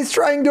Troy's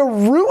trying to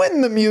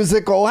ruin the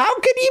musical. How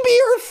could he be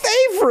her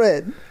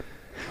favorite?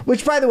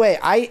 Which, by the way,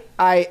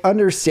 I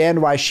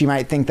understand why she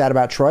might think that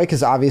about Troy,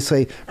 because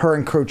obviously her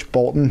and Coach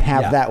Bolton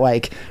have that,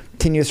 like,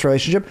 tenuous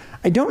relationship.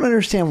 I don't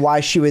understand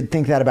why she would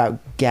think that about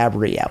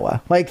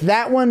Gabriella. Like,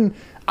 that one,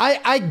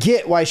 I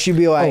get why she'd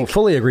be like... Oh,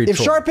 fully agreed. If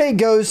Sharpay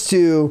goes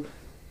to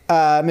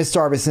Miss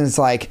Darbus and it's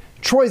like,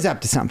 Troy's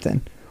up to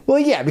something. Well,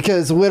 yeah,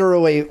 because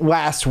literally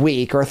last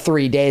week or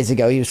 3 days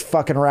ago, he was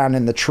fucking around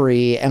in the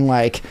tree and,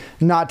 like,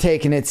 not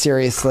taking it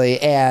seriously.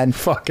 And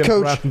fucking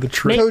around in the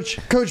tree.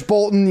 Coach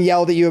Bolton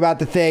yelled at you about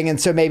the thing,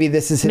 and so maybe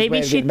this is his Maybe way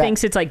of she getting back.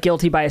 thinks it's like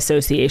guilty by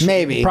association.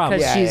 Maybe. Probably.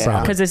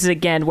 Because this is,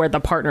 again, where the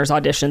partner's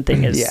audition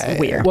thing is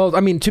weird. Well, I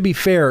mean, to be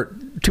fair,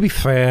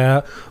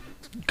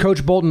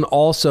 Coach Bolton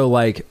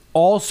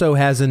also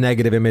has a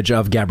negative image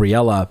of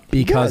Gabriella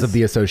because of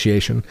the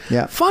association.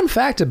 Yeah. Fun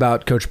fact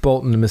about Coach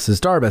Bolton and Mrs.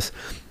 Darbus,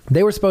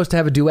 they were supposed to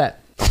have a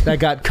duet that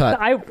got cut.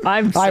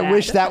 I'm sad. I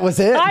wish that was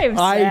it. I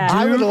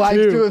would have liked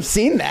to have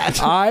seen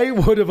that. I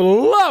would have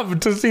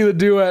loved to see the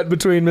duet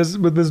between Miss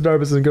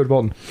Darbus and Coach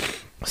Bolton.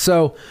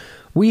 So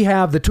we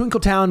have the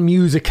Twinkle Town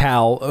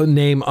Musical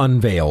name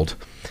unveiled.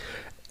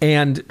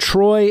 And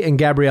Troy and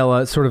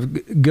Gabriella sort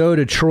of go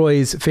to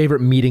Troy's favorite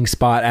meeting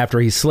spot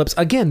after he slips.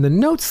 Again, the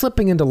note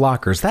slipping into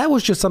lockers. That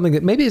was just something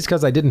that maybe it's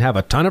because I didn't have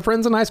a ton of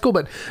friends in high school,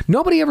 but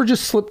nobody ever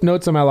just slipped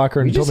notes in my locker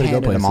and told me to go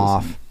places. Them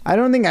off. I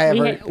don't think I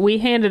ever...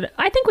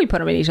 I think we put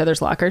them in each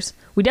other's lockers.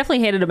 We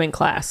definitely handed them in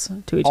class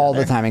to each other. All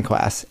the time in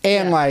class.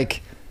 And in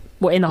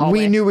the hallway.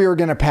 We knew we were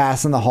going to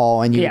pass in the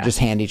hall and you would just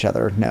hand each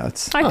other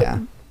notes.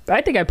 I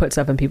think I put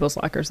stuff in people's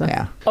lockers then.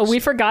 Yeah. Oh, we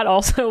forgot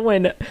also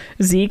when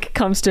Zeke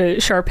comes to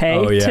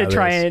Sharpay to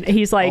try and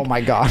he's like, oh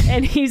my God.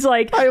 And he's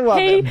like, I love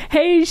him.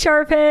 Hey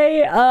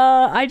Sharpay,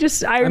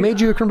 I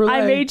made you a creme brulee.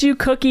 I made you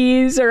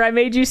cookies or I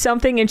made you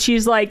something. And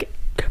she's like,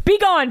 be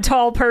gone,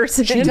 tall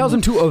person. She tells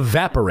him to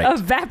evaporate.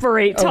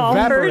 Evaporate, tall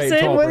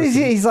person. What is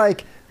he? He's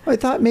like, I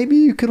thought maybe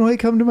you could only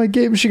come to my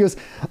game. She goes,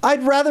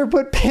 I'd rather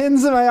put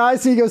pins in my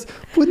eyes. And he goes,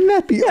 wouldn't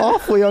that be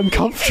awfully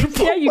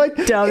uncomfortable? Yeah,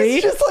 you dummy.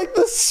 He's just like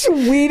the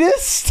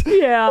sweetest,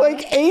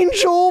 like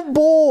angel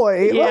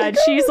boy. Yeah, and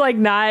she's like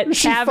not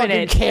she having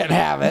it. Can't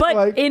have it.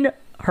 But in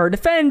her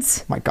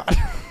defense, oh my God.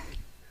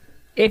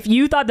 If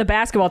you thought the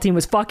basketball team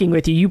was fucking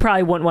with you, you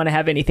probably wouldn't want to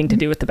have anything to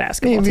do with the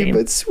basketball team.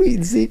 But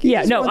sweet Zeke.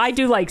 I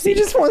do like Zeke.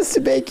 He just wants to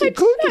bake you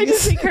cookies. I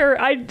just think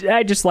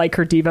I just like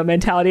her diva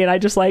mentality, and I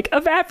just like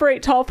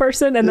evaporate, tall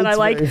person, and then I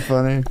like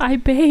funny. I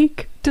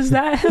bake. Does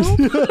that help?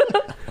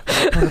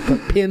 I'm gonna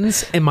put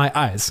pins in my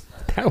eyes.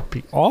 That would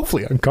be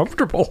awfully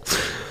uncomfortable.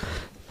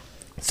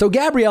 So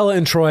Gabriella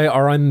and Troy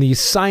are on the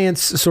science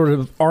sort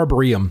of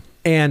arboretum.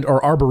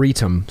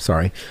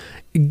 Sorry.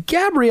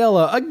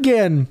 Gabriella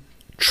again.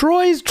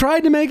 Troy's tried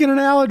to make an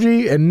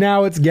analogy, and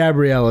now it's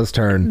Gabriella's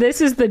turn.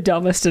 This is the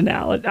dumbest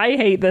analogy. I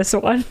hate this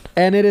one.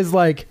 And it is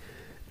like,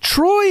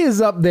 Troy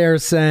is up there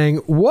saying,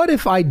 what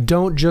if I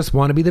don't just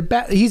want to be the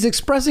best? He's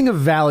expressing a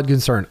valid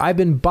concern. I've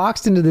been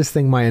boxed into this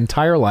thing my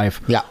entire life.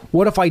 Yeah.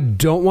 What if I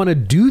don't want to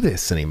do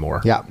this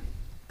anymore? Yeah.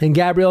 And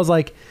Gabriella's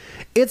like,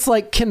 it's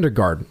like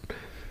kindergarten.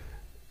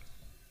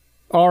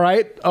 All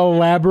right,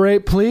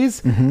 elaborate,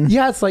 please. Mm-hmm.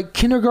 Yeah, it's like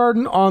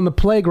kindergarten on the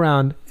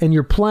playground, and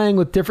you're playing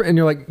with different, and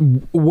you're like,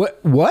 what?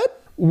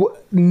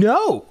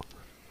 No.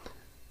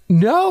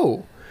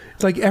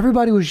 It's like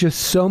everybody was just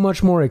so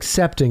much more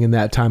accepting in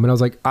that time, and I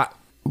was like,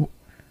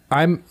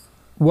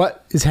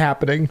 what is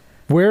happening?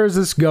 Where is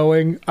this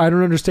going? I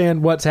don't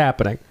understand what's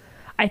happening.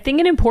 I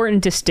think an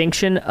important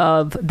distinction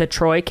of the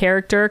Troy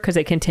character, because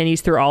it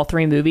continues through all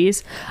three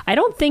movies, I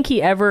don't think he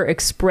ever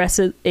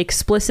expresses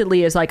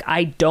explicitly as like,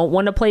 I don't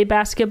want to play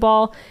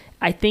basketball.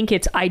 I think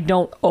it's I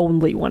don't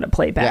only want to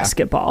play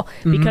basketball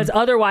because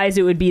otherwise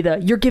it would be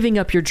you're giving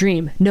up your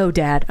dream. No,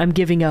 Dad, I'm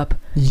giving up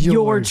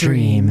your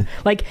dream.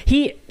 Like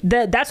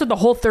that's what the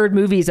whole third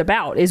movie is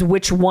about, is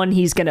which one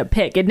he's going to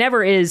pick. It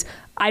never is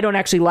I don't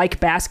actually like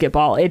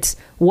basketball. It's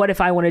what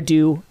if I want to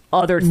do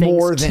other things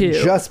more than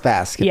too. just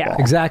basketball. Yeah,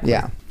 exactly.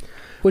 Yeah,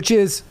 which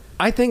is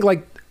I think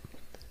like.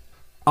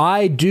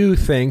 I do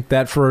think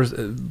that for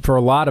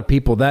a lot of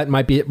people that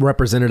might be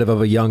representative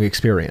of a young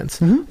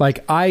experience.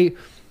 Like I'm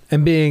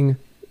being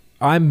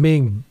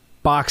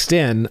boxed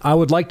in. I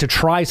would like to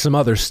try some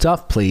other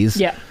stuff, please.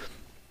 Yeah.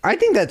 I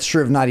think that's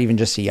true of not even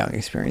just a young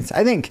experience.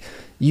 I think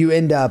you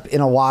end up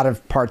in a lot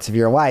of parts of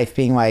your life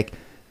being like,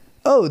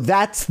 oh,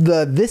 that's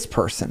this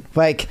person.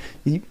 Like,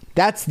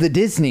 that's the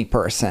Disney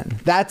person.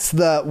 That's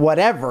the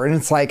whatever. And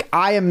it's like,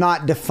 I am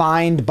not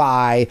defined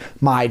by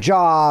my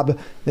job,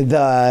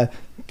 the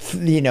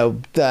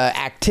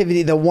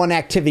activity, the one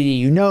activity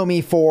you know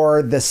me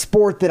for, the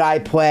sport that I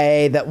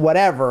play, that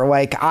whatever.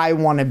 Like, I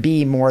want to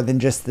be more than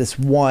just this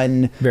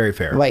one very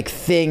fair like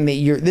thing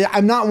that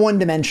I'm not one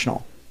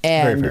dimensional.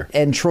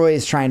 And Troy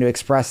is trying to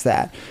express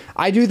that.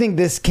 I do think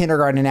this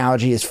kindergarten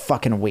analogy is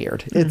fucking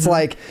weird. It's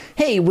like,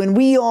 hey, when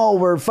we all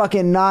were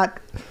fucking not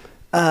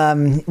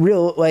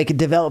real like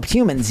developed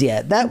humans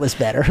yet, that was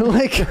better.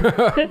 Like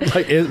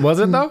it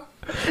wasn't though.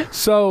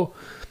 So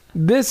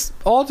this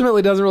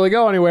ultimately doesn't really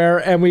go anywhere,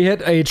 and we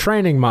hit a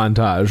training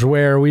montage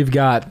where we've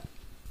got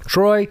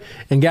Troy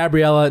and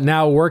Gabriella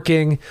now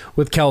working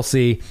with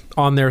Kelsey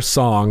on their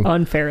song.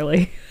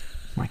 Unfairly.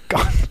 My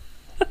God.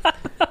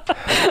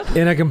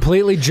 In a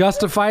completely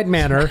justified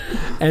manner,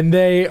 and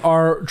they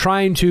are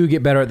trying to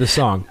get better at the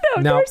song.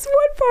 No, there's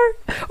one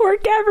part where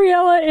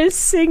Gabriella is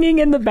singing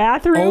in the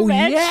bathroom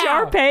and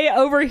Sharpay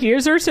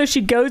overhears her, so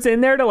she goes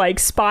in there to like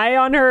spy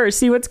on her or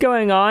see what's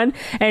going on,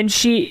 and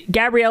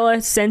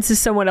Gabriella senses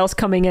someone else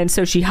coming in,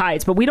 so she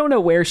hides, but we don't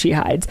know where she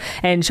hides.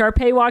 And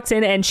Sharpay walks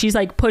in and she's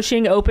like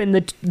pushing open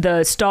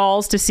the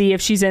stalls to see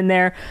if she's in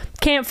there,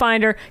 can't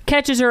find her,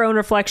 catches her own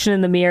reflection in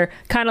the mirror,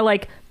 kind of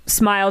like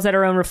smiles at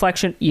her own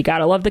reflection, you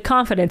gotta love the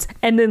confidence,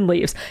 and then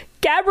leaves.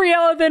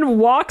 Gabriella then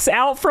walks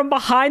out from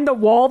behind the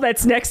wall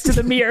that's next to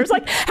the mirror. It's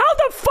like, how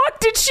the fuck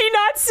did she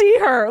not see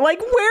her? Like,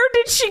 where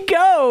did she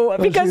go?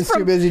 Because she's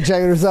too busy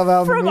checking herself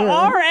out from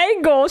our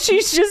angle,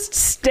 she's just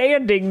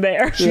standing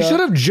there. She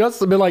should have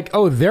just been like,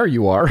 oh, there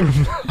you are.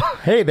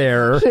 Hey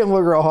there. She didn't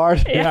look real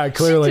hard. Yeah,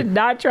 clearly. She did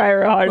not try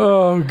her hard.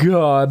 Oh,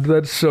 God,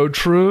 that's so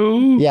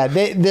true. Yeah,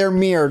 they're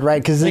mirrored,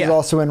 right? Because this is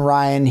also when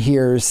Ryan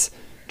hears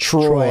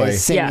Troy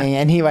singing,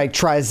 and he like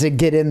tries to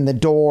get in the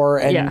door,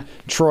 and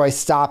Troy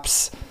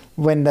stops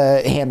when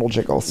the handle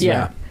jiggles.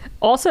 Yeah.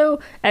 Also,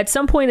 at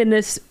some point in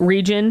this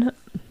region,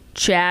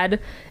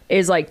 Chad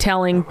is like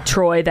telling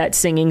Troy that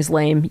singing's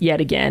lame yet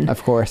again.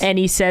 Of course. And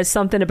he says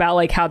something about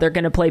like how they're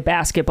going to play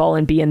basketball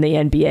and be in the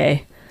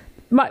NBA.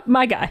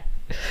 My guy,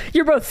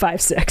 you're both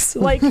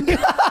 5'6". Like,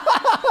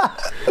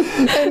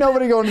 ain't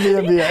nobody going to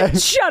the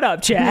NBA. Shut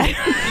up, Chad.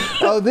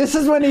 Oh, this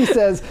is when he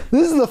says,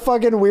 this is the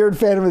fucking weird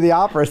Phantom of the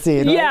Opera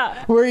scene, right?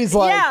 Yeah. Where he's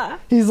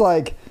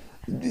like,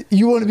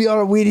 you want to be on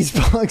a Wheaties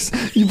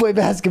box? You play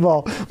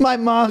basketball. My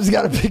mom's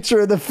got a picture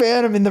of the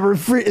Phantom in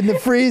the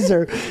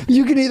freezer.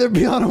 You can either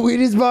be on a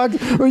Wheaties box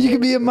or you can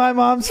be in my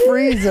mom's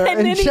freezer.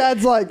 And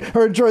Chad's like,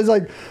 or Troy's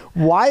like,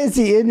 why is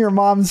he in your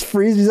mom's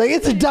freezer? He's like,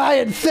 it's a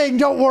diet thing.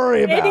 Don't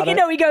worry about it. You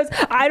know, he goes,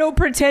 I don't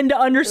pretend to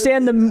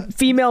understand the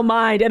female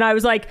mind. And I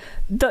was like,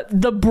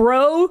 the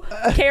bro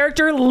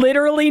character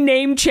literally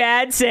named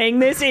Chad saying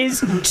this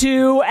is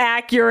too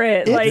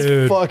accurate.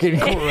 It's fucking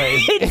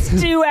crazy.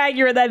 It's too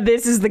accurate that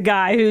this is the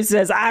guy who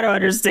says, I don't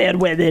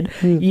understand women.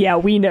 Yeah,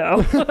 we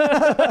know.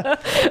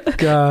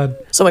 God.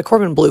 So my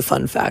Corbin Blue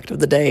fun fact of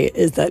the day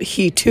is that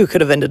he too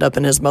could have ended up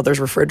in his mother's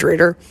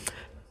refrigerator.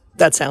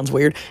 That sounds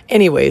weird.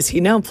 Anyways,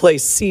 he now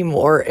plays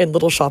Seymour in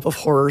Little Shop of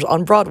Horrors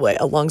on Broadway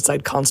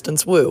alongside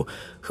Constance Wu,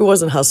 who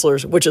was in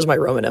Hustlers, which is my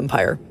Roman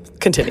Empire.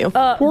 Continue.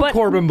 Poor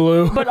Corbin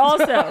Blue. But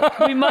also,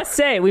 we must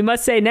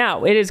say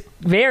now, it is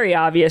very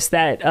obvious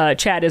that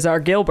Chad is our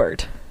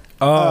Gilbert.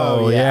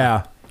 Oh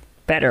yeah.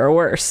 Better or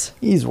worse?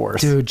 He's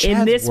worse. Dude, Chad's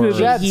in this worse.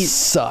 movie, he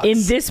sucks.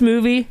 In this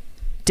movie,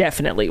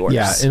 definitely worse.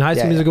 Yeah, in High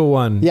School Musical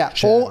 1. Yeah,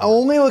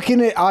 only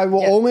looking at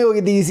only look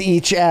at these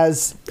each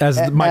as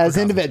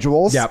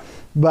individuals. Yep.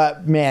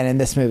 But man, in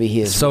this movie,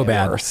 he is so really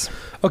bad. Worse.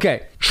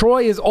 Okay,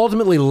 Troy is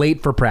ultimately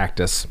late for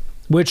practice,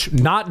 which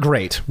not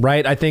great,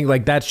 right? I think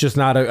like that's just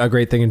not a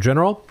great thing in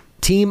general.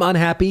 Team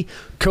unhappy,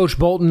 Coach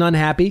Bolton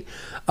unhappy.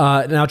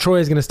 Now Troy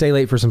is going to stay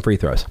late for some free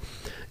throws.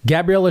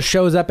 Gabriella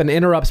shows up and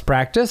interrupts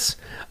practice.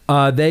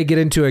 They get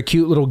into a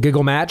cute little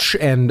giggle match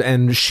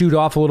and shoot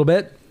off a little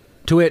bit,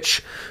 to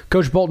which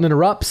Coach Bolton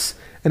interrupts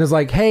and is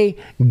like, hey,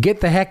 get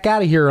the heck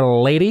out of here,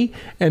 lady.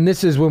 And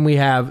this is when we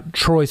have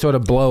Troy sort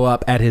of blow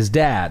up at his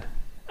dad.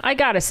 I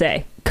gotta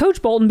say,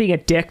 Coach Bolton being a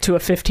dick to a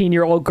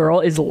 15-year-old girl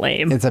is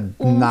lame. It's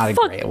not a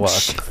great look.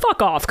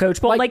 Fuck off, Coach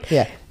Bolton.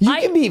 You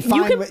can be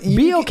fine. You can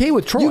be okay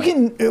with Troy. You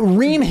can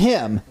ream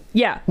him.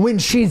 Yeah. When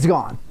she's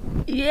gone.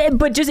 Yeah,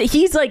 but just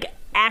he's like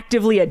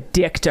actively a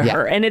dick to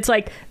her, and it's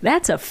like,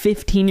 that's a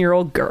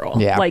 15-year-old girl.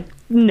 Yeah. Like,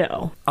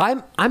 no.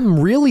 I'm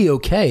really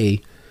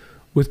okay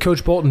with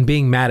Coach Bolton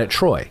being mad at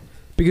Troy,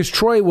 because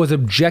Troy was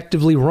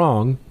objectively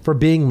wrong for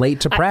being late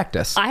to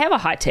practice. I have a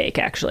hot take,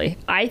 actually.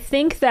 I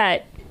think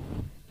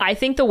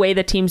the way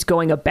the team's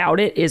going about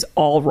it is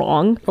all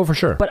wrong. Oh, for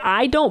sure. But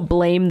I don't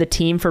blame the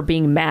team for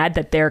being mad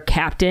that their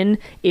captain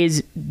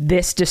is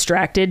this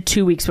distracted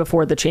 2 weeks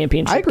before the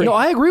championship. I agree. No,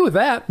 I agree with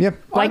that.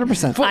 Yep,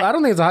 100%. I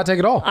don't think it's a hot take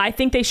at all. I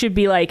think they should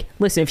be like,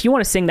 listen, if you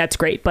want to sing, that's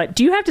great, but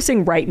do you have to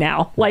sing right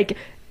now? Like,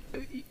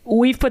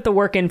 we've put the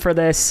work in for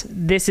this.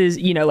 This is,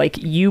 like,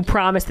 you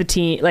promised the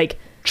team, like,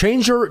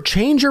 change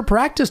your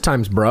practice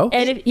times, bro.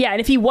 And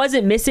if he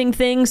wasn't missing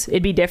things,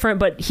 it'd be different,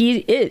 but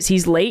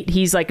he's late.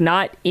 He's like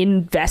not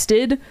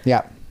invested.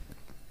 Yeah.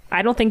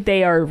 I don't think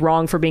they are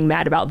wrong for being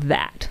mad about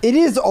that. It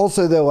is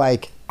also, though,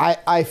 like,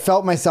 I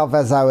felt myself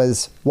as I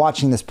was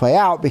watching this play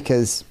out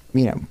because,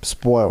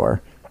 spoiler,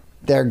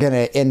 they're going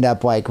to end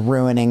up like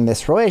ruining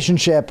this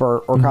relationship or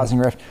causing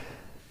rift.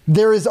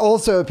 There is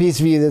also a piece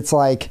of you that's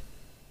like,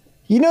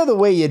 the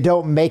way you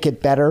don't make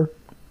it better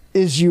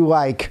is you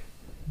like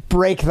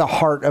break the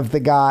heart of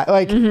the guy.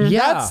 Like,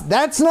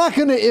 that's not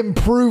going to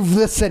improve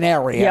the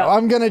scenario. Yep.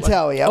 I'm going to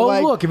tell you. Oh,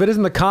 like, look, if it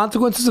isn't the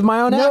consequences of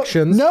my own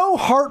actions. No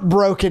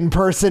heartbroken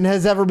person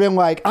has ever been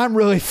like, I'm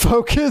really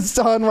focused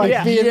on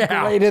like being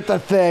great at the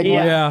thing.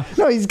 Yeah. Like,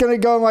 no, he's going to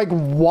go and like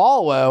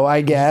wallow,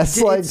 I guess.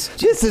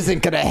 This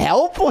isn't going to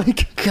help.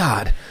 Like,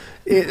 God,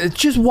 it's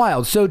just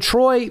wild. So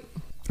Troy...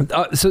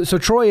 So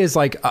Troy is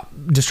like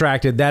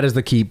distracted. That is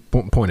the key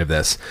point of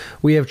this.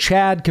 We have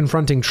Chad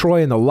confronting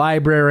Troy in the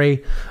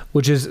library,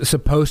 which is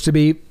supposed to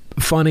be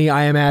funny,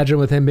 I imagine,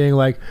 with him being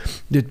like,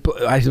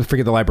 I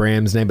forget the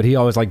librarian's name, but he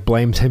always like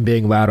blames him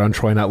being loud on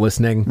Troy not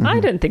listening. I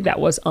didn't think that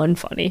was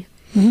unfunny.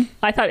 Mm-hmm.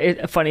 I thought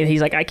it funny that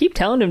he's like, I keep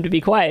telling him to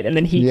be quiet, and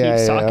then he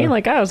keeps talking.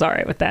 Like, I was all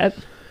right with that.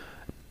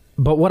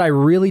 But what I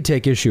really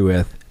take issue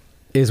with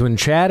is when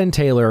Chad and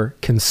Taylor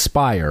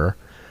conspire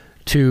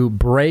to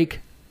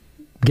break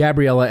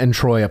Gabriella and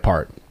Troy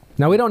apart.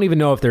 Now, we don't even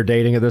know if they're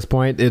dating at this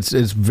point. It's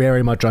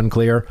very much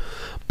unclear,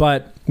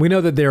 but we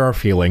know that there are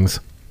feelings,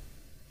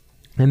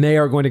 and they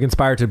are going to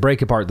conspire to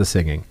break apart the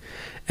singing.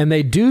 And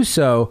they do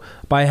so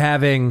by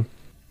having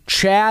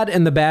Chad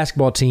and the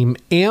basketball team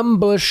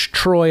ambush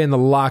Troy in the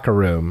locker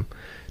room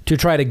to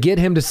try to get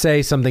him to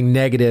say something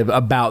negative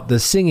about the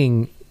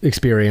singing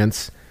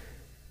experience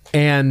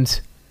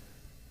and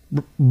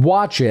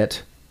watch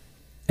it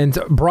and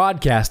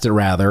broadcast it,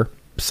 rather,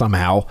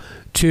 somehow,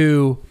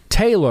 to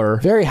Taylor.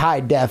 Very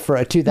high def for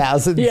a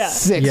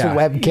 2006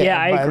 webcam,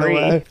 yeah, I agree. The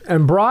way.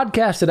 And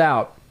broadcast it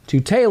out to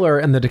Taylor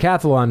and the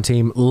decathlon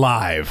team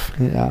live.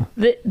 Yeah.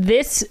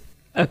 It's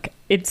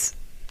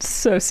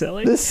so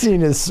silly. This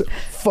scene is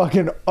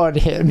fucking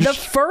unhinged. The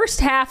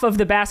first half of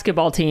the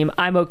basketball team,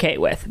 I'm okay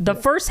with. The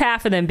first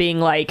half of them being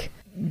like,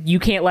 you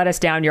can't let us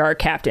down, you're our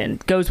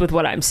captain, goes with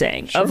what I'm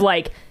saying. Sure. Of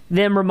like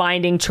them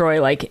reminding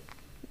Troy, like,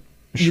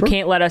 you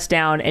can't let us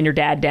down and your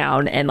dad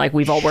down, and like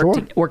we've all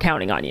worked, we're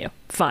counting on you.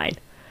 Fine.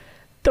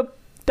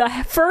 The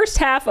first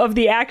half of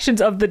the actions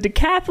of the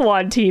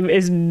decathlon team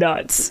is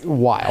nuts.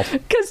 Wild.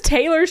 Because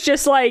Taylor's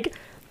just like,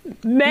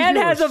 man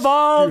has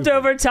evolved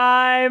over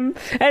time,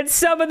 and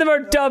some of them are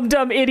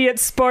dumb idiot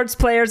sports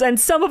players, and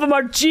some of them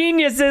are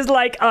geniuses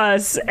like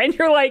us. And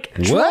you're like,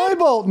 Troy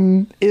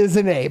Bolton is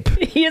an ape.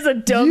 He is a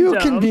dumb. You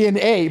can be an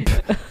ape,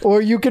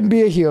 or you can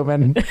be a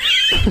human.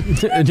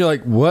 And you're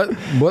like, what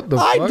the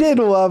fuck? I did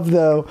love,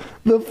 though,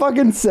 the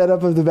fucking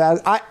setup of the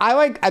band. I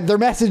like, their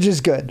message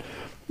is good.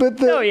 But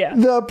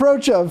the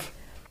approach of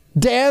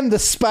Dan the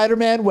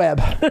Spider-Man Webb,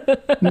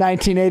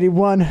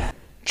 1981,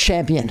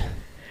 champion.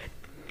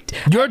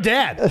 Your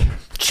dad,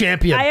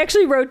 champion. I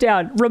actually wrote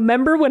down,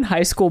 remember when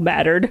high school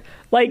mattered?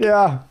 Like,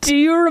 do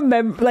you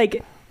remember,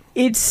 like,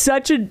 it's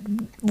such a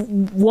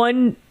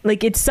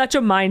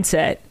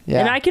mindset.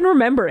 Yeah. And I can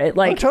remember it.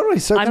 Like, totally.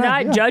 So I'm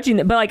not judging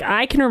it, but like,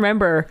 I can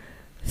remember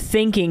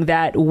thinking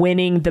that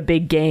winning the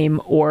big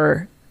game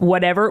or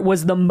whatever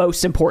was the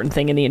most important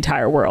thing in the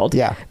entire world.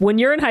 Yeah. When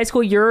you're in high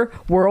school, your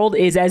world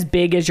is as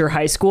big as your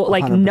high school.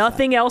 Like 100%.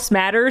 Nothing else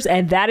matters.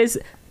 And that is,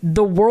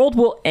 the world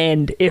will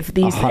end if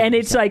these, 100%. And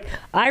it's like,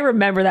 I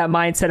remember that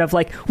mindset of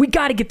like, we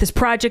got to get this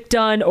project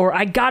done, or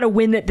I got to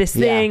win this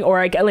thing, or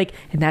I got like,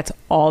 and that's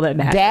all that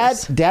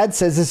matters. Dad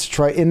says this to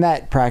Troy in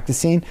that practice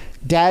scene.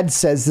 Dad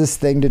says this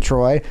thing to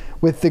Troy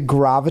with the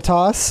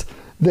gravitas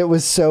that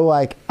was so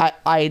like,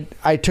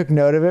 I took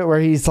note of it, where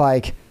he's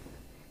like,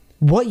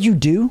 what you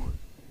do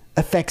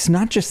affects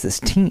not just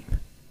this team,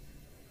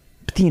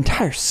 but the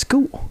entire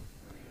school.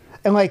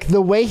 And like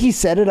the way he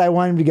said it, I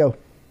wanted him to go,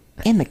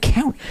 and the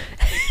county,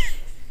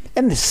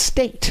 and the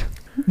state.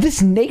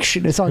 This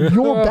nation is on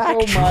your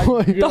back,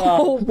 Troy. The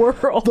whole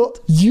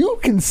world. You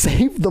can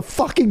save the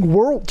fucking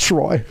world,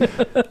 Troy.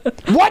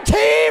 What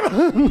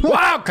team?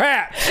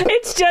 Wildcats.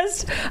 It's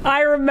just,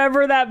 I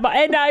remember that,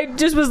 and I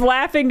just was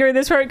laughing during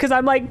this part because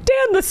I'm like,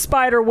 damn, the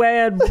spider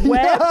web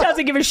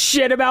doesn't give a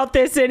shit about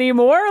this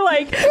anymore.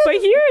 Like, but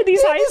here,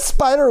 these high the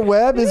spider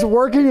web is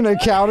working an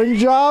accounting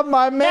job.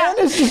 My man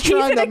is just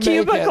trying to make it. He's in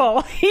a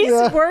cubicle.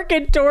 He's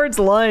working towards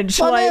lunch.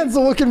 My man's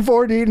looking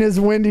forward to eating his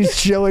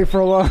Wendy's chili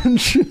for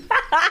lunch.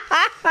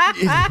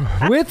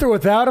 With or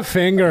without a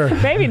finger.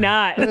 Maybe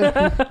not.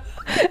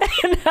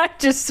 And I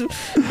just,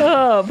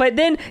 but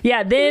then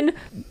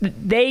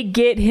they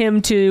get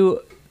him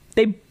to,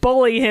 they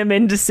bully him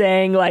into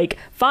saying, like,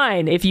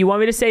 fine, if you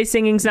want me to say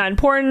singing's not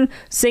important,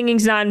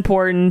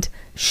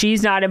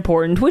 she's not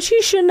important, which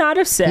he should not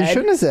have said. He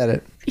shouldn't have said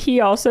it.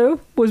 He also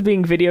was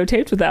being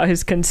videotaped without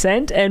his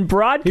consent and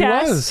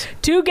broadcast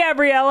to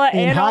Gabriella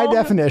in and high all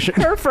definition.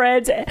 Her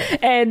friends,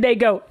 and they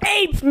go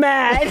ape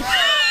mad.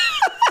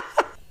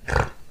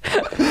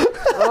 And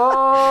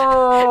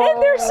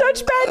they're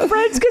such bad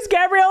friends because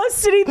Gabriella's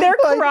sitting there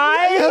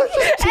crying.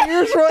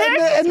 Tears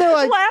and they're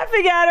like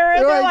laughing at her,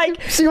 and they're like,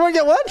 so you want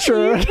to get lunch,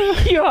 or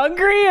you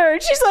hungry? Or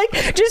she's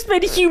like just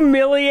been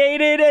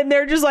humiliated, and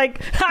they're just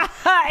like, ha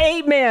ha,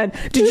 ape man,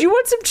 did you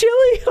want some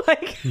chili?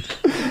 Like,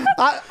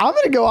 I'm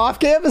gonna go off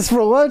campus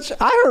for lunch.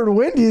 I heard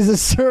Wendy's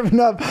is serving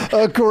up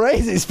a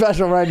crazy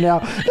special right now.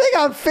 They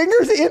got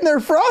fingers in their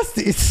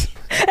Frosties,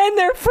 and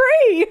they're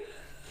free.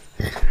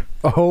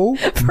 Oh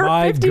for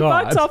my $50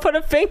 God! I'll put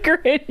a finger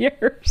in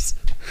yours.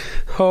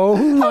 Oh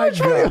my God!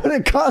 How much would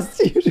it cost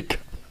you to go?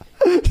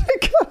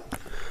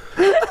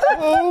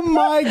 Oh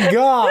my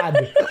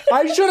God!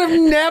 I should have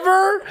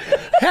never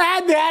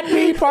had that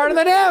be part of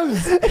the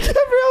news. Gabrielle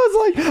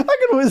was like, I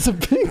could win some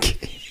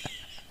pinky.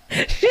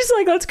 She's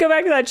like, let's go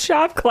back to that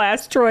shop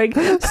class Troy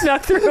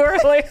snuck through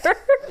earlier.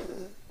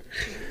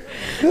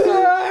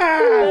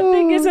 The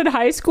thing is, in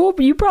high school,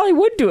 you probably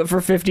would do it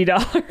for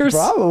 $50.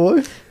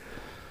 Probably.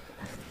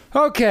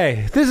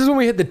 Okay, this is when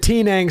we hit the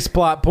teen angst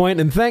plot point,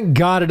 and thank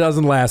God it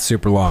doesn't last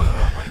super long.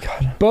 Oh my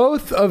God!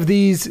 Both of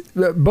these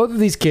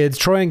kids,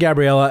 Troy and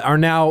Gabriella, are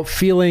now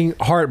feeling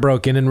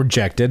heartbroken and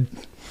rejected.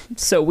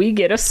 So we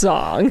get a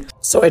song.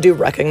 So I do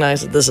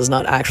recognize that this is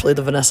not actually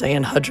the Vanessa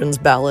Ann Hudgens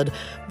ballad,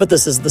 but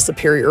this is the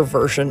superior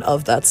version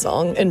of that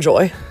song.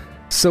 Enjoy.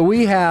 So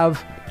we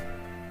have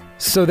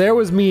So There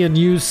Was Me and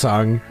You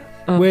song,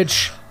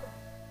 which,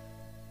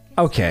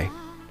 okay,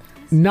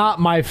 not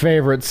my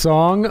favorite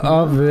song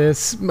of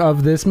this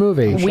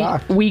movie.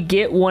 We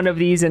get one of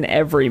these in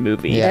every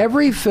movie. Yeah.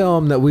 Every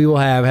film that we will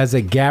have has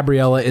a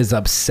Gabriella is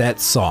upset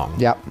song.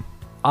 Yep.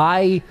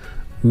 I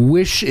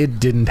wish it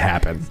didn't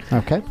happen.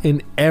 Okay.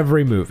 In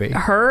every movie.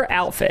 Her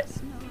outfit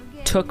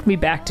took me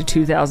back to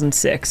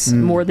 2006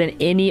 more than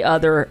any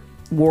other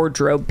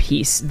wardrobe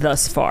piece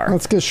thus far.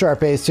 That's because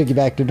Sharpay's took you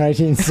back to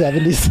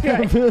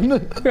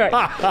 1977. Right.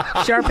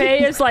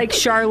 Sharpay is like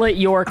Charlotte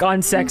York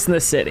on Sex and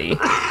the City.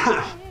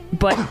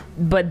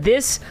 But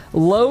this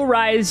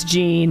low-rise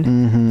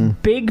jean,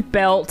 big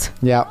belt,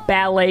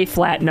 ballet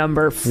flat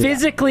number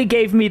physically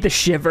gave me the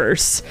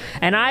shivers.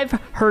 And I've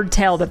heard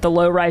tell that the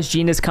low-rise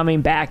jean is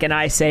coming back, and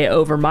I say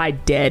over my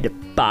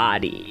dead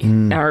body.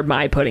 Or am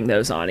I putting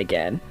those on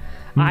again?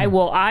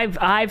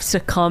 I've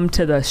succumbed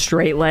to the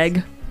straight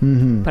leg.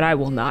 But I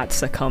will not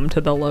succumb to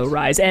the low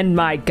rise, and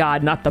my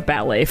God, not the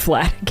ballet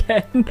flat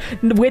again.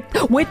 With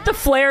the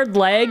flared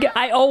leg,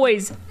 I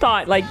always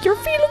thought, like, your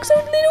feet look so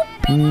little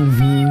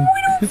bitty.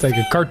 It's like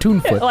a cartoon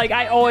foot. Like,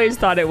 I always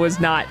thought it was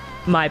not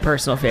my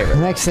personal favorite.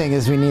 The next thing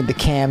is we need the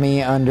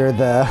cami under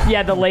the...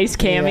 Yeah, the lace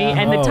cami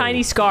and the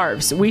tiny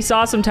scarves. We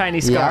saw some tiny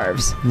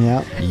scarves.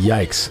 Yeah.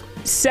 Yikes.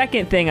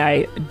 Second thing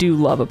I do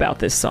love about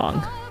this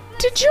song.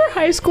 Did your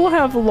high school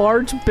have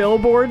large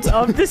billboards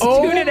of the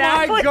student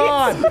athletes? Oh my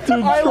God!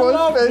 Dude, I Troy's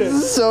love face this.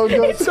 is so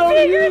good. It's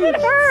bigger than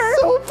her.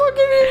 So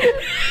fucking huge.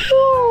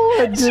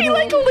 Oh, She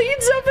like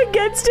leans up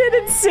against it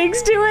and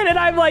sings to it, and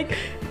I'm like,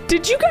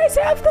 did you guys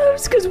have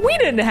those? Because we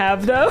didn't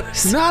have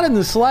those. Not in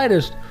the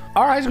slightest.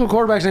 Our high school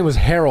quarterback's name was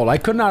Harold. I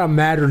could not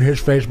imagine his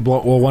face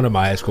blown. Well, one of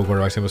my high school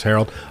quarterbacks' name was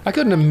Harold. I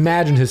couldn't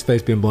imagine his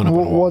face being blown up.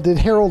 Well, did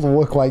Harold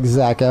look like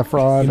Zac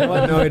Efron? You know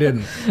what? No, he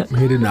didn't.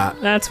 He did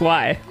not. That's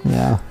why.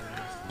 Yeah.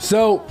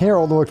 So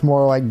Harold looked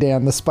more like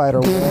Dan the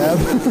Spider Web.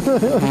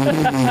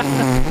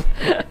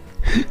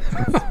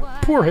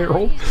 poor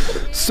Harold.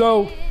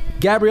 So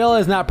Gabriella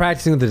is not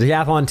practicing with the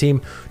decathlon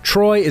team.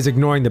 Troy is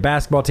ignoring the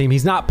basketball team.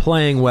 He's not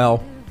playing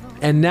well.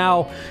 And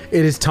now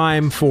it is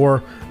time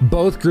for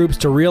both groups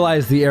to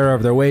realize the error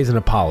of their ways and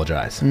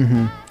apologize.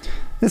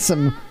 There's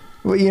some,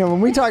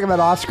 when we talk about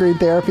off-screen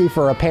therapy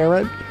for a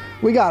parent,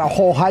 we got a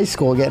whole high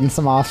school getting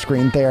some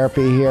off-screen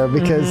therapy here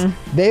because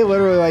they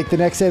literally, like, the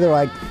next day they're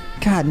like,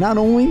 God, not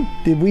only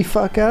did we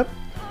fuck up,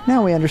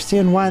 now we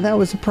understand why that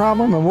was a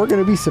problem, and we're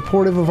going to be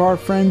supportive of our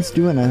friends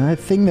doing a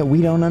thing that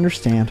we don't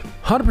understand.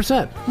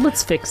 100%.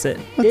 Let's fix it.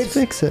 Let's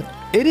fix it.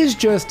 It is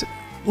just,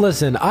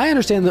 listen, I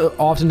understand that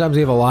oftentimes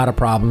we have a lot of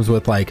problems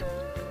with, like,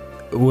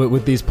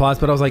 with these plots,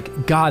 but I was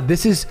like, God,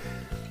 this is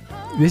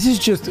this is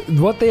just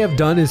what they have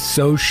done is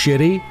so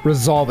shitty.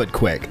 Resolve it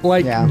quick.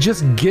 Like,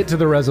 just get to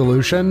the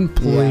resolution,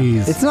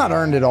 please. It's not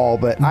earned at all,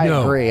 but I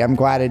agree. I'm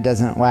glad it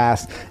doesn't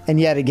last. And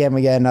yet again,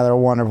 we get another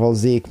wonderful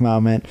Zeke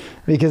moment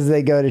because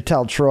they go to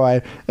tell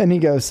Troy, and he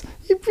goes,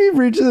 he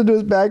reaches into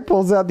his bag,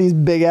 pulls out these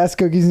big ass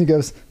cookies, and he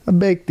goes, I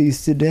baked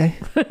these today.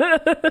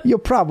 You'll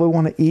probably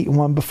want to eat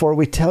one before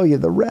we tell you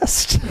the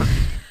rest.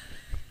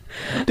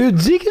 Dude,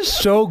 Zeke is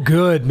so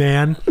good,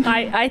 man.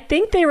 I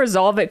think they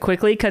resolve it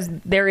quickly because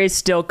there is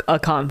still a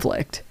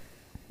conflict.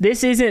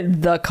 This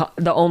isn't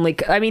the only...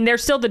 I mean,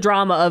 there's still the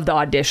drama of the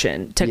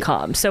audition to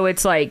come. So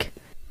it's like...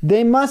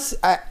 They must...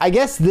 I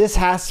guess this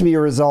has to be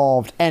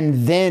resolved,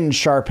 and then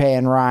Sharpay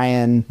and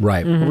Ryan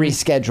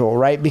reschedule,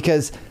 right?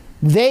 Because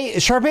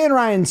Sharpay and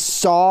Ryan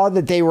saw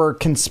that they were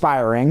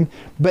conspiring,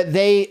 but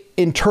they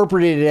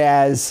interpreted it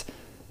as...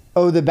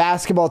 the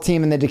basketball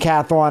team and the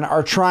decathlon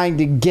are trying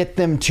to get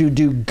them to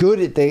do good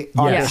at the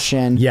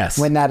audition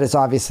when that is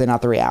obviously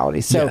not the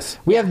reality. So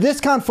we have this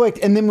conflict,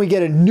 and then we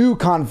get a new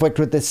conflict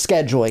with the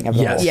scheduling of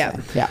the whole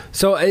thing. Yeah.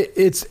 So it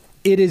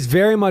is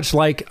very much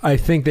like I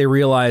think they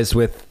realized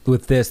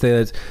with this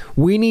that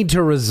we need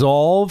to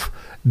resolve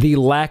the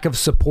lack of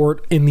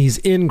support in these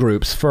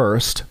in-groups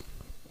first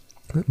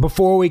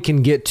before we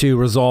can get to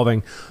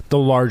resolving the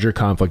larger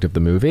conflict of the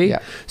movie.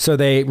 Yeah. So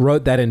they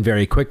wrote that in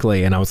very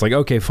quickly, and I was like,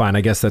 okay, fine,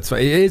 I guess that's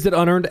fine. Is it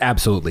unearned?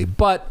 Absolutely.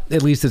 But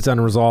at least it's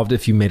unresolved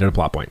if you made it a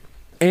plot point.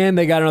 And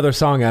they got another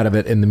song out of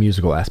it in the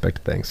musical aspect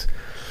of things.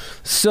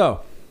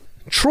 So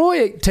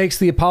Troy takes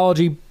the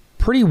apology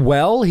pretty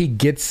well.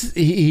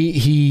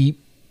 He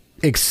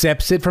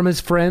accepts it from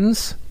his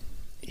friends.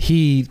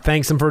 He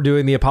thanks them for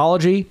doing the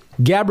apology.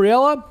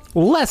 Gabriella,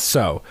 less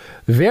so.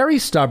 Very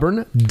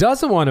stubborn,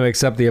 doesn't want to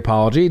accept the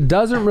apology,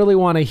 doesn't really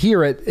want to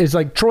hear it. It's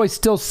like Troy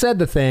still said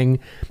the thing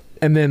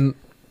and then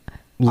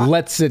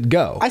lets it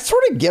go. I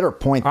sort of get her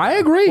point, though. I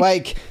agree.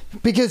 Like,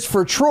 because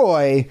for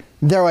Troy,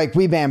 they're like,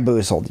 we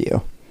bamboozled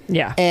you.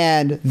 Yeah.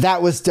 And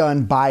that was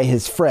done by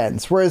his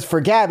friends. Whereas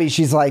for Gabby,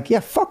 she's like, yeah,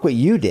 fuck what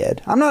you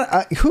did. I'm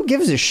not, who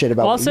gives a shit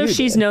about also, what you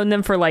she's did? known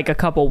them for like a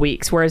couple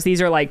weeks, whereas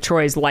these are like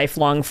Troy's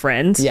lifelong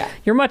friends. Yeah.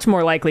 You're much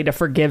more likely to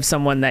forgive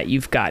someone that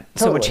you've got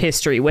so much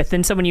history with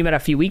than someone you met a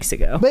few weeks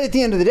ago. But at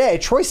the end of the day,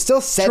 Troy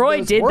still said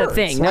those did words. The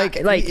thing.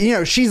 Like, you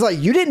know, she's like,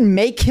 you didn't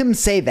make him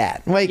say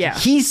that. Like,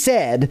 he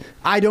said,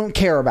 I don't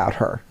care about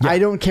her. Yeah. I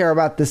don't care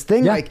about this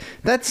thing. Yeah. Like,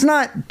 that's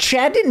not,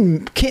 Chad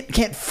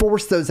can't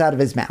force those out of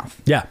his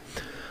mouth. Yeah.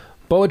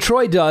 But what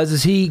Troy does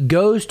is he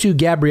goes to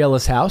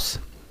Gabriella's house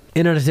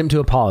in an attempt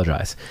to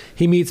apologize.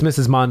 He meets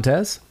Mrs.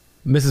 Montez.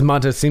 Mrs.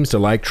 Montez seems to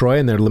like Troy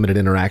and their limited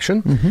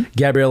interaction. Mm-hmm.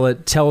 Gabriella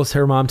tells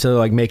her mom to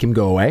like make him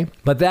go away.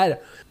 But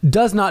that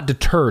does not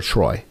deter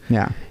Troy.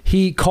 Yeah.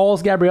 He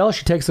calls Gabriella.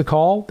 She takes the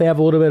call. They have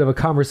a little bit of a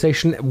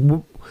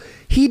conversation.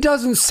 He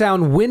doesn't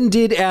sound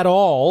winded at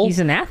all. He's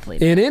an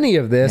athlete in any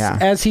of this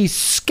as he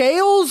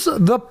scales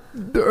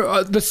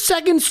the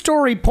second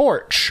story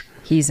porch.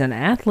 He's an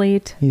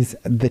athlete. He's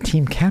the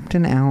team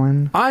captain,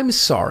 Alan. I'm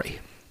sorry.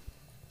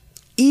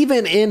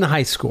 Even in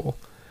high school,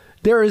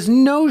 there is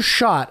no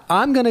shot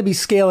I'm going to be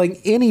scaling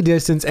any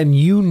distance and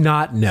you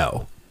not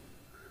know.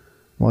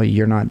 Well,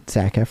 you're not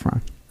Zac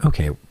Efron.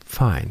 Okay,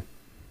 fine.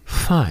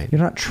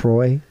 You're not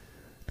Troy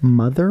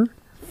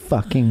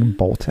fucking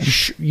Bolton.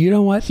 You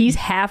know what? He's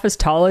half as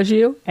tall as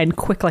you and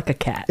quick like a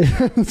cat.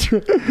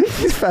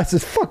 He's fast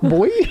as fuck,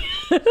 boy.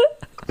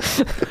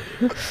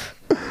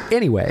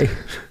 Anyway,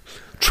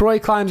 Troy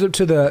climbs up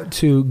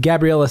to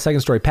Gabriella's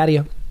second story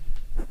patio.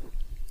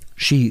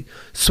 She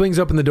swings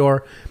open the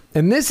door,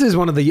 and this is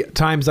one of the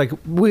times like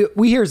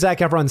we hear Zac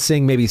Efron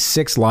sing maybe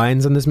 6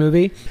 lines in this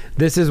movie.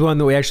 This is one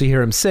that we actually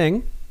hear him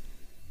sing,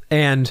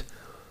 and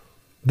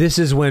this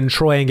is when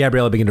Troy and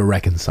Gabriella begin to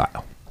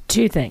reconcile.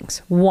 2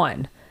 things.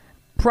 1,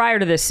 prior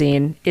to this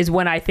scene is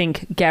when I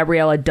think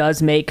Gabriella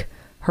does make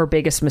her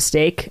biggest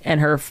mistake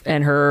and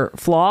her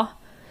flaw,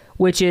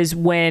 which is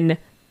when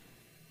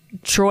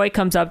Troy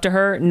comes up to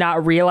her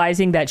not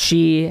realizing that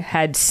she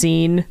had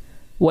seen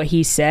what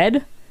he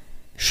said.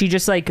 She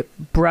just like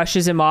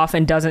brushes him off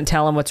and doesn't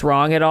tell him what's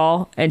wrong at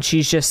all, and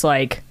she's just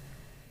like,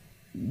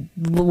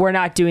 we're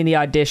not doing the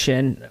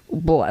audition,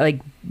 like,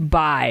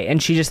 bye.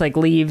 And she just like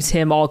leaves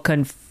him all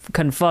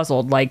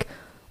confuzzled, like,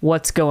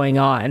 what's going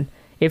on?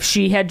 If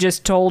she had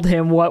just told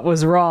him what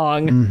was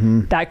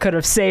wrong, that could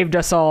have saved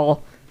us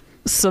all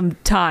some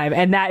time,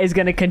 and that is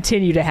going to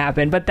continue to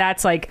happen. But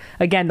that's like,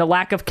 again, the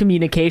lack of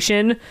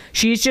communication.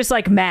 She's just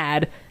like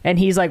mad, and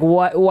he's like,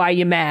 what, why are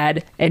you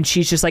mad? And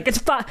she's just like, it's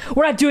fine,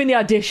 we're not doing the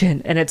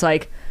audition. And it's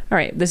like, all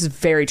right, this is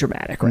very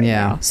dramatic right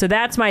now. So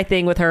that's my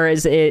thing with her,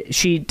 is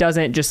she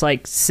doesn't just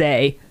like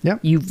say,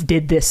 you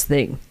did this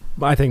thing.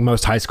 I think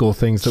most high school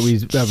things that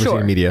we've ever seen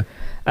in media.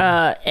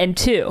 And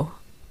 2,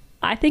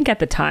 I think at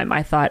the time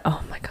I thought,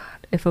 oh my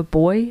God, if a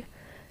boy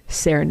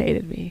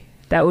serenaded me,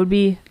 that would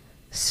be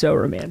so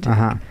romantic.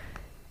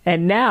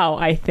 And now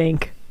I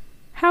think,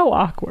 how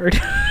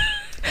awkward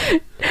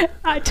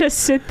to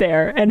sit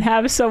there and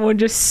have someone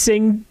just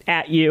sing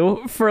at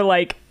you for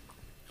like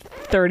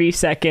 30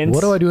 seconds.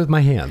 What do I do with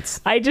my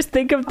hands? I just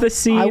think of the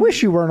scene. I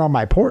wish you weren't on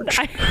my porch.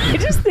 I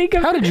just think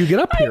of... How did you get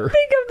up here? I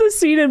think of the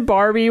scene in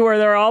Barbie where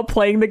they're all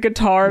playing the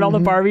guitar and all the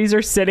Barbies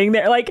are sitting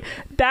there. Like,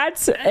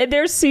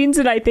 there's scenes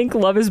in, I think,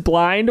 Love is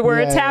Blind where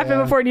it's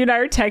happened before, and you and I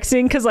are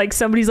texting because, like,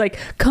 somebody's like,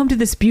 come to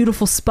this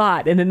beautiful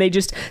spot, and then they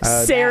just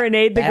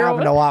serenade the girl. That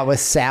happened a lot with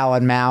Sal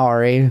and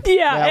Mallory.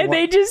 Yeah, and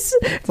they just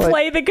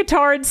play the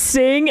guitar and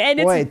sing, and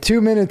it's... Wait,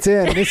 2 minutes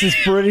in, this is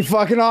pretty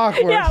fucking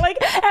awkward. Yeah,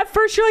 like, at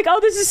first you're like, oh,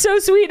 this is so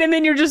sweet, and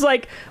then you're just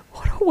like,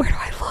 where do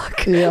I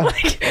look? Yeah.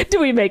 Like, do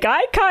we make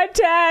eye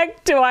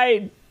contact? Do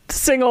I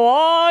sing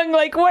along?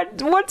 Like,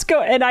 what's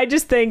going... And I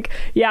just think,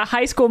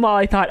 high school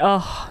Molly thought,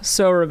 oh,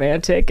 so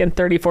romantic, and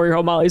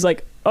 34-year-old Molly's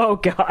like, oh,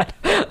 God,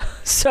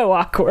 so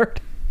awkward.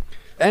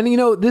 And,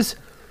 this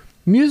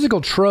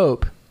musical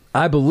trope,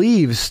 I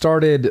believe,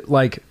 started,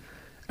 like...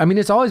 I mean,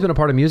 it's always been a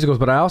part of musicals,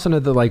 but I also know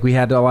that, like, we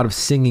had a lot of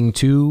singing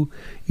to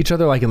each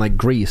other, like in, like,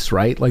 Grease,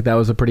 right? Like, that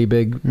was a pretty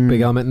big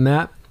element in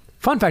that.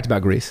 Fun fact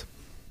about Grease.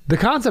 The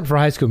concept for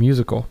High School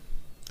Musical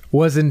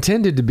was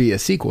intended to be a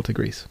sequel to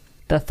Grease.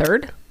 The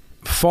third?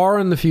 Far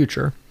in the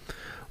future,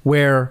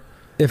 where...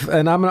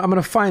 And I'm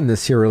gonna find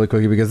this here really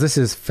quickly because this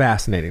is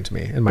fascinating to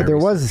me. But there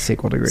was a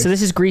sequel to Grease. So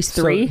this is Grease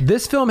 3? So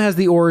this film has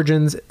the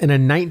origins in a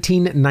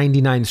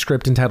 1999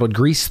 script entitled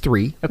Grease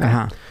 3. Okay.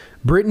 Uh-huh.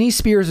 Britney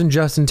Spears and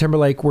Justin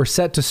Timberlake were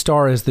set to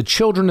star as the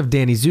children of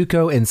Danny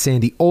Zuko and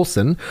Sandy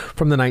Olsen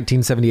from the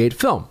 1978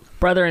 film.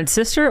 Brother and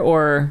sister,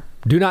 or...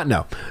 Do not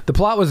know. The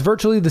plot was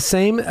virtually the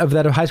same of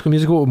that of High School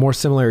Musical with more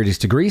similarities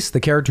to Grease. The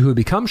character who would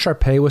become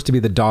Sharpay was to be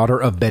the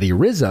daughter of Betty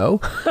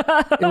Rizzo.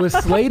 It was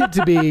slated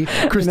to be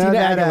Christina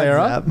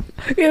Aguilera.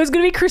 It was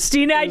going to be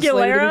Christina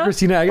Aguilera?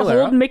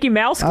 The whole Mickey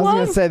Mouse Club? I was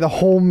going to say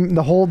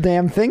the whole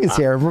damn thing is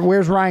here.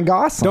 Where's Ryan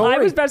Gosling? I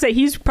was about to say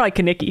he's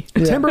probably Kaneki.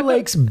 Yeah.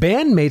 Timberlake's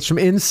bandmates from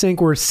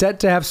NSYNC were set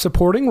to have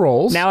supporting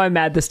roles. Now I'm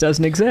mad this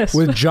doesn't exist.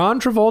 With John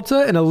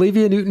Travolta and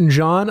Olivia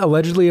Newton-John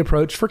allegedly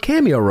approached for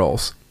cameo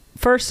roles.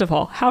 First of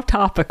all, how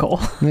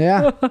topical.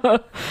 Yeah.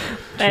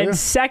 And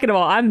second of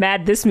all, I'm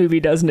mad this movie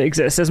doesn't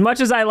exist. As much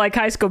as I like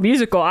High School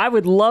Musical, I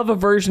would love a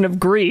version of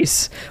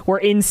Grease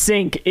where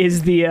NSYNC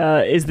is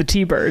the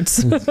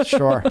T-Birds.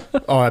 Sure.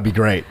 Oh, that'd be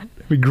great.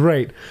 It'd be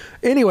great.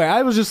 Anyway,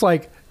 I was just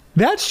like,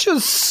 that's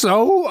just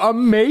so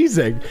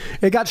amazing.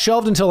 It got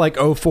shelved until like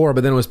 2004,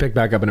 but then it was picked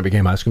back up and it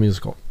became High School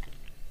Musical.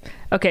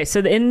 Okay,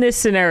 so in this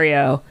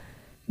scenario,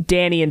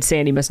 Danny and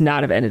Sandy must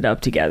not have ended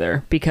up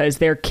together because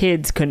their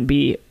kids couldn't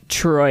be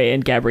Troy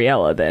and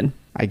Gabriella then.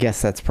 I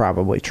guess that's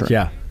probably true.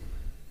 Yeah.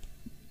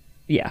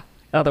 Yeah.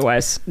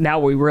 Otherwise, now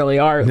we really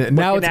are.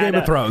 Now it's Game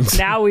of Thrones.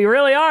 Now we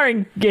really are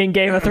in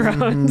Game of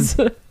Thrones.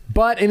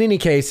 But in any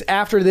case,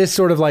 after this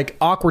sort of like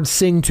awkward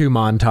sing-to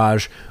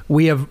montage,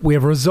 we have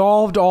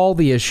resolved all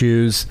the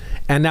issues,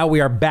 and now we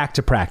are back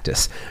to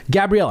practice.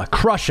 Gabriella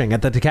crushing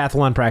at the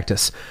decathlon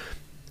practice.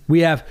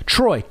 We have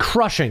Troy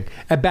crushing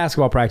at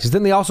basketball practice.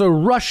 Then they also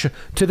rush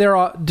to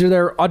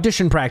their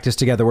audition practice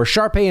together where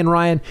Sharpay and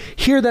Ryan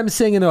hear them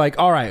sing and they're like,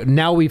 all right,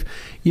 now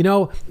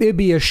it'd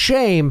be a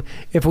shame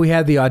if we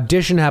had the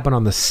audition happen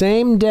on the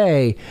same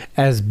day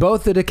as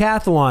both the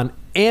decathlon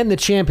and the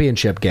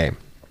championship game.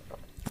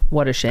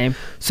 What a shame.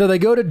 So they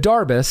go to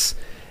Darbus,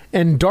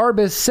 and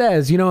Darbus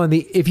says,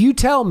 if you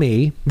tell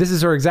me, this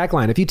is her exact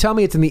line, if you tell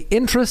me it's in the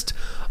interest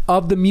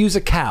of the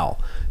musicale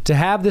to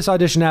have this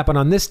audition happen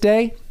on this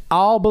day,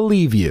 I'll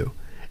believe you,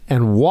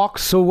 and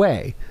walks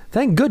away.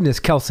 Thank goodness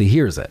Kelsey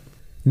hears it.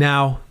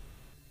 Now,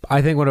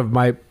 I think one of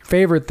my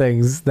favorite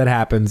things that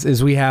happens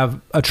is we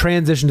have a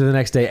transition to the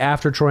next day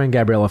after Troy and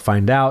Gabriella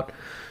find out.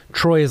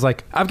 Troy is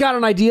like, I've got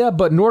an idea,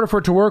 but in order for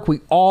it to work,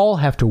 we all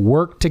have to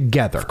work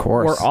together. Of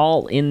course. We're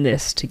all in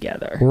this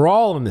together. We're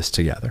all in this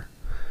together.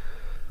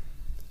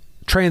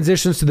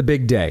 Transitions to the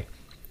big day.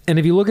 And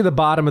if you look at the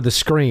bottom of the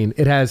screen,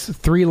 it has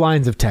 3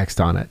 lines of text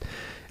on it.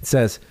 It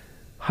says,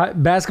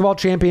 basketball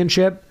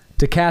championship,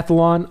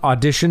 decathlon,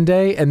 audition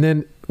day, and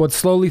then what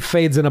slowly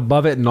fades in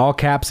above it in all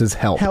caps is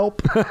help.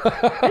 Help.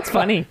 It's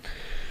funny.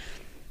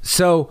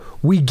 So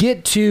we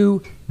get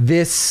to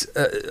this,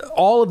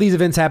 all of these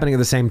events happening at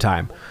the same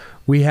time.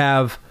 We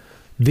have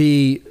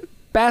the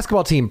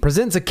basketball team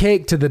presents a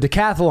cake to the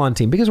decathlon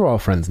team, because we're all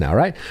friends now,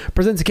 right?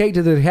 Presents a cake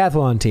to the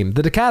decathlon team.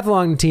 The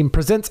decathlon team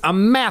presents a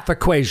math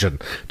equation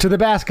to the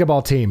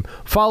basketball team,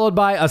 followed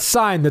by a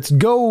sign that's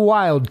Go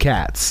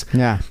Wildcats.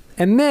 Yeah.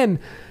 And then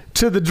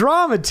to the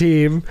drama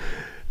team,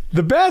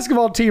 the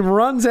basketball team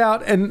runs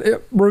out and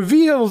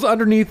reveals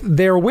underneath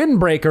their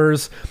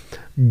windbreakers,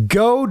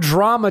 Go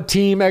Drama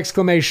Team! It's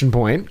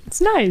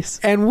nice.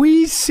 And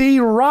we see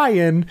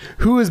Ryan,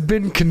 who has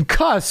been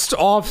concussed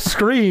off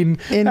screen.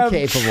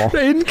 Incapable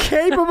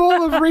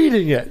of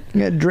reading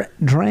it.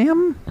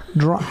 Dram?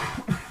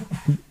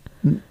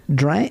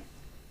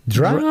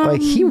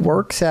 Like, he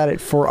works at it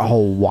for a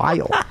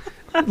while.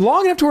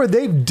 Long enough to where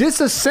they've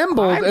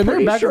disassembled and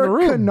they're back in the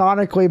room.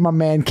 Canonically, my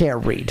man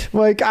can't read.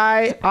 Like,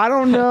 I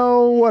don't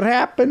know what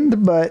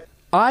happened, but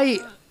I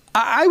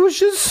was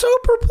just so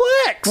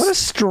perplexed. What a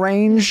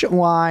strange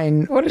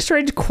line. What a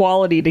strange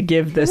quality to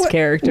give this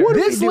character.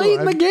 This late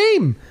in the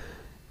game.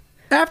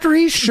 after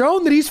he's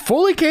shown that he's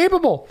fully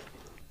capable.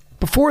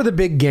 Before the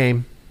big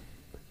game,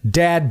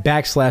 Dad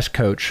 /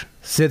 coach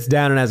sits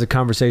down and has a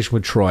conversation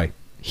with Troy.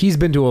 He's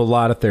been to a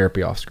lot of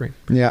therapy off screen.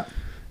 Yeah.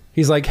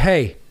 He's like,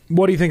 hey,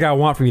 what do you think I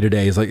want from you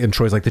today? He's like, and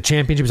Troy's like, the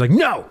championship. He's like,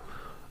 no,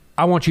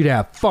 I want you to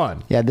have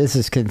fun. Yeah, this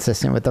is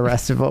consistent with the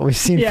rest of what we've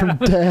seen from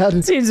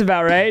Dad. Seems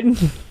about right.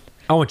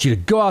 I want you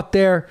to go out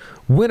there,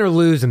 win or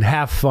lose, and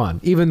have fun.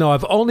 Even though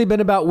I've only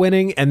been about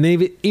winning, and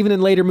maybe even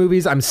in later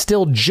movies, I'm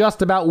still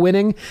just about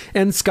winning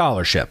and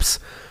scholarships.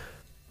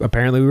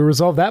 Apparently, we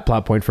resolved that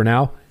plot point for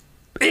now.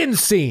 In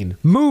scene,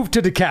 move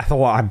to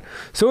decathlon.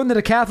 So in the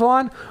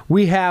decathlon,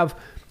 we have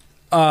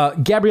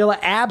Gabriella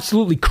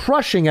absolutely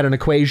crushing at an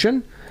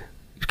equation,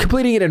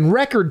 completing it in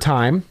record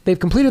time. They've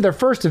completed their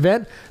first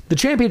event. The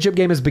championship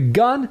game has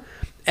begun,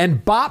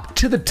 and Bop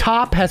to the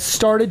Top has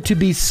started to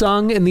be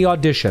sung in the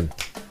audition.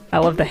 I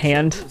love the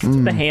hand.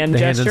 The hand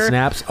gesture. Hand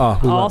and snaps. Oh,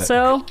 we love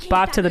also,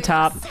 Bop to the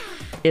Top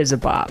is a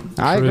bop.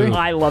 I agree.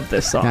 I love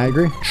this song. I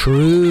agree.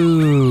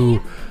 True.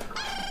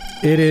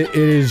 It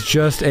is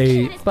just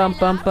a... Bump,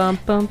 bump,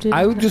 bump, bump.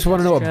 I would just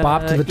want to know what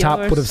Bop to the Top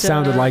would have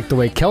sounded like the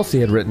way Kelsey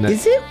had written it.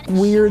 Is it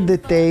weird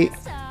that they...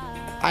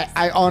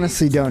 I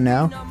honestly don't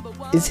know.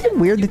 Is it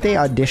weird that they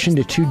auditioned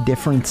to two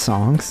different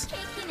songs?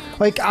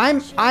 Like, I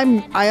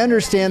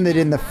understand that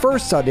in the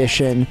first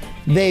audition,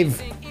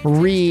 they've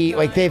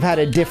had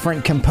a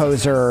different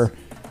composer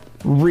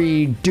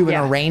redo an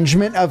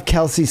arrangement of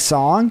Kelsey's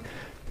song.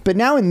 But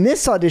now in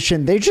this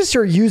audition, they just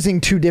are using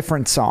two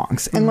different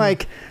songs. And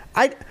like,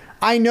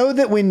 I know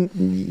that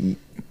when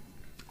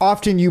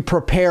often you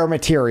prepare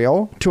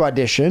material to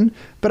audition,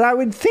 but I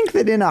would think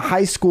that in a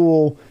high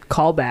school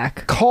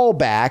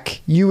callback,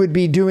 you would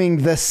be doing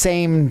the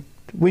same.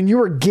 When you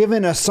were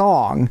given a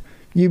song,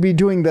 you'd be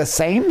doing the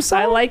same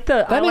song. I like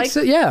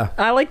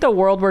the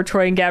world where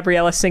Troy and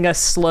Gabriella sing a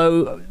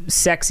slow,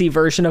 sexy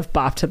version of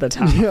Bop to the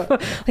Top. Yeah.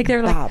 Like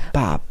they're like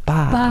bop,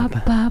 bop, bop,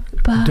 bop, bop,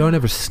 bop. Don't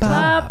ever stop.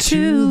 Bop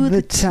to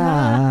the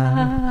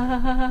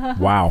top.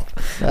 Wow.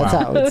 That's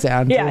how it would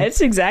sound. Yeah,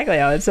 it's exactly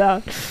how it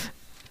sounds.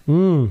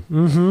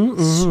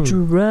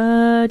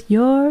 Strut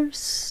your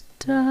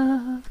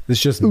stuff. It's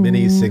just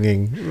Minnie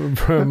singing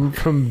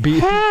from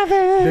Big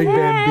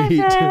Band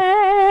Beat.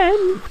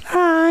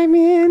 I'm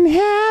in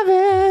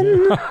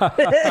heaven.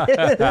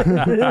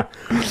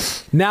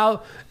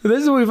 Now,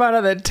 this is when we find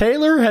out that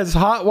Taylor has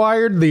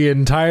hotwired the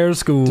entire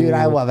school. Dude,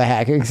 I love a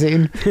hacking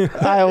scene.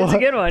 It's a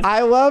good one.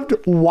 I loved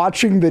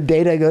watching the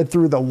data go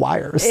through the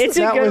wires.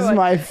 That was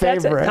my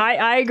favorite.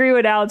 I agree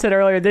with Alan said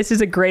earlier. This is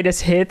the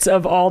greatest hits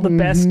of all the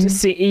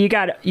best. You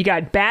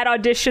got bad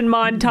audition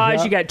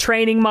montage. You got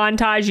training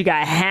montage. You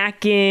got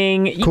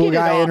hacking. Cool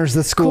guy enters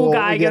the school. Cool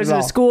guy goes to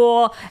the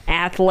school.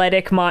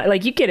 Athletic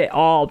like you get it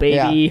all, baby.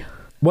 Yeah.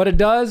 What it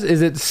does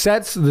is it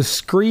sets the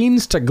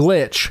screens to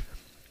glitch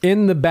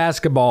in the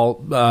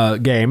basketball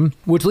game,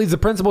 which leads the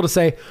principal to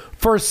say,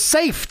 for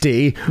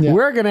safety,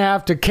 we're going to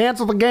have to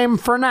cancel the game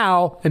for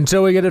now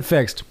until we get it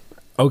fixed.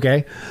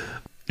 Okay.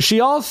 She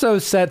also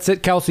sets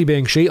it, Kelsey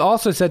being she,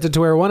 also sets it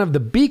to where one of the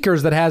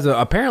beakers that has a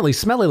apparently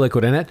smelly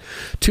liquid in it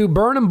to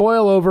burn and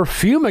boil over,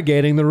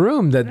 fumigating the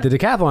room that the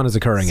decathlon is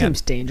occurring in. Seems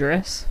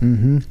dangerous.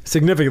 Mm-hmm.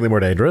 Significantly more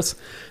dangerous.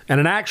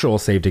 And an actual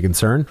safety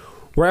concern,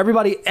 where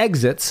everybody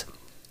exits.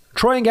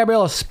 Troy and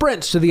Gabriella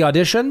sprints to the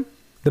audition.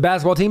 The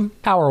basketball team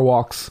power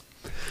walks.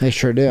 They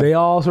sure do. They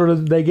all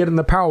they get in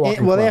the power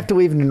walking Well, they have to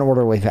leave in an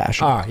orderly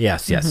fashion.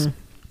 Yes. Mm-hmm.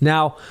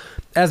 Now,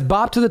 as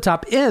Bop to the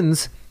Top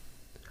ends,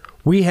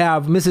 we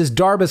have Mrs.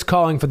 Darbus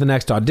calling for the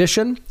next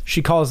audition.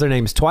 She calls their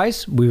names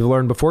twice. We've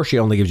learned before she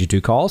only gives you 2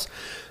 calls.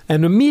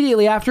 And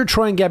immediately after,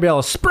 Troy and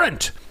Gabriella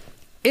sprint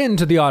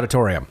into the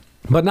auditorium.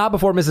 But not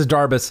before Mrs.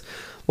 Darbus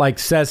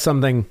says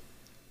something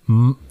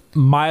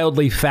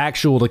mildly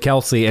factual to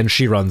Kelsey, and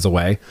she runs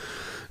away.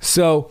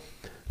 So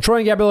Troy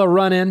and Gabriella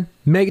run in,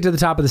 make it to the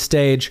top of the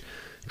stage,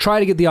 try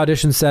to get the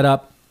audition set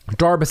up.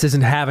 Darbus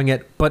isn't having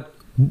it, but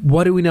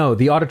what do we know?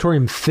 The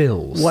auditorium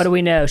fills. What do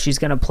we know? She's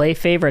going to play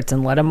favorites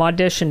and let them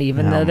audition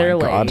even though they're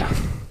late.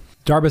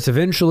 Darbus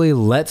eventually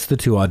lets the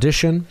 2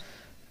 audition.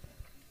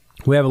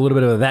 We have a little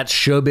bit of that's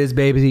showbiz,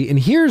 baby. And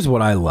here's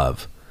what I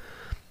love.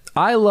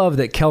 I love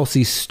that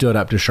Kelsey stood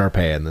up to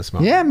Sharpay in this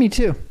moment. Yeah, me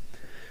too.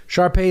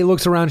 Sharpay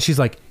looks around and she's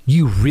like,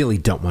 you really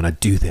don't want to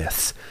do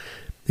this.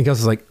 And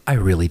Kelsey's like, I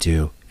really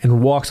do.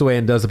 And walks away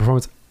and does the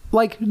performance.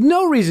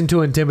 No reason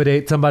to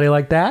intimidate somebody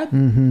like that.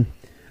 Mm-hmm.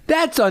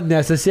 That's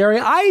unnecessary.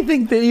 I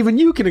think that even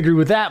you can agree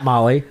with that,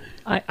 Molly.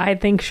 I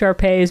think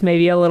Sharpay is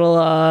maybe a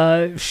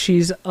little,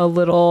 she's a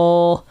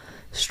little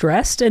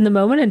stressed in the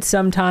moment. And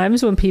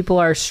sometimes when people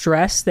are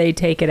stressed, they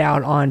take it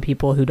out on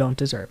people who don't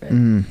deserve it.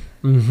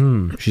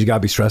 Mm-hmm. She's got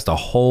to be stressed a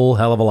whole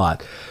hell of a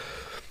lot.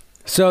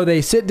 So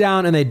they sit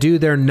down and they do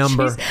their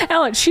number.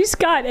 She's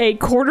got a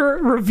quarter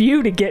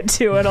review to get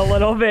to in a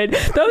little bit.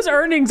 Those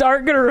earnings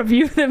aren't going to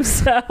review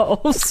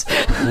themselves.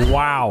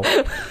 Wow.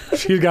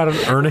 She's got an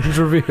earnings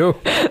review.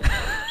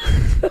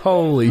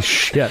 Holy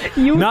shit.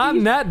 Not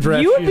in that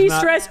dress. You would be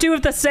stressed too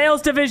if the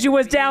sales division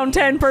was down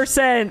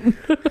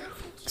 10%.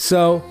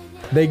 So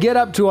they get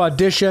up to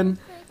audition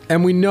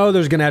And we know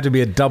there's going to have to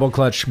be a double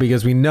clutch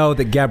because we know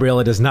that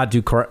Gabriella does not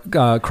do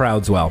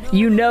crowds well.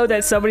 You know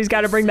that somebody's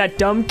got to bring that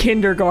dumb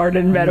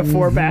kindergarten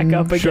metaphor back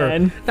up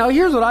again. Now,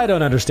 here's what I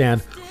don't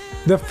understand.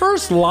 The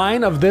first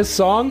line of this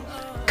song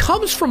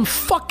comes from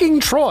fucking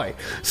Troy.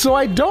 So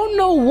I don't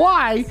know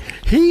why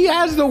he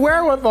has the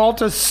wherewithal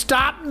to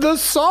stop the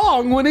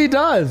song when he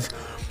does.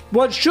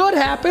 What should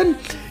happen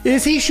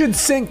is he should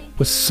sing,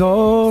 "We're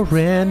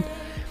soaring,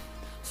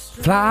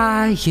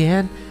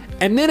 flying,"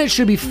 and then it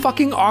should be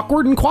fucking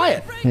awkward and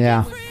quiet.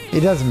 Yeah. It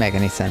doesn't make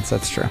any sense.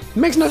 That's true. It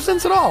makes no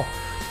sense at all.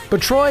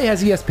 But Troy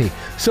has ESP.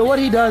 So what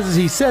he does is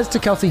he says to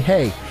Kelsey,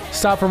 "Hey,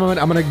 stop for a moment.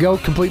 I'm going to go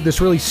complete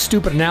this really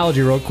stupid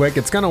analogy real quick.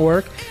 It's going to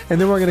work. And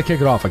then we're going to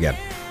kick it off again."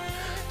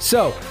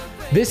 So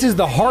this is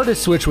the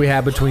hardest switch we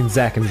have between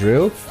Zach and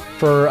Drew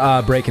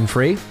for Breaking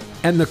Free.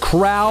 And the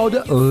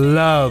crowd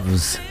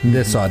loves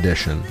this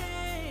audition.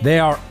 They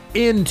are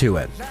into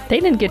it.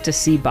 They didn't get to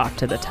see Bop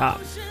to the Top.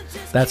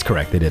 That's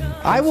correct. They didn't.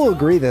 I will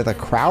agree that the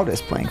crowd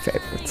is playing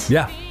favorites.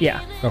 Yeah.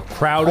 Yeah. The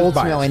crowd is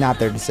Ultimately biased. not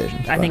their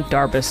decision. I think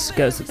Darbus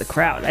goes with the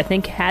crowd. I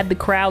think had the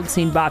crowd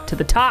seen Bop to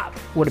the Top,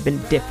 would have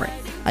been different.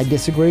 I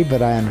disagree,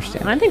 but I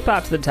understand. I think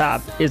Bop to the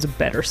Top is a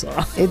better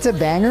song. It's a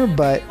banger,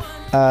 but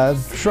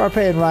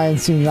Sharpay and Ryan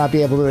seem to not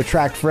be able to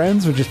attract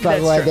friends, which is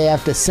probably That's why true. they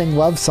have to sing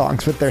love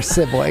songs with their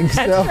siblings.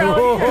 That's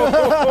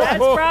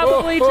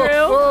probably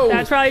true.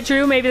 That's probably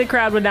true. Maybe the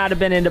crowd would not have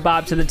been into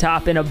Bop to the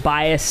Top in a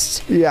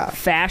biased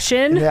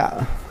fashion.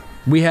 Yeah.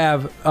 We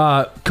have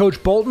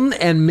Coach Bolton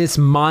and Miss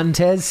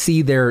Montez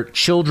see their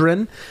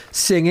children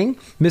singing.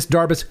 Miss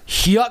Darbus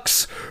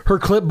yucks her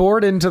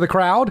clipboard into the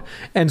crowd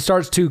and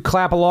starts to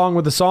clap along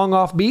with the song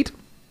off beat.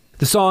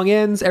 The song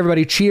ends,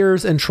 everybody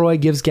cheers, and Troy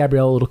gives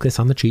Gabriella a little kiss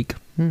on the cheek.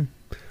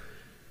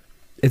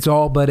 It's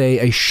all but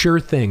a sure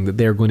thing that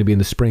they're going to be in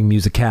the spring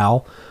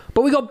musicale.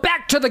 But we go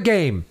back to the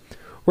game,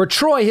 where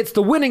Troy hits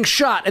the winning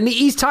shot and the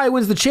East High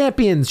wins the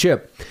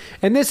championship.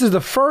 And this is the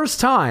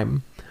first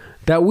time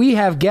that we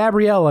have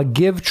Gabriella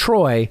give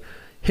Troy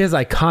his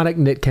iconic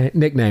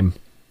nickname.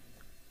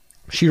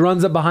 She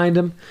runs up behind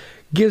him,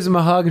 gives him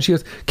a hug, and she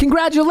goes,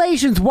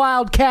 "Congratulations,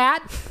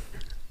 Wildcat!"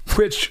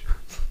 Which,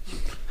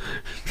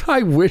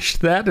 I wish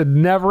that had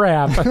never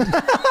happened.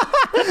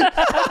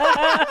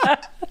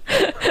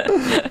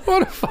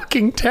 What a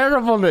fucking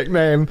terrible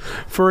nickname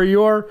for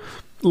your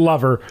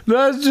lover.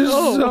 That's just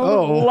You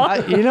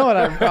know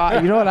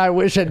what I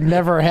wish had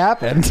never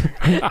happened.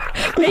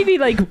 Maybe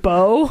like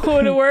Beau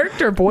would have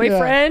worked, or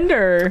boyfriend,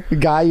 or The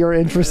guy you're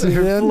interested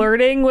in.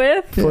 flirting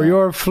with. for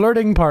your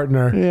flirting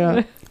partner.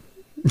 Yeah.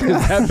 Is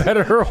that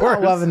better or Not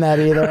worse? loving that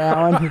either,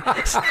 Alan.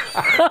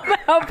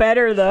 How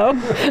better though?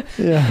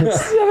 Yeah.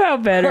 Somehow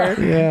better.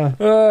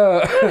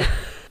 Yeah.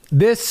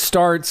 This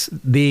starts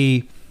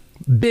the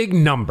big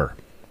number.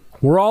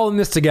 We're all in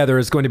this together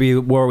is going to be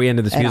where we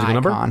ended this An musical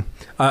icon.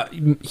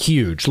 number.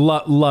 Huge.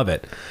 Love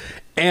it.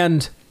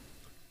 And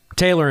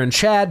Taylor and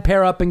Chad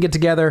pair up and get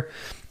together.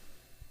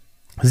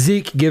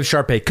 Zeke gives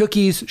Sharpay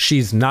cookies.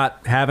 She's not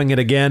having it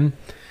again.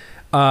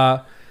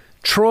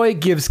 Troy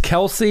gives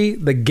Kelsey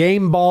the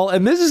game ball.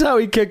 And this is how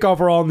we kick off.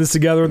 We're all in this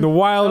together in the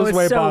wildest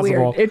way so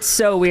possible. weird. It's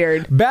so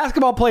weird.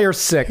 Basketball player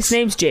 6. His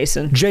name's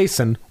Jason.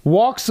 Jason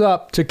walks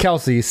up to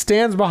Kelsey,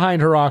 stands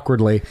behind her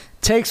awkwardly,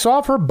 takes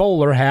off her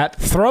bowler hat,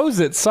 throws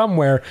it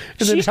somewhere,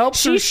 and then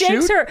helps her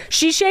shoot.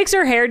 She shakes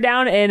her hair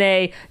down in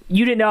a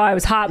 "you didn't know I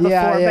was hot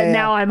before, but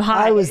now I'm hot."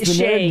 I was the nerd,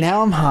 shake.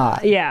 now I'm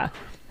hot. Yeah.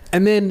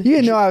 And then You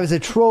didn't know I was a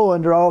troll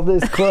under all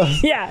this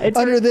clothes. Yeah, it's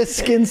under this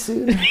skin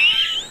suit.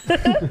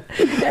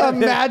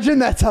 Imagine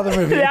that's how the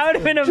movie that would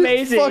have been Just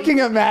amazing. fucking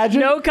imagine.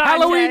 No context.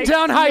 Halloween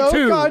Town High no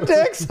 2.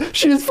 context.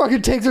 She just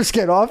fucking takes her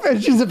skin off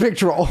and she's a big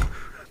troll.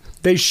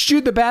 They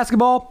shoot the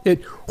basketball.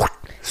 It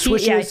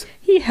swishes.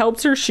 He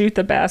helps her shoot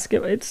the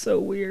basket. It's so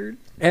weird.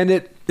 And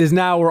it is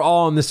now we're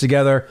all in this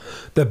together.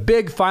 The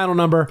big final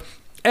number.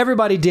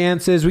 Everybody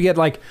dances. We get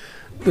like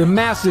the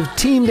massive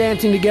team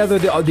dancing together.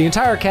 The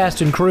entire cast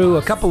and crew.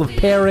 A couple of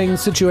pairing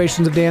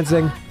situations of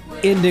dancing.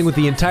 Ending with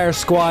the entire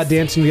squad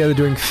dancing together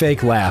doing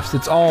fake laughs.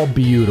 It's all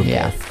beautiful.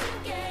 Yeah.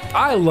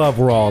 I love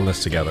we're all in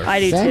this together. I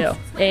do Same. too.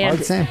 And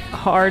Hard same.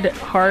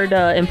 hard,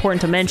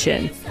 important to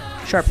mention.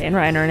 Sharpay and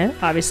Ryan are in it,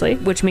 obviously,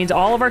 which means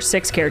all of our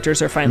 6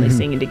 characters are finally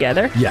singing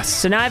together. Yes.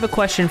 So now I have a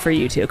question for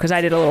you two, because I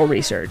did a little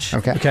research.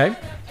 Okay.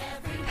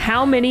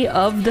 How many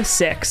of the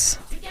 6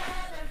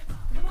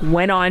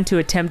 went on to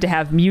attempt to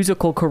have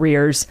musical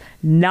careers,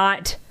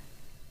 not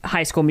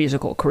High School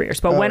Musical careers,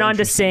 but went on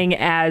to sing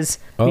as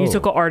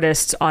musical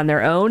artists on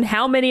their own?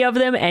 How many of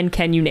them, and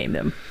can you name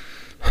them?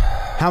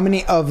 How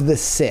many of the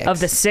 6?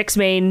 Of the 6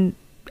 main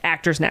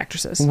actors and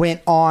actresses.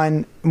 Went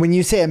on, when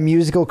you say a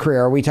musical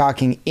career, are we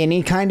talking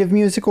any kind of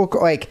musical,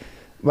 like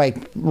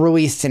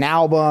released an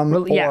album?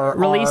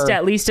 Released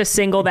at least a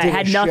single that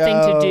had nothing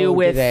to do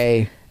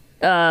with...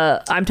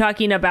 I'm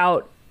talking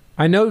about...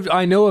 I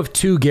know of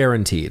 2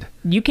 guaranteed.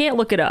 You can't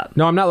look it up.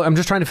 No, I'm not. I'm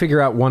just trying to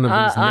figure out one of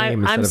these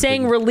names. I'm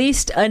saying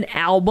released an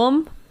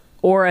album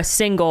or a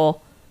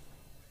single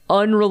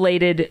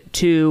unrelated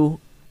to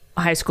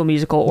High School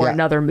Musical or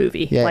another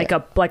movie, like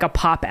a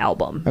pop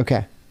album.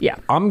 Okay. Yeah.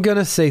 I'm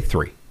gonna say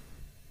 3.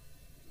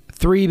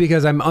 3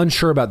 because I'm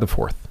unsure about the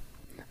 4th.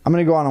 I'm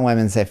going to go on a limb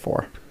and say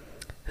 4.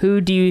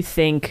 Who do you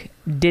think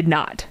did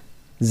not?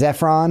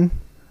 Zephron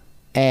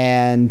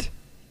and...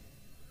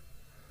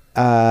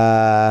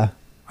 I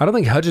don't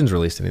think Hudgens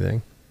released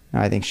anything.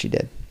 No, I think she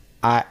did.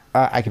 I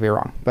could be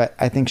wrong, but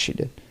I think she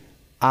did.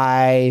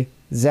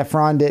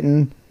 Zephron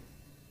didn't,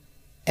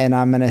 and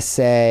I'm going to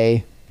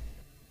say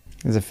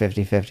it's a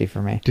 50-50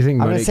 for me. Do you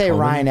think I'm going to say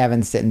Coleman? Ryan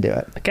Evans didn't do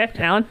it. Okay,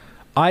 Alan?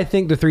 I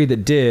think the 3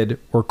 that did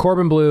were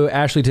Corbin Bleu,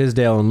 Ashley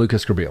Tisdale, and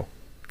Lucas Grabeel.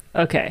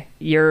 Okay,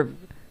 you're,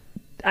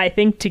 I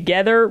think,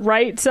 together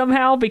right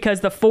somehow, because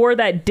the 4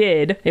 that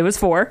did, it was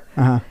 4.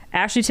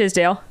 Ashley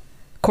Tisdale,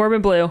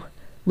 Corbin Bleu,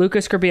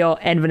 Lucas Grabeel,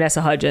 and Vanessa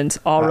Hudgens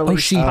all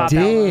released pop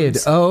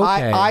albums. Oh,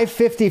 okay. I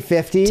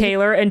 50-50.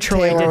 Taylor and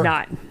Troy did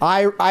not.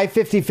 I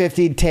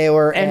 50-50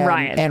 Taylor And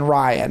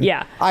Ryan.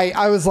 Yeah.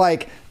 I was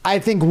like, I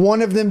think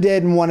one of them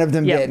did and one of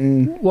them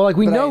didn't. Well, like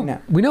we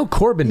know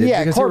Corbin did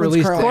because Corbin's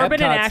he released currently-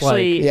 Corbin and Epcot's,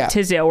 Ashley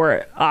Tisdale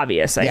were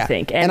obvious, I Yeah.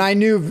 think. And I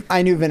knew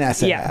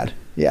Vanessa had.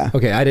 Yeah.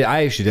 Okay,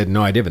 I actually didn't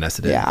know. I did.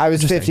 Vanessa did. Yeah, I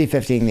was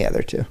 50-50 the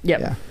other two.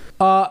 Yep.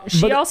 Yeah.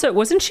 She also,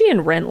 wasn't she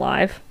in Rent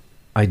Live?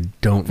 I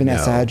don't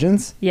Vanessa know.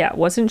 Hudgens? Yeah,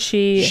 wasn't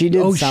she? She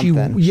did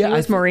something. She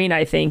was Maureen,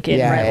 I think, in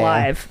Rent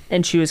Live,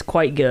 and she was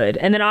quite good.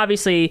 And then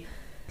obviously,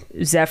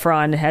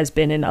 Zephron has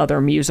been in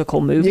other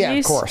musical movies. Yeah,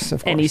 of course.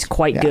 And he's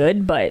quite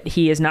good, but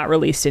he has not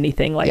released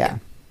anything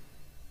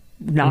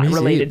not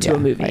related to a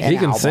movie. Like he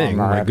can sing.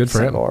 Like, good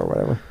for him. Or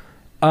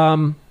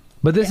whatever.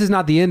 But this is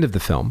not the end of the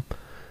film.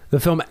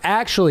 The film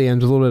actually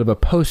ends with a little bit of a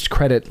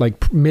post-credit,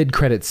 like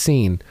mid-credit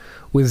scene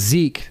with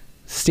Zeke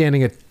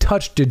standing a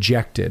touch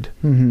dejected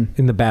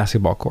in the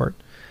basketball court.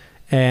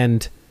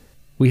 And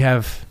we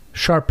have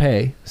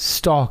Sharpay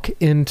stalk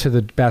into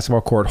the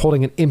basketball court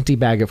holding an empty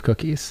bag of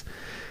cookies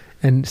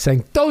and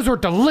saying, "Those were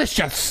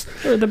delicious.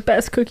 They're the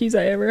best cookies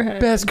I ever had.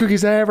 Best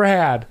cookies I ever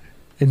had."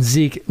 And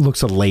Zeke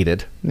looks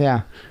elated.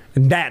 Yeah.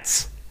 And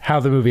that's how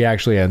the movie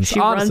actually ends. She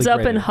Honestly, runs up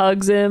great and movie.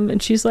 hugs him,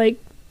 and she's like,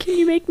 "Can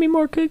you make me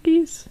more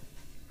cookies?"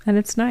 And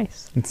it's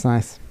nice. It's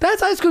nice.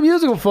 That's High School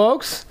Musical,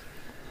 folks.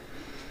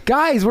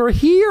 Guys, we're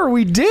here.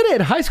 We did it.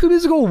 High School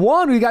Musical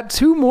 1. We got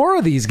 2 more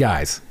of these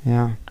guys.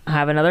 Yeah. I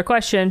have another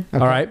question.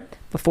 Okay. All right.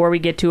 Before we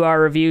get to our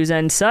reviews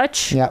and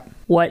such,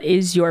 what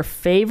is your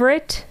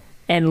favorite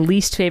and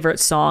least favorite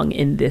song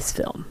in this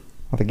film?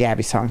 Well, the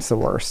Gabby song's the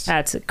worst.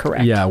 That's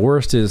correct. Yeah,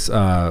 worst is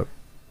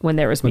When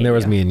There Was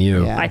Me and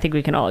You. Yeah. I think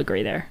we can all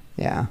agree there.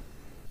 Yeah.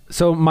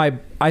 So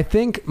I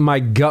think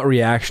my gut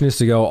reaction is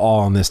to go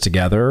all on this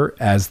together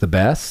as the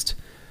best.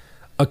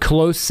 A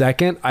close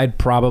second, I'd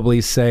probably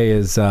say,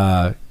 is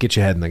Get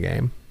Your Head in the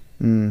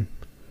Game.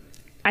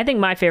 I think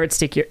my favorite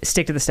stick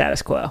to the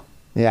status quo.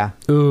 Yeah.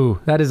 Ooh,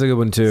 that is a good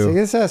one too. So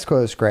this status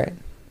quo is great.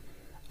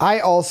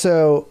 I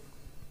also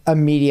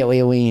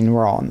immediately lean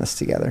we're all in this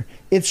together.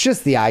 It's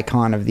just the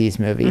icon of these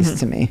movies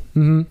to me.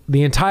 Mm-hmm.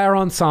 The entire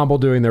ensemble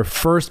doing their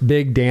first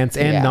big dance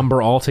and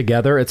number all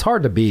together. It's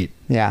hard to beat.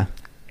 Yeah.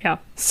 Yeah.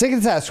 Sick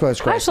and Status Quo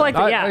is great. I actually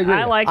like it.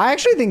 Yeah, I like. I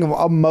actually think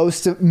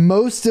most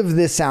of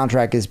this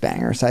soundtrack is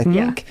bangers. I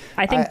think.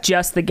 I think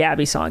just the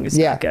Gabby song is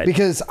not good.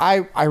 Because I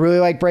really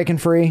like Breaking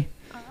Free.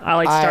 I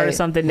like Start of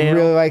Something New. I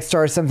really like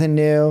Start of Something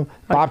New.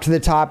 Bop to the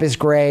Top is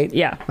great.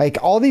 Yeah. Like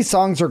all these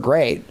songs are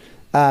great.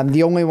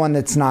 The only one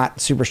that's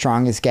not super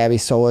strong is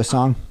Gabby's solo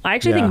song. I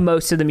actually think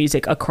most of the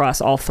music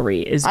across all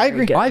 3 is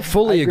very good. I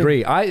fully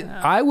agree.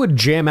 I would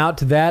jam out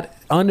to that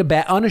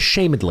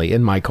unashamedly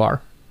in my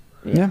car.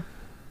 Yeah.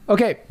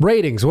 Okay,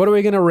 ratings. What are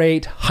we going to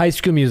rate High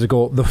School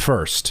Musical the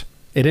first?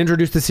 It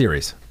introduced the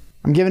series.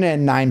 I'm giving it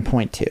a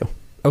 9.2.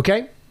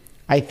 Okay.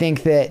 I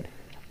think that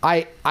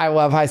I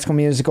love High School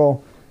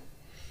Musical.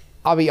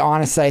 I'll be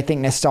honest, I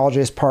think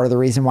nostalgia is part of the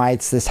reason why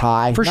it's this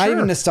high. For Not sure.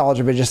 even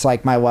nostalgia, but just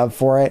like my love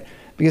for it.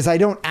 Because I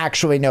don't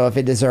actually know if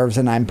it deserves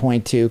a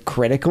 9.2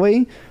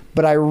 critically,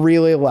 but I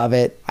really love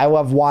it. I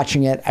love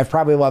watching it. I've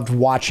probably loved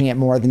watching it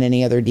more than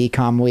any other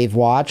DCOM we've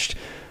watched.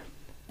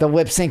 The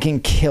lip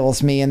syncing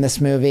kills me in this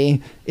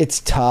movie.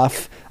 It's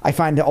tough. I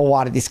find a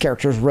lot of these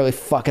characters really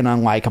fucking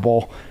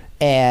unlikable,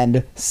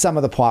 and some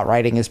of the plot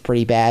writing is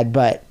pretty bad,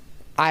 but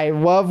I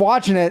love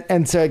watching it,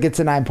 and so it gets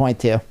a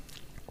 9.2.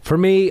 For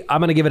me, I'm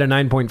going to give it a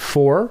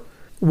 9.4.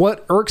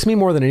 What irks me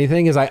more than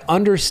anything is I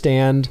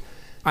understand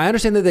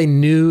that they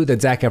knew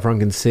that Zac Efron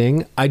can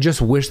sing. I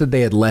just wish that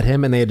they had let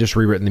him and they had just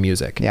rewritten the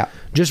music. Yeah.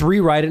 Just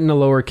rewrite it in a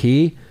lower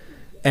key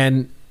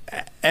and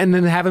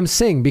then have him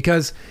sing,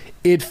 because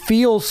it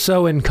feels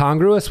so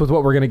incongruous with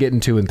what we're going to get in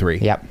 2 and 3.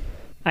 Yep.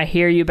 I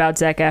hear you about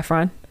Zac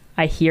Efron.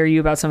 I hear you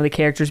about some of the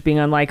characters being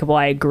unlikable.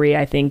 I agree.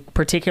 I think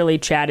particularly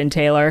Chad and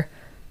Taylor,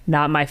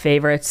 not my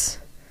favorites.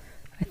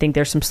 I think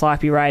there's some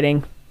sloppy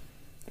writing.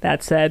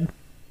 That said,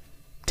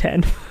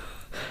 10.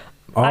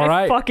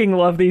 I fucking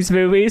love these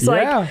movies.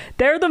 Yeah. Like,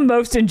 they're the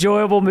most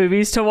enjoyable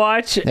movies to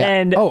watch. Yeah.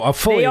 And I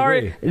fully they are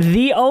agree.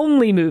 the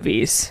only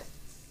movies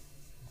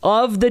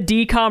of the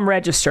DCOM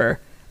register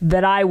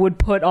that I would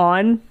put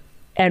on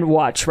and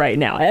watch right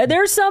now.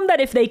 There's some that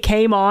if they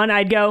came on,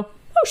 I'd go,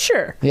 oh,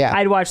 sure. Yeah.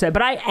 I'd watch that.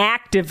 But I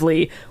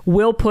actively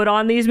will put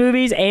on these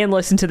movies and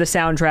listen to the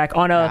soundtrack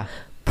on a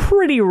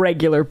pretty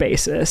regular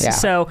basis. Yeah.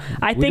 So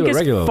I think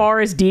as far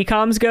as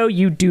DCOMs go,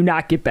 you do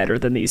not get better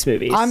than these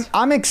movies.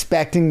 I'm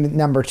expecting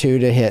number 2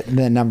 to hit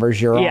the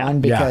numbers you're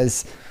on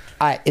because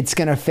it's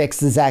going to fix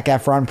the Zac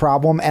Efron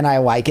problem, and I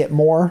like it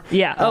more.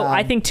 Yeah.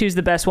 I think 2's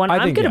the best one.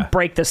 I'm going to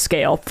break the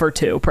scale for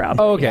 2,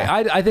 probably. Oh, okay.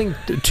 Yeah. I think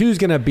 2's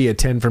going to be a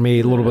 10 for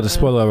me. A little bit of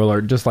spoiler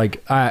alert. Just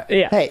like,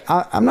 Hey,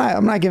 I'm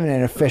not giving it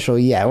an official.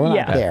 We're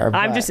not there.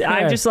 I'm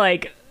just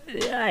like,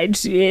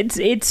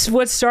 it's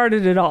what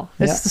started it all.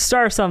 It's the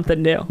start of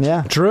something new.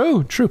 Yeah.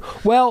 True.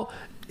 Well,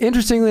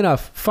 interestingly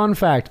enough, fun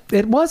fact,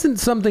 it wasn't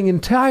something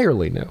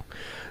entirely new.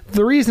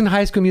 The reason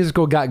High School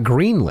Musical got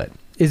greenlit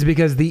is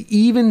because the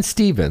Even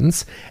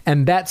Stevens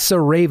and That's So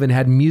Raven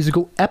had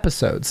musical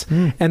episodes.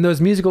 And those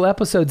musical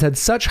episodes had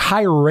such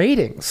high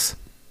ratings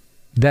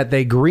that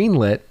they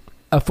greenlit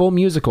a full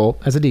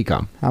musical as a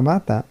DCOM. How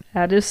about that?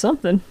 That is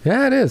something.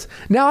 Yeah, it is.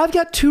 Now, I've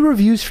got 2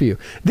 reviews for you.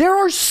 There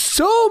are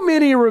so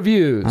many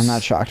reviews. I'm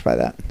not shocked by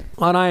that.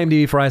 On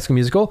IMDb for High School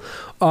Musical.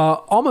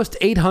 Almost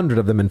 800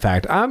 of them, in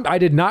fact. I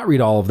did not read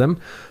all of them,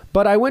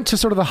 but I went to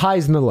sort of the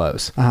highs and the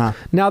lows.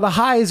 Now, the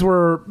highs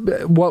were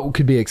what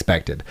could be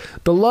expected.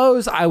 The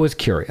lows, I was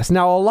curious.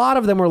 Now, a lot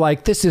of them were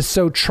like, this is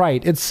so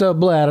trite. It's so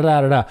blah, da,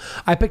 da, da, da.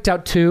 I picked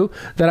out 2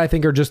 that I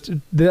think are just,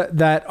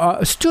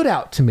 that stood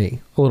out to me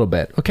a little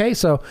bit. Okay,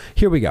 so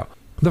here we go.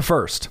 The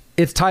first,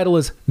 its title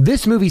is,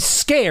 This Movie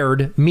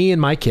Scared Me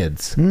and My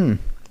Kids.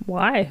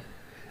 Why?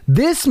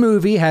 This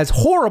movie has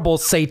horrible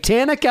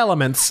satanic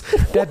elements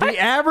that the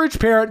average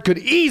parent could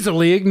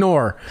easily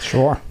ignore.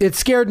 Sure. It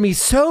scared me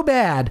so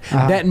bad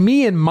that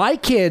me and my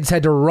kids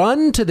had to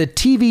run to the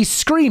TV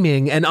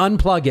screaming and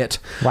unplug it.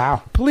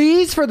 Wow.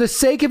 Please, for the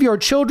sake of your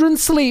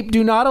children's sleep,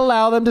 do not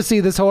allow them to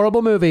see this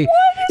horrible movie.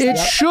 It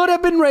should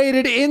have been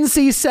rated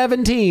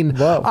NC-17.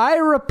 Whoa. I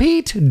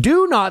repeat,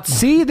 do not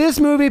see this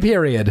movie,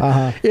 period.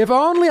 If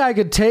only I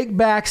could take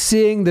back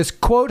seeing this,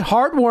 quote,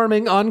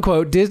 heartwarming,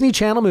 unquote, Disney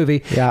Channel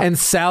movie and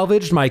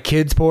salvaged my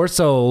kids' poor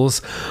souls.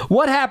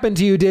 What happened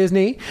to you,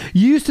 Disney?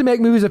 You used to make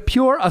movies of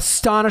pure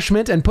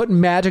astonishment and put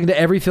magic into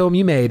every film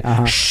you made.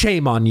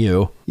 Shame on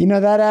you. You know,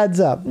 that adds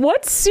up.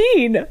 What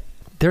scene?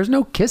 There's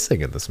no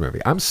kissing in this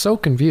movie. I'm so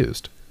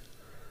confused.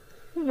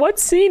 What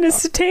scene is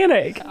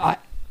satanic?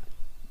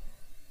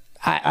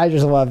 I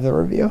just love the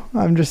review.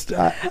 I'm just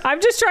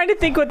trying to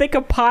think what they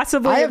could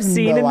possibly have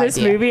seen in this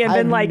movie and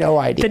been like,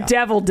 the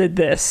devil did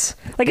this.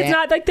 Like, it's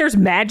not like there's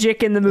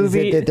magic in the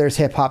movie. Is it that there's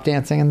hip hop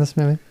dancing in this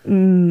movie?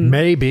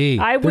 Maybe.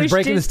 There's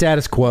breaking the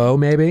status quo,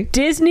 maybe.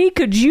 Disney,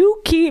 could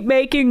you keep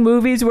making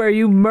movies where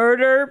you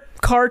murder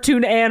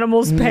cartoon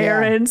animals'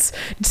 parents?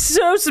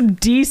 Show some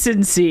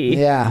decency.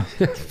 Yeah.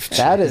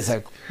 That is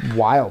a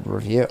wild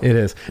review. It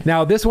is.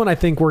 Now, this one I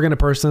think we're going to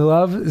personally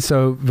love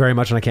so very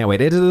much, and I can't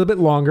wait. It is a little bit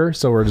longer,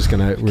 so we're just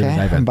going to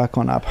dive in. I'm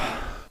buckling up.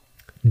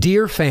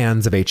 Dear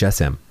fans of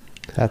HSM.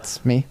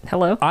 That's me.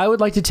 Hello. I would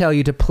like to tell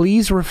you to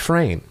please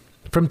refrain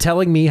from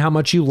telling me how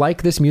much you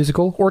like this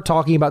musical or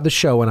talking about the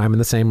show when I'm in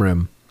the same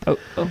room.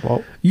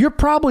 Well, You're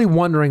probably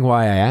wondering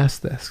why I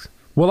asked this.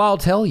 Well, I'll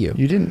tell you.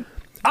 You didn't.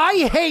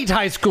 I hate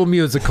High School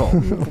Musical.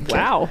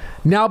 Wow.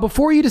 Now,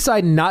 before you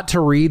decide not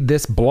to read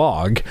this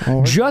blog,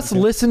 just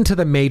listen to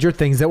the major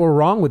things that were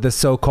wrong with this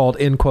so-called,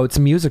 in quotes,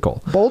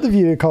 musical. Bold of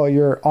you to call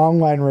your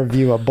online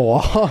review a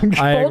blog.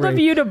 Bold of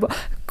you to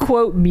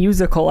quote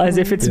musical as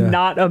if it's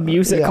not a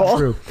musical. Yeah,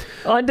 true.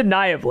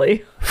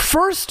 Undeniably.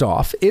 First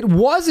off, it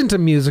wasn't a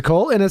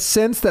musical in a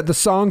sense that the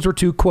songs were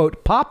too,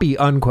 quote, poppy,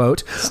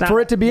 unquote, for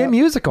it to be a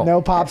musical.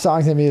 No pop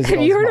songs and musicals.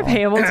 Have you heard of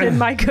Hamilton,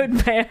 my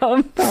good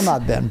ma'am? I'm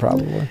not then,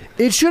 probably.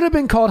 It should have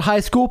been called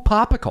High School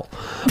Popical.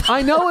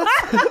 I know it's...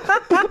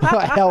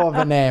 A hell of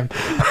a name.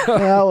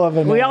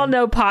 We all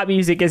know pop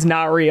music is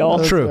not real.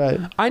 That's true. Right.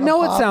 I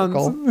know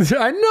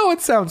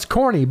it sounds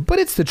corny, but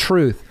it's the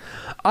truth.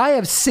 I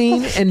have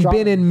seen and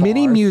been in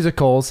many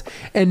musicals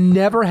and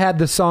never had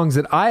the songs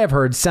that I have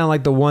heard sound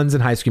like the ones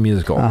in High School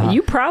Musical.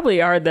 You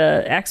probably are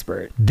the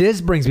expert.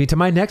 This brings me to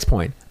my next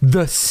point,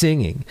 the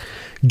singing.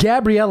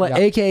 Gabriella,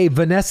 a.k.a.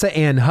 Vanessa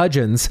Ann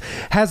Hudgens,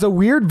 has a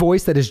weird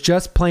voice that is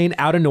just plain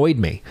out annoyed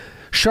me.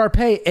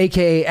 Sharpay,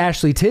 a.k.a.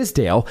 Ashley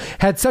Tisdale,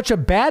 had such a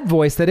bad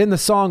voice that in the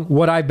song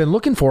What I've Been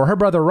Looking For, her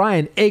brother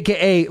Ryan,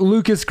 a.k.a.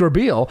 Lucas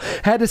Grabeel,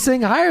 had to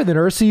sing higher than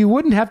her so you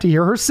wouldn't have to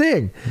hear her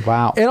sing.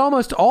 Wow. In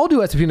almost all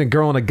duets between a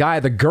girl and a guy,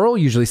 the girl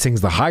usually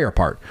sings the higher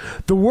part.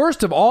 The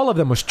worst of all of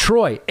them was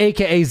Troy,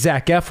 a.k.a.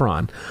 Zac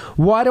Efron.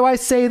 Why do I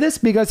say this?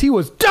 Because he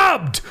was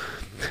dubbed!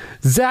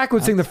 Zach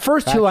would sing the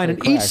first 2 lines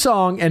in each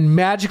song and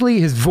magically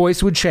his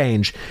voice would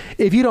change.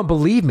 If you don't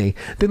believe me,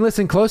 then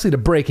listen closely to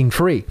Breaking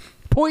Free.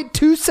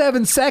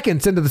 0.27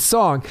 seconds into the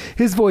song,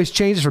 his voice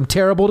changes from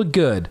terrible to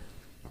good.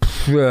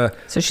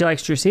 So she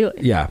likes Drew Seeley.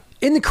 Yeah.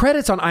 In the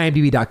credits on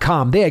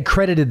IMDb.com, they had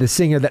credited the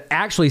singer that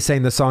actually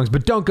sang the songs,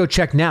 but don't go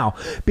check now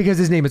because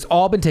his name has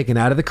all been taken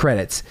out of the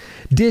credits.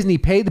 Disney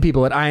paid the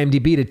people at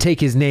IMDb to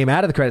take his name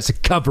out of the credits to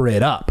cover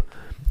it up.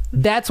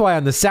 That's why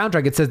on the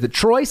soundtrack it says that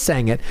Troy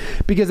sang it,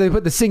 because they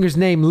put the singer's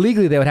name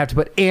legally, they would have to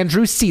put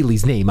Andrew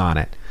Seeley's name on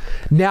it.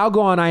 Now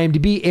go on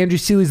IMDb. Andrew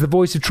Seeley's the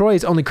voice of Troy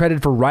is only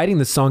credited for writing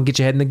the song Get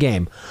You Ahead in the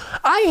Game.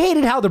 I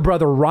hated how the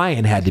brother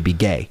Ryan had to be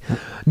gay.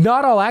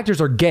 Not all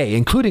actors are gay,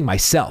 including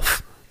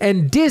myself.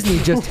 And Disney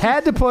just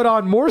had to put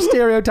on more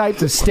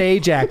stereotypes of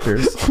stage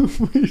actors.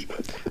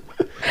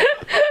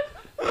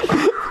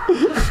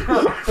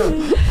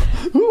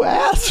 Who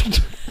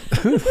asked?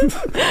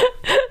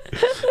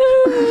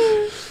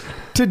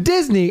 To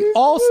Disney,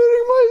 all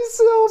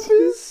myself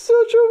is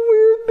such a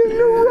weird thing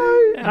to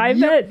write. I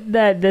bet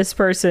that this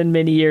person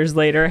many years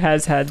later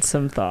has had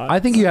some thoughts. I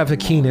think you have a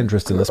keen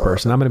interest in this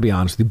person. I'm going to be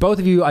honest with you. Both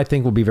of you, I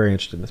think, will be very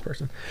interested in this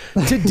person.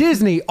 To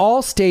Disney,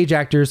 all stage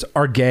actors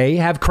are gay,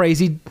 have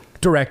crazy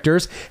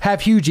directors,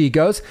 have huge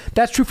egos.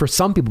 That's true for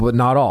some people, but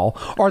not all.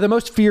 Are the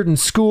most feared in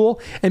school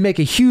and make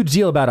a huge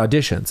deal about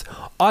auditions.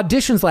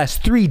 Auditions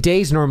last 3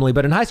 days normally,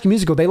 but in High School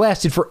Musical, they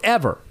lasted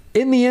forever.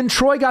 In the end,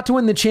 Troy got to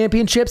win the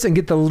championships and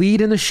get the lead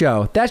in the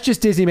show. That's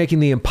just Disney making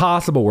the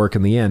impossible work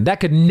in the end. That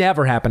could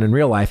never happen in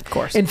real life. Of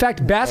course. In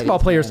fact, basketball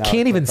players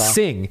can't even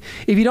sing.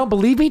 If you don't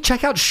believe me,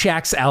 check out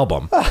Shaq's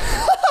album.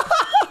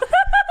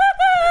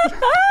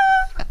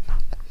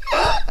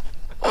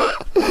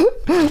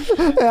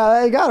 Yeah,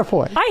 they got a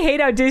point. I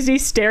hate how Disney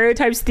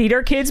stereotypes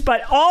theater kids,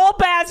 but all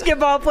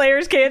basketball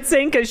players can't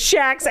sing because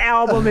Shaq's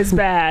album is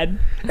bad.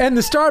 And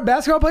the star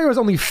basketball player was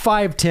only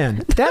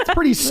 5'10". That's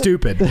pretty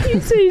stupid.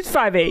 He's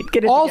 5'8".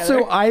 Get it Also,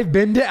 together. I've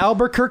been to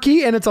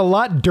Albuquerque, and it's a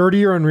lot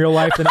dirtier in real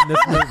life than in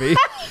this movie.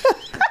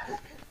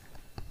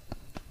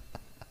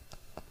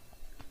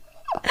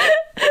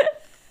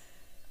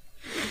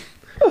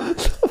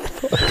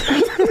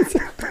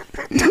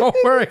 Don't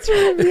worry.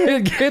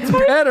 It gets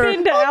better. I've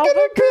been to I'm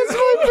gonna piss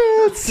my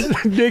pants.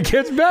 It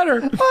gets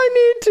better. I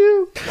need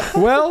to.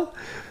 Well,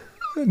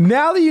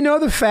 now that you know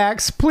the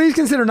facts, please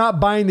consider not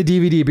buying the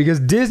DVD because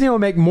Disney will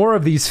make more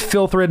of these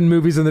filth-ridden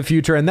movies in the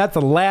future, and that's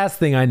the last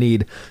thing I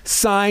need.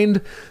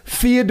 Signed,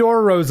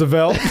 Theodore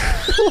Roosevelt.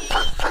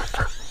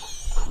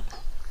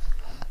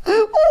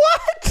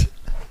 What?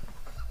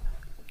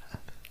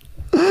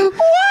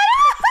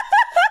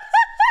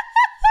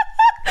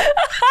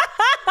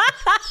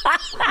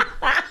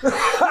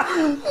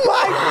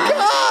 My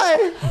God!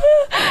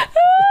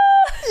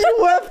 You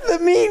left the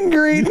meet and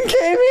greet and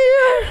came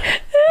here?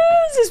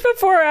 Is this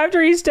before or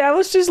after he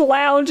established his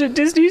lounge at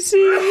Disney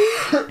Sea?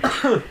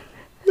 A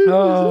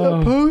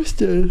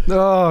poster.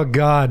 Oh,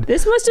 God.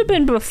 This must have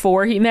been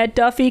before he met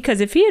Duffy,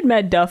 because if he had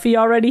met Duffy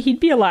already, he'd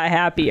be a lot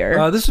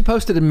happier. This was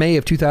posted in May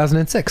of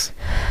 2006.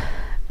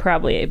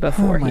 Probably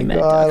before he met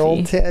God, Duffy.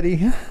 old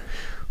Teddy.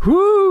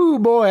 Whoo,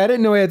 boy, I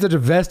didn't know he had such a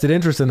vested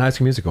interest in High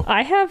School Musical.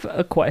 I have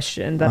a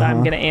question that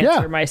I'm going to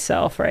answer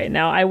myself right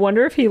now. I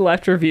wonder if he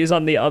left reviews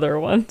on the other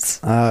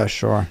ones. Oh,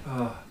 sure.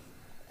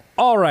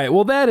 All right,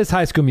 well, that is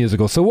High School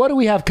Musical. So what do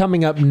we have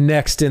coming up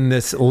next in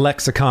this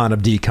lexicon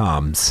of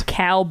DCOMs?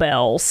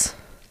 Cowbells.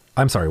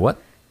 I'm sorry, what?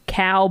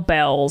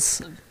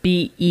 Cowbells.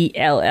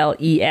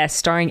 Belles,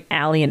 starring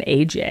Allie and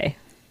AJ.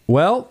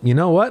 Well, you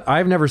know what?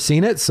 I've never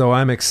seen it, so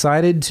I'm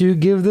excited to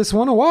give this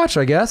one a watch,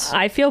 I guess.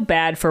 I feel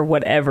bad for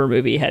whatever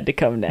movie had to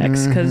come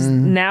next, because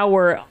now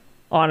we're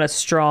on a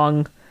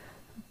strong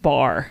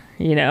bar,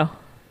 you know?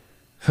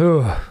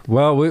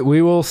 Well,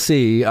 we will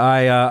see.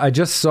 I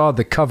just saw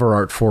the cover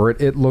art for it.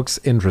 It looks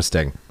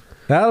interesting.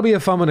 That'll be a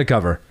fun one to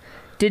cover.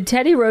 Did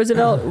Teddy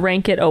Roosevelt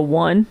rank it a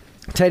 1?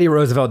 Teddy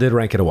Roosevelt did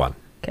rank it a 1.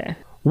 Okay.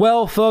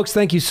 Well, folks,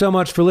 thank you so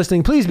much for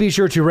listening. Please be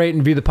sure to rate and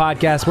review the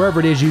podcast wherever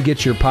it is you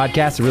get your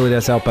podcast. It really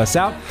does help us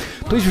out.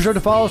 Please be sure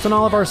to follow us on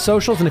all of our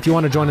socials. And if you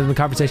want to join in the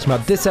conversation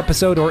about this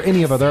episode or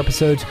any of our other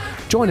episodes,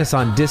 join us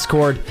on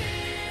Discord.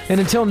 And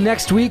until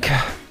next week,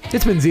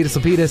 it's been Zetas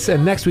Lapidus,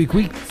 and next week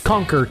we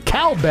conquer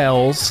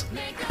cowbells.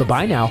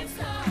 Bye-bye now.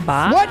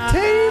 Bye. What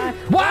team?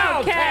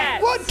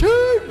 Wildcats. What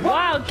team?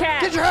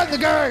 Wildcats. Get your head in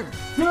the game.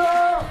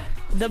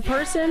 The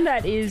person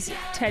that is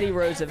Teddy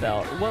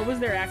Roosevelt, what was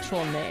their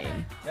actual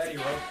name? Teddy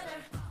Roosevelt.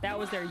 That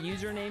was their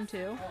username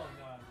too?